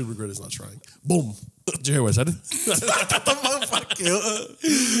thing you should regret is not trying. Boom. Did you hear what I said? I'm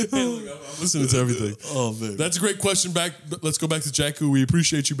listening to everything. Oh, man. That's a great question. Let's go back to Jacku. We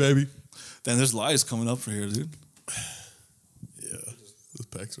appreciate you, baby. Then there's lies coming up for here, dude. Yeah. The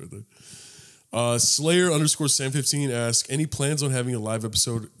packs right there. Slayer_Sam15 asks, any plans on having a live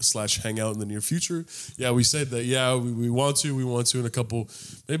episode / hangout in the near future? Yeah, we said that. Yeah, we want to. We want to in a couple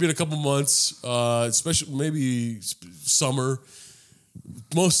months, especially maybe summer,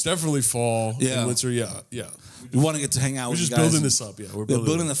 most definitely fall and winter. Yeah. We want to get to hang out with you guys. We're just building this up. Yeah, we're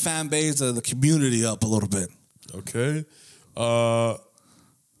building the fan base, the community up a little bit. Okay.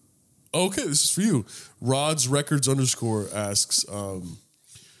 Okay, this is for you. Rods Records _ asks,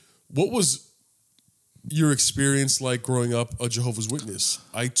 what was your experience like growing up a Jehovah's Witness?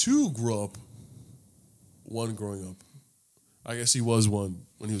 I too grew up one growing up. I guess he was one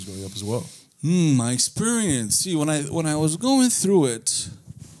when he was growing up as well. My experience. See, when I was going through it,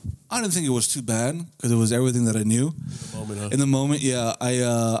 I didn't think it was too bad because it was everything that I knew. In the moment, huh? In the moment, yeah.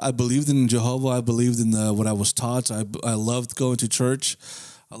 I believed in Jehovah. I believed in what I was taught. I loved going to church.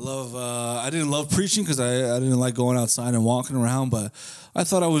 I didn't love preaching because I didn't like going outside and walking around, but I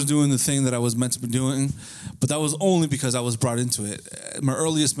thought I was doing the thing that I was meant to be doing. But that was only because I was brought into it. My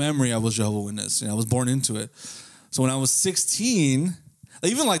earliest memory, I was Jehovah's Witness. I was born into it. So when I was 16,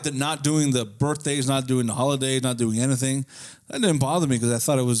 even like not doing the birthdays, not doing the holidays, not doing anything, that didn't bother me because I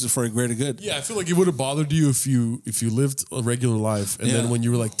thought it was for a greater good. Yeah, I feel like it would have bothered you if you lived a regular life and then when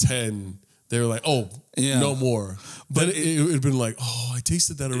you were like 10, they were like, oh, no more. But it would have been like, oh, I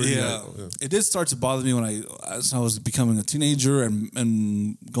tasted that already. Yeah. It did start to bother me as I was becoming a teenager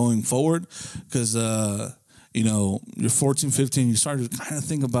and going forward because, you're 14, 15, you start to kind of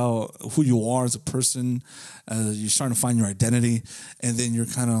think about who you are as a person. You're starting to find your identity. And then you're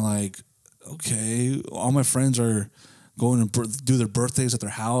kind of like, okay, all my friends are going to do their birthdays at their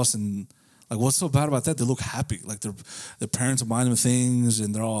house and like, what's so bad about that? They look happy. Like, their parents are buying them things,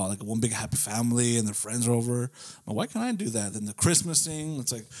 and they're all like one big happy family, and their friends are over. Like, why can't I do that? Then the Christmas thing,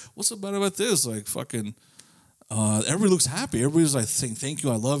 it's like, what's so bad about this? Like, fucking, everybody looks happy. Everybody's like saying, thank you,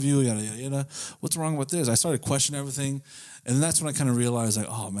 I love you, yada, yada, yada. What's wrong with this? I started questioning everything, and that's when I kind of realized, like,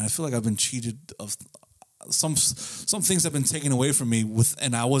 oh, man, I feel like I've been cheated of some things have been taken away from me,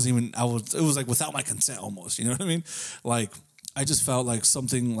 and it was like without my consent almost, you know what I mean? Like, I just felt like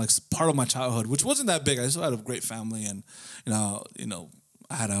something like part of my childhood, which wasn't that big. I still had a great family, and I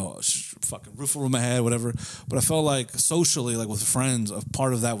had a fucking roof over my head, whatever. But I felt like socially, like with friends, a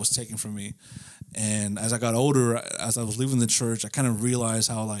part of that was taken from me. And as I got older, as I was leaving the church, I kind of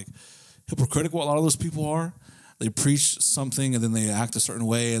realized how like hypocritical a lot of those people are. They preach something and then they act a certain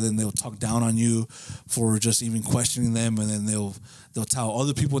way, and then they'll talk down on you for just even questioning them, and then they'll tell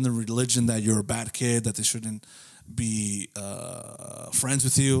other people in the religion that you're a bad kid, that they shouldn't be friends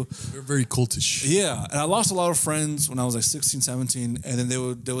with you. They're very cultish. Yeah, and I lost a lot of friends when I was like 16, 17, and then they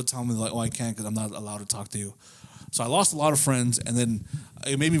would tell me like, oh, I can't because I'm not allowed to talk to you. So I lost a lot of friends, and then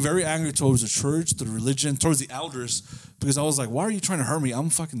it made me very angry towards the church, the religion, towards the elders, because I was like, why are you trying to hurt me? I'm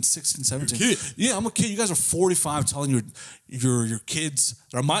fucking 16, 17. You're a kid. Yeah, I'm a kid. You guys are 45 telling your kids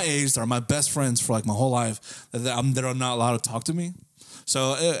that are my age, that are my best friends for like my whole life, that are not allowed to talk to me.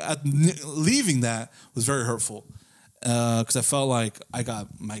 So leaving that was very hurtful because I felt like I got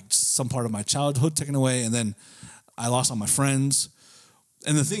some part of my childhood taken away, and then I lost all my friends.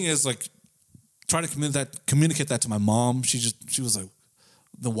 And the thing is, like, trying to communicate that to my mom. She was like,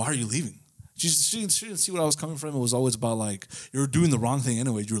 then why are you leaving? She didn't see what I was coming from. It was always about like, you're doing the wrong thing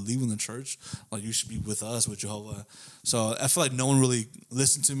anyway. You're leaving the church. Like, you should be with us, with Jehovah. So I feel like no one really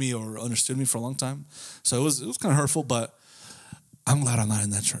listened to me or understood me for a long time. So it was kind of hurtful, but I'm glad I'm not in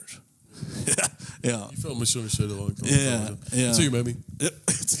that church. Yeah. You felt misunderstood a long time. Yeah. Until you met me.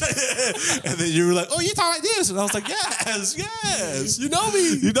 And then you were like, oh, you talk like this. And I was like, yes. You know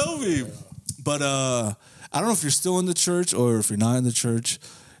me. You know me. But I don't know if you're still in the church or if you're not in the church.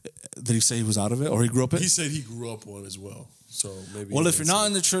 Did he say he was out of it or he grew up in it? He said he grew up one as well. So maybe. Well, if you're not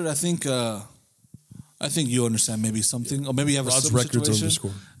in the church, I think you understand maybe something, or maybe you have Rod's a similar Records situation.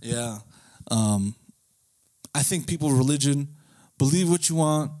 _ Yeah. I think people with religion believe what you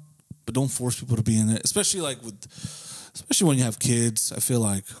want, but don't force people to be in it. Especially when you have kids. I feel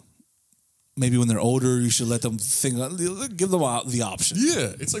like maybe when they're older, you should let them think, give them the option.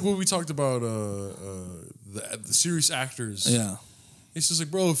 Yeah, it's like when we talked about the serious actors. Yeah. It's just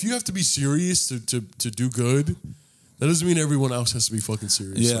like, bro, if you have to be serious to do good, that doesn't mean everyone else has to be fucking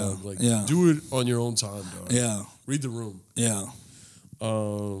serious. Yeah. So, do it on your own time, dog. Yeah. Read the room. Yeah.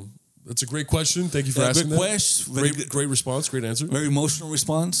 That's a great question. Thank you for asking good that. question. Great response. Great answer. Very emotional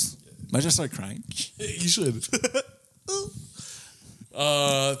response. I just start crying. You should.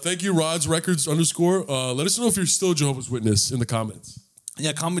 Thank you, Rod's Records _ let us know if you're still Jehovah's Witness in the comments.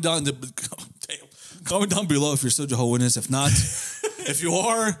 Yeah, comment down below if you're still Jehovah's Witness. If not, if you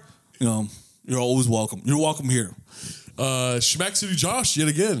are, you're always welcome. You're welcome here. Schmack City Josh, yet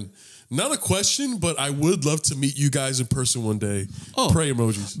again. Not a question, but I would love to meet you guys in person one day. Oh, pray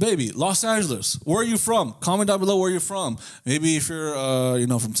emojis. Baby, Los Angeles. Where are you from? Comment down below where you're from. Maybe if you're,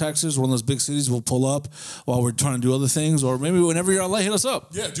 from Texas, one of those big cities, we'll pull up while we're trying to do other things. Or maybe whenever you're in LA, hit us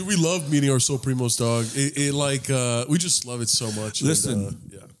up. Yeah, dude, we love meeting our Soul Primos, dog. We just love it so much. Listen,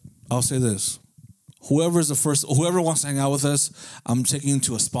 and, I'll say this. Whoever wants to hang out with us, I'm taking you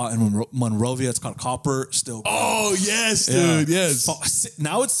to a spot in Monrovia. It's called Copper Still. Oh, yes, dude, yes.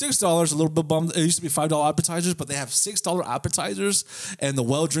 Now it's $6, a little bit bummed. It used to be $5 appetizers, but they have $6 appetizers, and the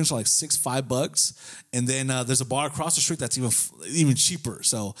well drinks are like $5. And then there's a bar across the street that's even cheaper.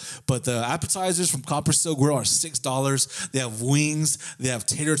 So, but the appetizers from Copper Still Grill are $6. They have wings, they have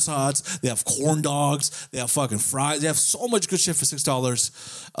tater tots, they have corn dogs, they have fucking fries. They have so much good shit for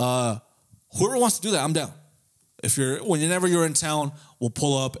 $6. Whoever wants to do that, I'm down. Whenever you're in town, we'll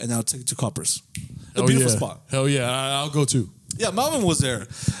pull up and I'll take you to Coppers. A beautiful spot. Hell yeah, I'll go too. Yeah, Melvin was there.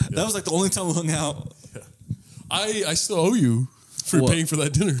 That was like the only time we hung out. Yeah. I still owe you for paying for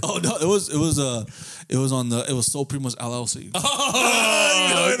that dinner. Oh no, it was Soul Primos LLC.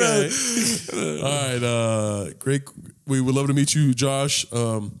 Oh, okay. All right, great. We would love to meet you, Josh.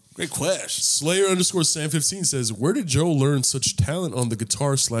 Great question. Slayer _ Sam15 says, where did Joe learn such talent on the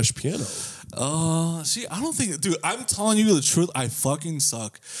guitar / piano? See, I don't think, dude, I'm telling you the truth, I fucking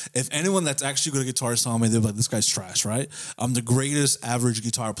suck. If anyone that's actually good at guitar saw me, they'd be like, this guy's trash, right? I'm the greatest average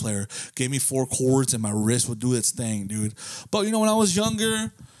guitar player. Gave me 4 chords and my wrist would do its thing, dude. But, when I was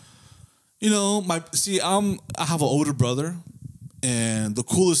younger, I have an older brother, and the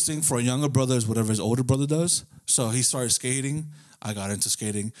coolest thing for a younger brother is whatever his older brother does. So he started skating. I got into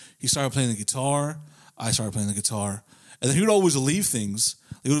skating. He started playing the guitar. I started playing the guitar. And then he would always leave things.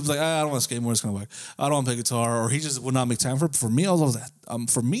 He would be like, I don't want to skate more. It's kind of like, I don't want to play guitar. Or he just would not make time for it. But for me, I was always that.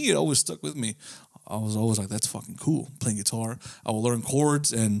 For me, it always stuck with me. I was always like, that's fucking cool, playing guitar. I will learn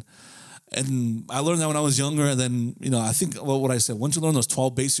chords. And I learned that when I was younger. And then, I think what I said, once you learn those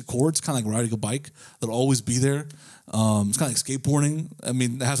 12 basic chords, kind of like riding a bike, they'll always be there. It's kind of like skateboarding. I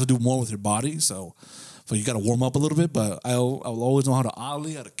mean, it has to do more with your body. So you got to warm up a little bit, but I'll always know how to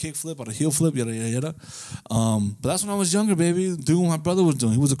ollie, how to kick flip, how to heel flip, yada, yada, yada. But that's when I was younger, baby, doing what my brother was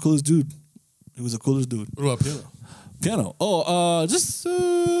doing. He was the coolest dude. What about piano? Piano.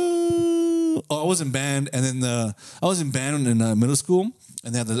 I was in band, and then I was in band in middle school,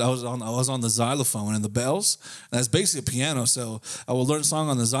 and I was on the xylophone and the bells, and that's basically a piano. So I would learn a song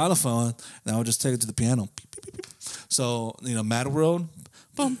on the xylophone, and I would just take it to the piano. So Mad World,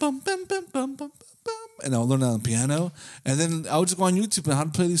 bum bum bum bum bum bum. And I would learn that on the piano. And then I would just go on YouTube and how to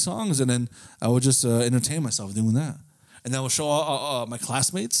play these songs. And then I would just entertain myself doing that. And I would show my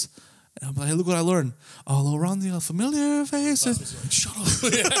classmates. And I'm like, hey, look what I learned. All around the familiar faces. Like, shut up.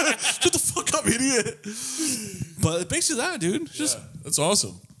 Shut the fuck up, idiot. But basically that, dude. That's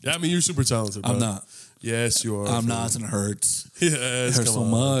awesome. Yeah, I mean, you're super talented, bro. I'm not. Yes, you are. I'm not, and it hurts. Yes, it hurts so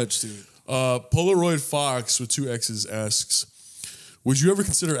much, dude. Polaroid Fox with 2 X's asks, Would you ever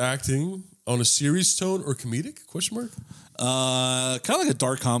consider acting on a serious tone or comedic? Question mark. Kind of like a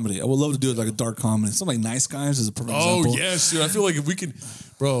dark comedy. I would love to do it like a dark comedy. Something like Nice Guys is a perfect example. Oh yes, dude. I feel like if we could,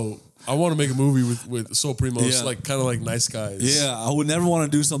 bro. I want to make a movie with Soul Primos, Yeah. like kind of like Nice Guys. Yeah, I would never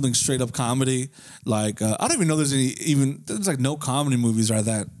want to do something straight up comedy. Like I don't even know there's there's like no comedy movies like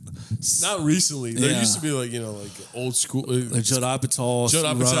that. Not recently. There Yeah. used to be like like old school. Like Judd Apatow. Judd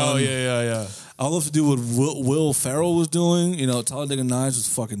Apatow. Yeah. I love to do what Will Ferrell was doing. Talladega Nights was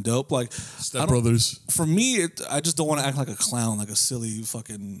fucking dope. Like Step Brothers. For me, I just don't want to act like a clown, like a silly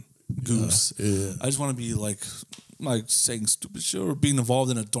fucking goose. Yeah. I just want to be like saying stupid shit or being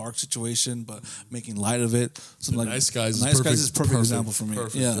involved in a dark situation, but making light of it. Something like Nice Guys. Nice Guys is a perfect example for me.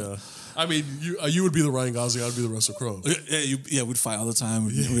 Perfect, yeah. I mean, you would be the Ryan Gosling. I'd be the Russell Crowe. Yeah, we'd fight all the time.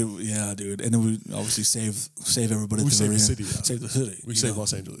 Yeah, dude. And then we'd obviously save everybody. We save the city. Yeah. Save the city. We save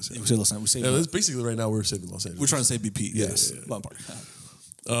Los Angeles. Yeah. We save Los Angeles. That's basically right now we're saving Los Angeles. We're trying to save BP. Yes. Gil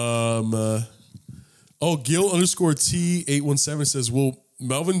 _ T817 says, will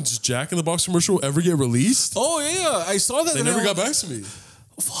Melvin's Jack in the Box commercial ever get released? Oh yeah, I saw that. They never got back to me.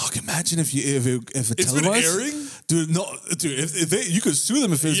 Fuck! Imagine if it's It's been airing, dude. No, dude. If you could sue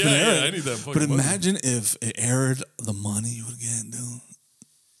them if it's been airing. Yeah, I need that. But imagine if it aired, the money you would get, dude.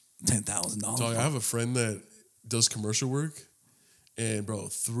 $10,000. I have a friend that does commercial work, and bro,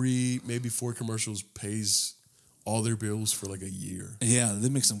 3 maybe 4 commercials pays all their bills for like a year. Yeah, they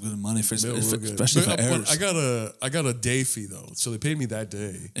make some good money for especially but if it airs. I got a day fee though, so they paid me that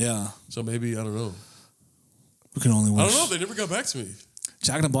day. Yeah. So maybe I don't know. We can only wish. I don't know. They never got back to me.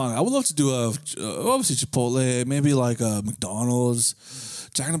 Jack in the Box. I would love to do obviously Chipotle, maybe like McDonald's.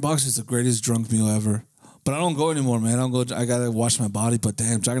 Jack in the Box is the greatest drunk meal ever. But I don't go anymore, man. I gotta wash my body. But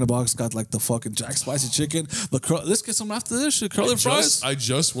damn, Jack in the Box got like the fucking Jack spicy chicken. Let's get some after this shit. Curly fries. I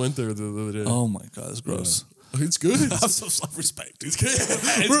just went there the other day. Oh my god, it's gross. Yeah. It's good. I have some self-respect, dude.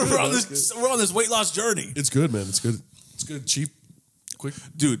 We're on this weight loss journey. It's good, man. It's good. It's good. Cheap. Quick.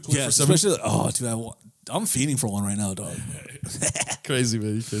 Dude, yeah. Especially, dude, I'm feeding for one right now, dog. Crazy,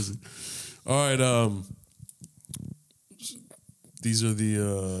 man. You're crazy. All right. These are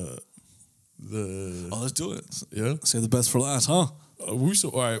the. Oh, let's do it. Yeah. Save the best for last, huh? All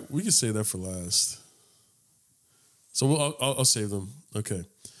right. We can save that for last. So I'll save them. Okay.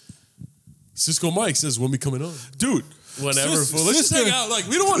 Cisco Mike says, when we coming on? Dude. Whenever. Let's just hang out. Like,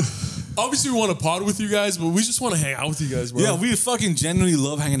 we don't want... Obviously, we want to pod with you guys, but we just want to hang out with you guys, bro. Yeah, we fucking genuinely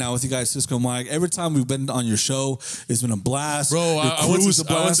love hanging out with you guys, Cisco Mike. Every time we've been on your show, it's been a blast. Bro, I went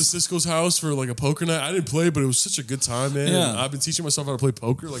to Cisco's house for like a poker night. I didn't play, but it was such a good time, man. Yeah. I've been teaching myself how to play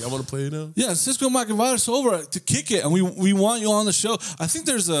poker. Like, I want to play now. Yeah, Cisco Mike invited us over to kick it, and we want you on the show. I think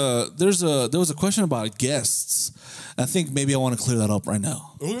there was a question about guests. I think maybe I want to clear that up right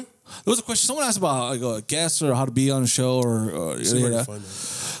now. Okay. There was a question someone asked about like guests or how to be on the show or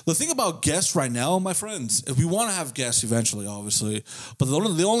the thing about guests right now, my friends, if we want to have guests eventually, obviously, but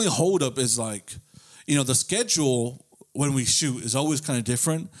the only hold up is like, the schedule when we shoot is always kind of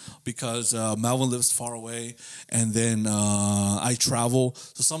different because Melvin lives far away and then I travel.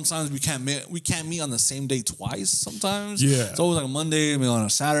 So sometimes we can't meet on the same day twice sometimes. Yeah. It's always like a Monday, maybe on a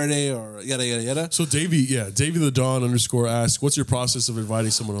Saturday or yada, yada, yada. So Davey the Dawn _ asks, what's your process of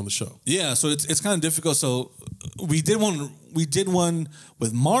inviting someone on the show? Yeah, so it's kind of difficult. So we did one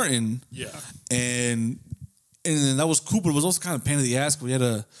with Martin. Yeah. And then that was cool, but it was also kind of a pain in the ass. We had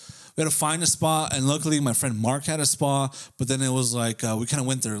to find a spot, and luckily my friend Mark had a spot, but then it was like we kind of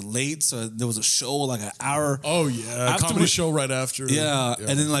went there late, so there was a show like an hour. Oh yeah, a comedy show right after. Yeah,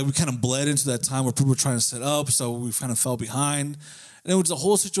 and then like we kind of bled into that time where people were trying to set up, so we kind of fell behind, and it was the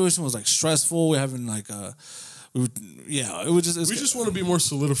whole situation was like stressful. We're having like we just want to be more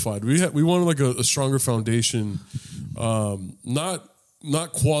solidified. We wanted like a stronger foundation, not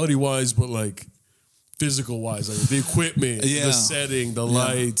quality wise, but like physical wise, like the equipment, the setting, the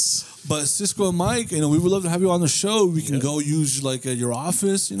lights. But Cisco and Mike, we would love to have you on the show. We can go use like your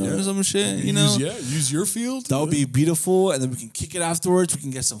office, or some shit, use your field. That would be beautiful, and then we can kick it afterwards. We can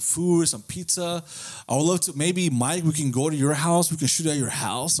get some food, some pizza. I would love to. Maybe Mike, we can go to your house. We can shoot at your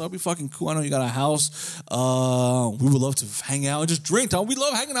house. That'd be fucking cool. I know you got a house. We would love to hang out and just drink. We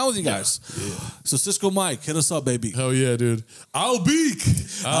love hanging out with you guys. Yeah. So Cisco Mike, hit us up, baby. Hell yeah, dude. I'll be.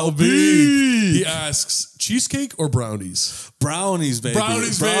 He asks, cheesecake or brownies? Brownies, baby.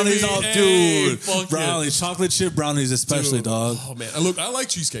 Brownies, dude. Brownies, chocolate chip brownies, especially, dude. Dog. Oh man, look, I like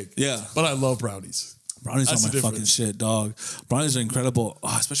cheesecake. Yeah, but I love brownies. Brownies are my fucking shit, dog. Brownies are incredible,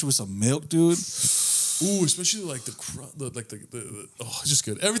 especially with some milk, dude. Ooh, especially like the oh, it's just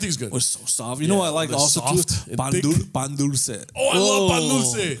good. Everything's good. It's so soft. You know what I like also soft too? and Pan, thick. pan dulce. Oh, I love pan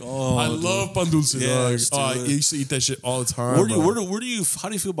dulce. Oh, I love pan dulce. Yes, dog. Oh, I dude. used to eat that shit all the time. Where do you how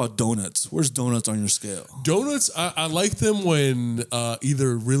do you feel about donuts? Where's donuts on your scale? Donuts, I like them when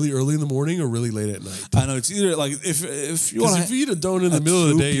either really early in the morning or really late at night. I know it's either like if you want Because if you eat a donut in the middle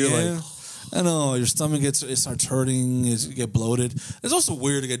of the day, you're like, I know your stomach it starts hurting, you get bloated. It's also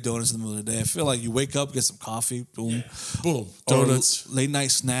weird to get donuts in the middle of the day. I feel like you wake up, get some coffee, boom, boom, Or donuts. late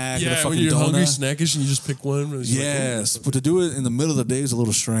night snack. Get a Yeah, fucking when you're donut. hungry, snackish, and you just pick one. And it's Yes, like, but to do it in the middle of the day is a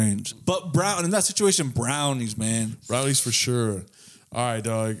little strange. But in that situation, brownies, man. brownies for sure. All right,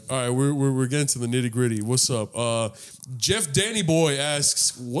 dog. All right, we're getting to the nitty gritty. What's up? Jeff Danny Boy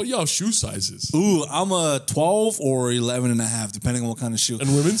asks, what y'all shoe sizes? Ooh, I'm a 12 or 11 and a half, depending on what kind of shoe.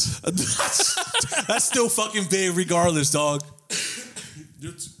 And women's? That's still fucking big regardless, dog.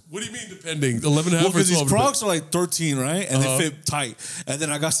 What do you mean depending? 11 and a half or Because 12? these Crocs are like 13, right? And they fit tight. And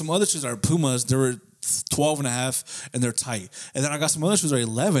then I got some other shoes that are Pumas. They were 12 and a half and they're tight. And then I got some other shoes that are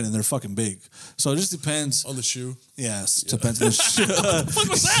 11 and they're fucking big. So it just depends. On the shoe? Yes, depends on the shoe. What the fuck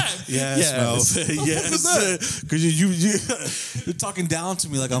was that? Yes, bro. Yes. Because you're talking down to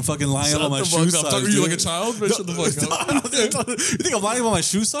me like I'm fucking lying about my shoe size. I'm talking to you like a child? Bitch, shut the fuck up. You think I'm lying about my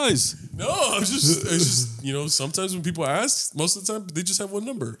shoe size? No, it's just, you know, sometimes when people ask, most of the time, they just have one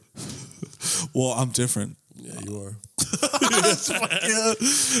number. Well, I'm different. Yeah, you are. Yeah.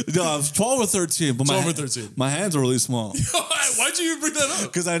 No, I'm 12 or 13. But 12 or 13. My hands are really small. Why'd you even bring that up?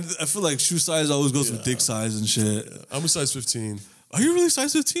 Because I feel like shoe size always goes with dick size and shit. I'm a size 15. Are you really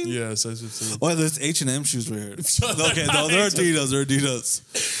size 15? Yeah, size 15. Oh, there's H&M shoes right here. Okay, no, they're Adidas. They're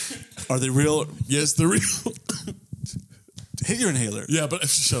Adidas. Are they real? Yes, they're real. Hit your inhaler. Yeah, but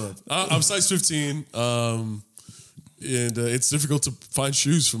shut up. I'm size 15. And it's difficult to find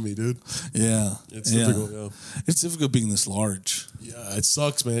shoes for me, dude. Yeah. It's difficult, yeah. It's difficult being this large. Yeah, it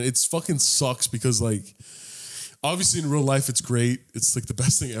sucks, man. It's fucking sucks because, like, obviously in real life it's great. It's like the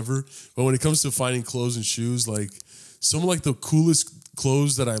best thing ever. But when it comes to finding clothes and shoes, like, some of like the coolest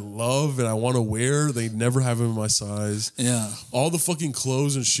clothes that I love and I want to wear, they never have them in my size. Yeah. All the fucking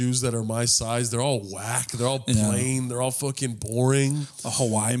clothes and shoes that are my size, they're all whack. They're all plain. They're all fucking boring.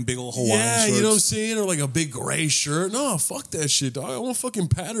 Big old Hawaiian Yeah, shirts. you know what I'm saying? Or like a big gray shirt. No, fuck that shit, dog. I want fucking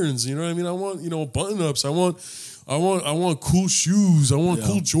patterns. You know what I mean? I want, you know, button ups. I want cool shoes. I want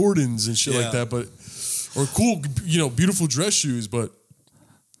cool Jordans and shit like that. But or cool, you know, beautiful dress shoes. But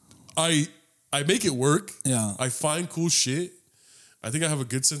I make it work. Yeah. I find cool shit. I think I have a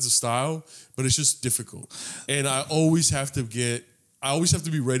good sense of style, but it's just difficult. And I always have to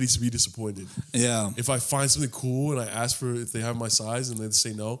be ready to be disappointed. Yeah. If I find something cool and I ask for if they have my size and they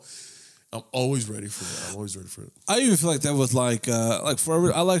say no, I'm always ready for that. I'm always ready for it. I even feel like that with like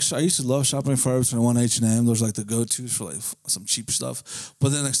Forever. I used to love shopping at Forever 21, H&M. Those are like the go-tos for like some cheap stuff.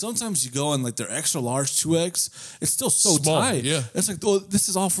 But then like sometimes you go and like they're extra large 2X. It's still so Small, tight. yeah. It's like, oh, this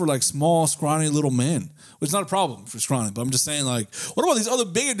is all for like small, scrawny little men. Which is not a problem for scrawny. But I'm just saying like, what about these other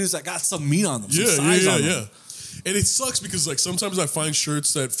bigger dudes that got some meat on them? Some size on them? And it sucks because like sometimes I find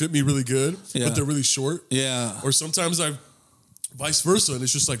shirts that fit me really good, but they're really short. Yeah. Or sometimes vice versa, and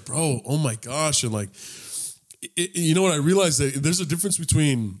it's just like, bro, oh my gosh, and like, you know what? I realized that there's a difference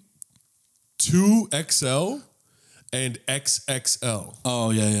between 2XL and XXL.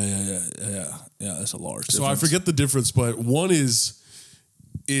 Oh yeah. That's a large. So I forget the difference, but one is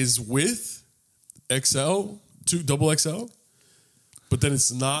with XL to double XL, but then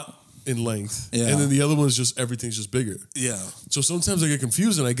it's not in length. Yeah. And then the other one is just everything's just bigger. Yeah. So sometimes I get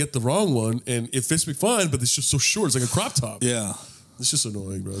confused and I get the wrong one and it fits me fine, but it's just so short. It's like a crop top. Yeah. It's just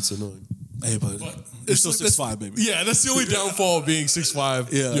annoying, bro. It's annoying. Hey, but you're still 6'5", baby. Yeah, that's the only downfall of being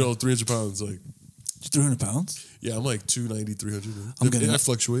 6'5", Yeah. you know, 300 pounds. Like, 300 pounds? yeah, I'm like 290, 300. I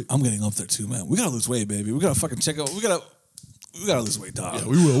fluctuate. I'm getting up there too, man. We gotta lose weight, baby. We gotta fucking check out. We gotta lose weight, dog. Yeah,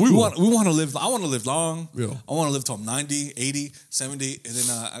 we will. We want to live. I want to live long. Yeah. I want to live till I'm 90, 80, 70, and then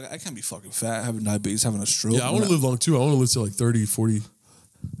I can't be fucking fat, having diabetes, having a stroke. Yeah, I want to live long too. I want to live to like 30, 40.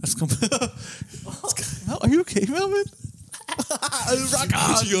 That's Are you okay, Melvin? Rock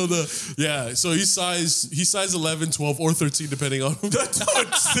on. Yeah, so he's size 11, 12, or 13, depending on and I'm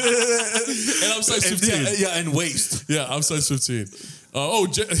size 15. Yeah, and waist. Yeah, I'm size 15.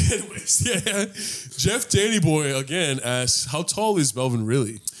 Anyways, yeah. Jeff Danny Boy again asks, how tall is Melvin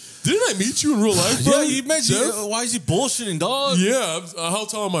really? Didn't I meet you in real life, bro? Yeah, you mentioned. Why is he bullshitting, dog? Yeah, how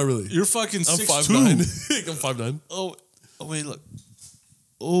tall am I really? You're fucking 6'2". I'm 5'9". Oh, wait, look.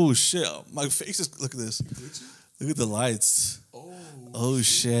 Oh, shit. My face is... Look at this. Look at the lights. Oh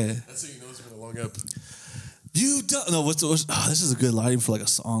shit. That's how you know it's been a long ep. You don't know what's this is a good line for like a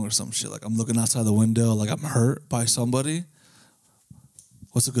song or some shit. Like I'm looking outside the window, like I'm hurt by somebody.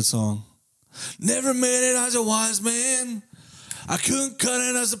 What's a good song? Never made it as a wise man. I couldn't cut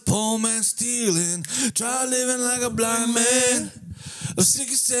it as a poor man stealing. Try living like a blind man. A sick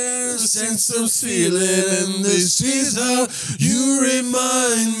sense of feeling, and this is how you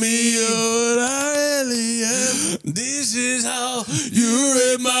remind me of what I really am. This is how you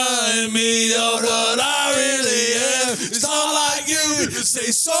remind me of what I really am. It's not like you to say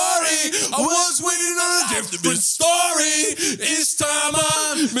sorry. I was waiting on a different story. This time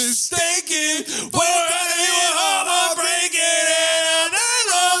I'm mistaken. For anyone I'm breaking and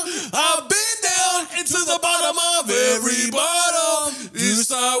I've been down into the bottom of every bottom.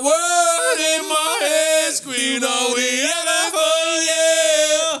 This our word in my head, scream all we ever,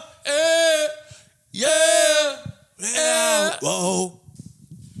 yeah. Whoa.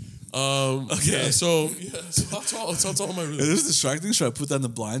 Okay. Yeah, so how tall am I really? Is this distracting? Should I put that in the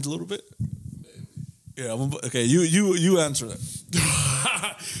blinds a little bit? Yeah. Okay. You answer that.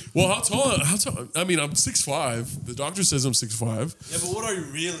 Well, how tall? I mean, I'm 6'5". The doctor says I'm 6'5". Yeah, but what are you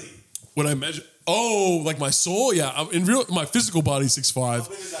really? When I measure, like my soul, yeah. I'm in real, my physical body 6'5". How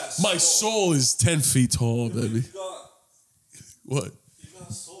big is that My soul is 10 feet tall, baby. What? You got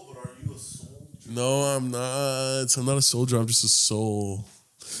a soul, but are you a soldier? No, I'm not. I'm not a soldier. I'm just a soul.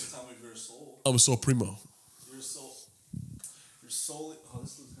 Tell me if you're a soul. I'm a soul primo. You're a soul. You're soul. Oh,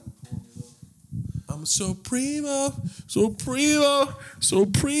 this looks kind of cool on you though. I'm a soul primo, so primo, so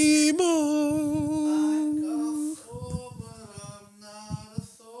primo.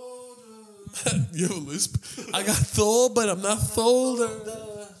 You have a lisp? I got Thor, but I'm not Tholder.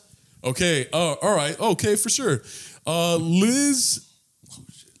 Okay, all right, okay, for sure. Liz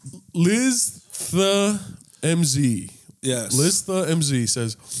the MZ. Yes. Liz the MZ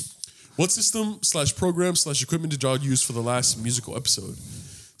says, what system/program/equipment did y'all use for the last musical episode?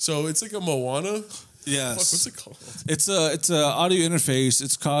 So it's like a Moana. Yes. Fuck, what's it called? It's a audio interface.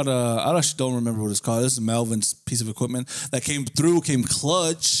 It's called I actually don't remember what it's called. This is Melvin's piece of equipment that came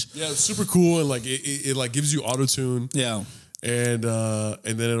clutch. Yeah, it's super cool, and like it like gives you auto tune. Yeah. And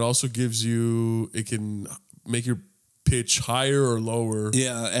then it also gives you, it can make your pitch higher or lower.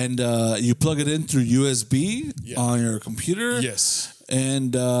 Yeah, and you plug it in through USB on your computer. Yes.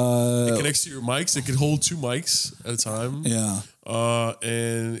 And it connects to your mics. It can hold 2 mics at a time. Yeah.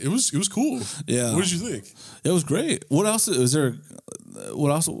 And it was cool. Yeah. What did you think? It was great. What else is there?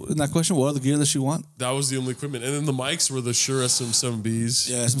 What else in that question? What other gear does she want? That was the only equipment. And then the mics were the Shure SM7Bs.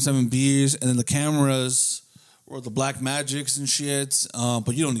 Yeah, SM7Bs, and then the cameras were the Black Magics and shit.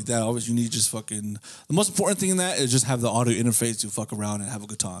 But you don't need that. Obviously, you need just fucking. The most important thing in that is just have the audio interface to fuck around and have a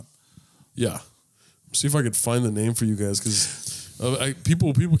good time. Yeah. See if I could find the name for you guys, because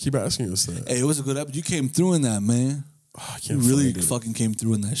people keep asking us that. Hey, it was a good episode. You came through in that, man. Oh, I can't You really find it. fucking came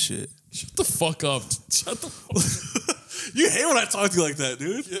through in that shit. Shut the fuck up. Shut the fuck up. You hate when I talk to you like that,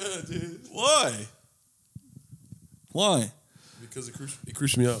 dude. Yeah, dude. Why? Why? Because it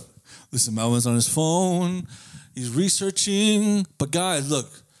creeps me out. Listen, Melvin's on his phone. He's researching. But guys,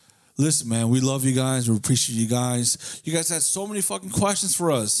 look. Listen, man, we love you guys. We appreciate you guys. You guys had so many fucking questions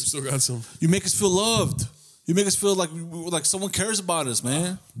for us. We still got some. You make us feel loved. You make us feel like someone cares about us,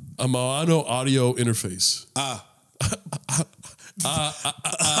 man. A Moano audio interface.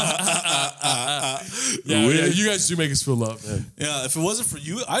 Yeah, you guys do make us feel loved, man. Yeah, if it wasn't for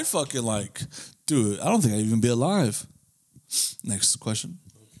you, I'd fucking dude, I don't think I'd even be alive. Next question.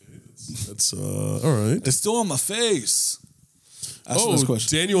 Okay, that's all right. It's still on my face. Ask the next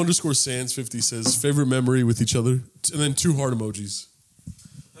question. Daniel_Sands50 says, favorite memory with each other, and then 2 heart emojis.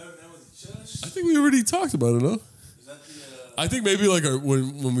 I think we already talked about it, no? Is that I think maybe like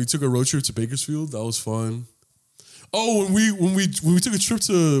when we took a road trip to Bakersfield, that was fun. Oh, when we took a trip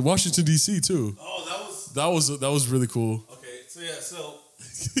to Washington D.C. too. Oh, that was really cool. Okay, so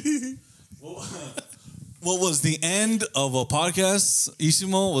what was the end of a podcast?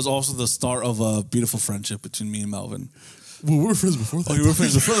 Isimo was also the start of a beautiful friendship between me and Melvin. Well, we were friends before that. Oh, you were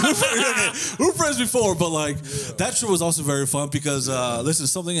friends before. Okay. We were friends before, but that trip was also very fun because listen,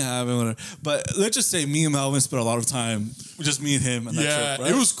 something happened. But let's just say me and Melvin spent a lot of time, just me and him. On that trip,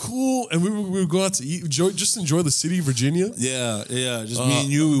 right? It was cool, and we would go out to eat, just enjoy the city of Virginia. Yeah, just me and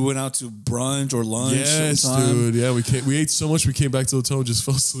you. We went out to brunch or lunch. Yes, sometime. dude. Yeah, we ate so much we came back to the hotel and just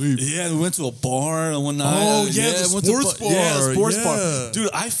fell asleep. Yeah, we went to a bar one night. Oh yeah, the sports bar. Yeah, the sports bar.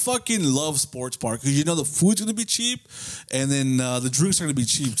 Dude, I fucking love sports bar because you know the food's gonna be cheap, and then the drinks are gonna be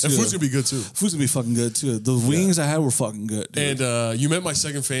cheap too. And food's gonna be good too. Food's gonna be fucking good too. The wings I had were fucking good, dude. And you met my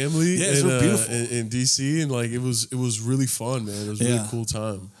second family beautiful. in DC, and like it was really fun, man. It was a really cool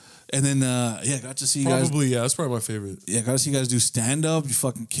time. And then, got to see you guys. Probably, yeah. That's probably my favorite. Yeah, got to see you guys do stand-up. You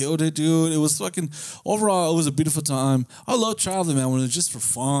fucking killed it, dude. It was fucking, overall, it was a beautiful time. I love traveling, man, when it's just for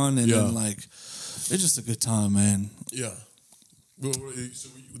fun. And then, like, it's just a good time, man. Yeah. So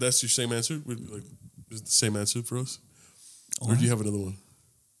that's your same answer? Like, is it the same answer for us? Or do you have another one?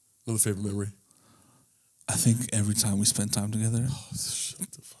 Another favorite memory? I think every time we spend time together. Oh,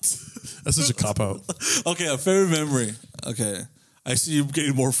 shut the fuck. That's such a cop-out. Okay, a favorite memory. Okay. I see you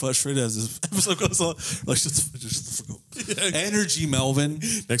getting more frustrated as this episode goes on. Like, shut the fuck up. Energy, Melvin.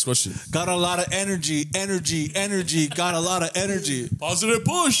 Next question. Got a lot of energy. Got a lot of energy. Positive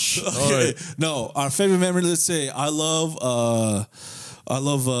push. Okay. All right. No, our favorite memory, let's say, I love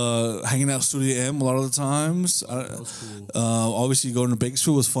hanging out Studio M a lot of the times. That was cool. Obviously, going to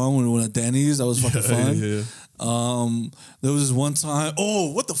Bakersfield was fun when we went at Denny's. That was fucking fun. Yeah. There was this one time.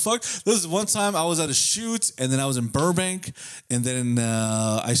 Oh, what the fuck? There was one time I was at a shoot, and then I was in Burbank, and then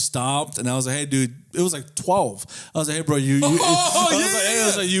I stopped, and I was like, "Hey, dude," it was like 12. I was like, "Hey, bro, you." I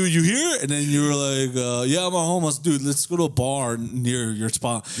was like, "You here?" And then you were like, "Yeah, I'm at home." I was, "Dude, let's go to a bar near your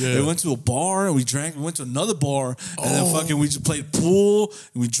spot." Yeah. We went to a bar and we drank. We went to another bar, and then fucking we just played pool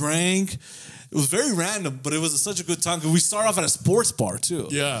and we drank. It was very random, but it was such a good time because we started off at a sports bar too.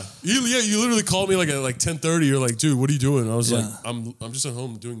 Yeah, you literally called me like at 10:30. You're like, "Dude, what are you doing?" And I was like, "I'm just at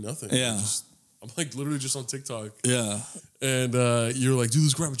home doing nothing." Yeah, I'm like literally just on TikTok. Yeah, and you're like, "Dude,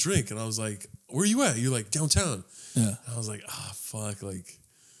 let's grab a drink." And I was like, "Where are you at?" You're like, "Downtown." Yeah, and I was like, "Fuck!" Like,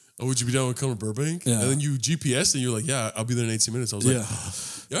 "Oh, would you be down with coming to Burbank?" Yeah, and then you GPS and you're like, "Yeah, I'll be there in 18 minutes." I was like,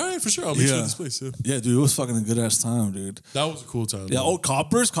 "All right, for sure, I'll meet you at this place." Yeah, dude, it was fucking a good ass time, dude. That was a cool time. Yeah, man.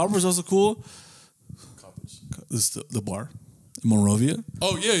 Coppers was also cool. This is the bar in Monrovia.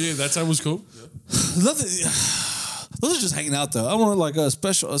 Oh yeah, that time was cool. Yeah. Nothing. Those are just hanging out though. I want like a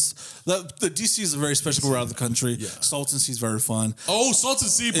special. The DC is a very special around the country. Yeah. Salton Sea is very fun. Oh, Salton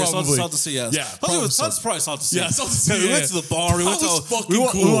Sea probably. Salton Sea, yes. Yeah. Probably Salton Sea. Yeah, Salton Sea. We went to the bar. We went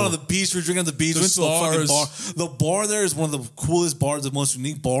on the beach. We were drinking on the beach. We went to a fucking bar. The bar there is one of the coolest bars, the most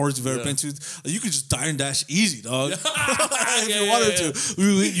unique bars you've ever been to. You could just dine and dash easy, dog. If you wanted to.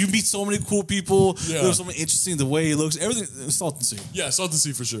 You meet so many cool people. Yeah. There's something interesting. The way it looks. Everything. Salton Sea. Yeah, Salton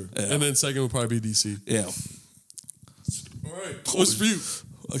Sea for sure. Yeah. And then second would probably be DC. Yeah. All right. What's for you?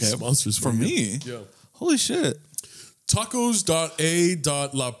 Okay. Sponsors for me? Yeah. Holy shit.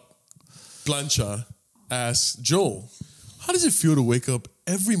 Tacos.a.la Plancha asks, Joel, how does it feel to wake up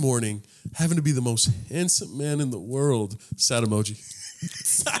every morning having to be the most handsome man in the world? Sad emoji.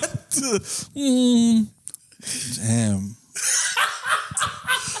 Damn.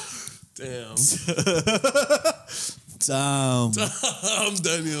 Damn,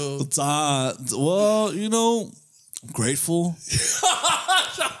 Daniel. Well, you know, grateful.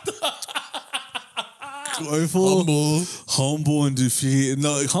 Grateful. Humble and defeated.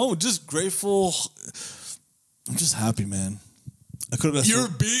 No, just grateful. I'm just happy, man. You're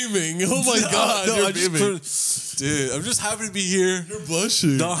beaming. Oh my God. You're beaming. Dude, I'm just happy to be here. You're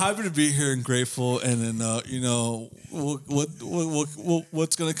blushing. No, I'm happy to be here and grateful. And then, you know,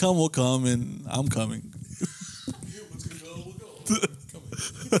 what's going to come will come, and I'm coming. What's going to go will go.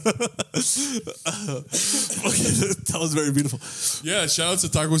 That was very beautiful. Yeah, shout out to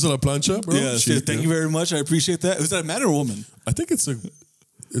Tacos a la Plancha, bro. Yeah, thank you very much. I appreciate that. Was that a man or a woman? I think it's a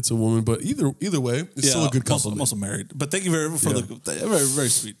woman, but either way, it's still a good compliment. I'm also married. But thank you very much for the very, very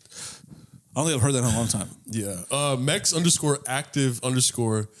sweet. I don't think I've heard that in a long time. Yeah. Mex_active_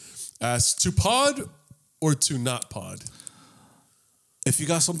 asks, to pod or to not pod? If you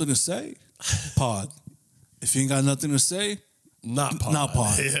got something to say, pod. If you ain't got nothing to say, not pod. Not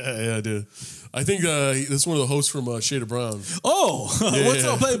pod. Yeah, dude. I think that's one of the hosts from Shade of Brown. Oh, what's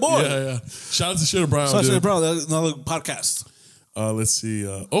up, Playboy? Yeah. Shout out to Shade of Brown. Shout out to Shade of Brown. That's another podcast. Let's see.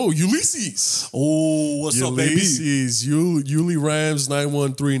 Ulysses. Oh, what's up, baby? Ulysses. Yuli Rams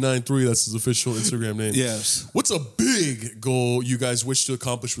 91393. That's his official Instagram name. Yes. What's a big goal you guys wish to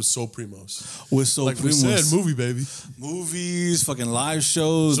accomplish with So Primos? With So Primos. We said, movie, baby. Movies, fucking live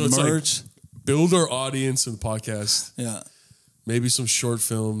shows, so merch. Like, build our audience in the podcast. Yeah. Maybe some short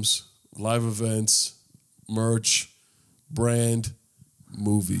films, live events, merch, brand,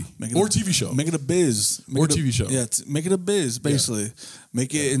 movie, or TV show. Make it a biz. TV show. Yeah, make it a biz, basically. Yeah.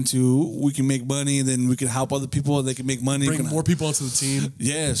 Make it into, we can make money, and then we can help other people, and they can make money. Bring more people onto the team.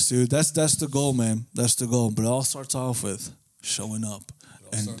 Yes, dude. That's the goal, man. That's the goal. But it all starts off with showing up.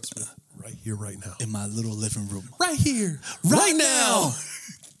 It all starts with right here, right now. In my little living room. Right here. Right now.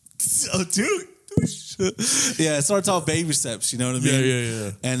 Oh, dude. Yeah, it starts off baby steps, you know what I mean?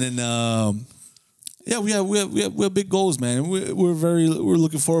 Yeah. And then Yeah, we have big goals, man. We're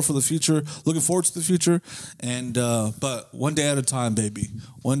looking forward to the future, and but one day at a time, baby.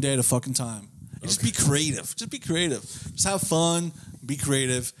 One day at a fucking time. And just be creative. Just be creative. Just have fun. Be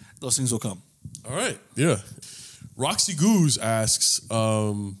creative. Those things will come. All right. Yeah. Roxy Goose asks,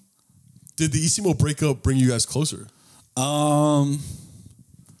 did the Isimo breakup bring you guys closer? I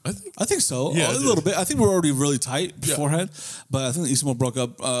think so. Yeah, a little bit. I think we're already really tight beforehand, but I think the Isimo broke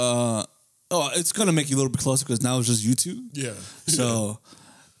up. It's gonna make you a little bit closer because now it's just you two. Yeah. So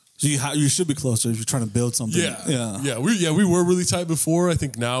you should be closer if you're trying to build something. Yeah. We were really tight before. I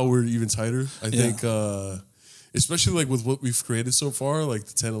think now we're even tighter. I think, especially like with what we've created so far, like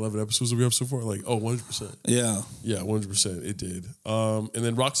the 10, 11 episodes that we have so far, like 100%. Yeah. Yeah, 100%. It did. And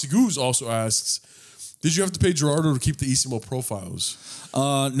then Roxy Goose also asks, did you have to pay Gerardo to keep the Isimo profiles?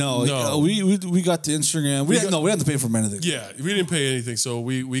 No. We got the Instagram. We didn't have to pay for anything. Yeah, we didn't pay anything. So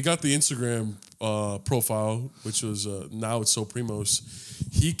we got the Instagram profile, which was now it's So Primos.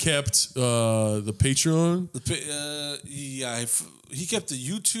 He kept the Patreon. He kept the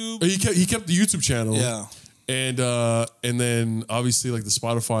YouTube. He kept the YouTube channel. Yeah. And then obviously like the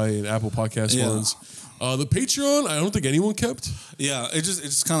Spotify and Apple Podcast ones. The Patreon, I don't think anyone kept. Yeah, it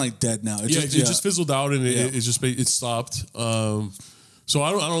just kind of like dead now. It just fizzled out and it stopped. So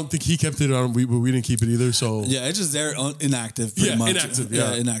I don't think he kept it on. We didn't keep it either. So yeah, it's just there inactive. Pretty much. Inactive.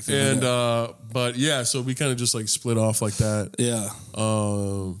 Inactive. And but yeah, so we kind of just like split off like that. Yeah.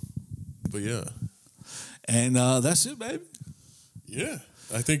 But yeah. And that's it, baby. Yeah,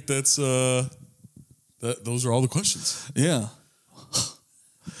 I think that's those are all the questions. Yeah.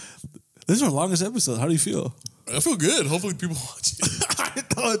 This is our longest episode. How do you feel? I feel good. Hopefully people watch it. I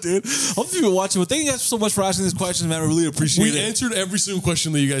know, dude. Hopefully people watch it. But thank you guys so much for asking these questions, man. I really appreciate it. We answered every single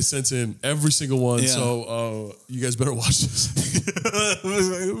question that you guys sent in. Every single one. Yeah. So you guys better watch this.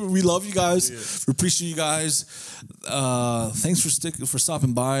 We love you guys. Yeah. We appreciate you guys. Thanks for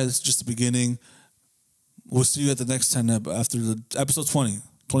stopping by. It's just the beginning. We'll see you at the next 10 after the episode 20,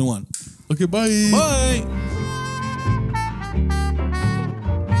 21. Okay, bye. Bye.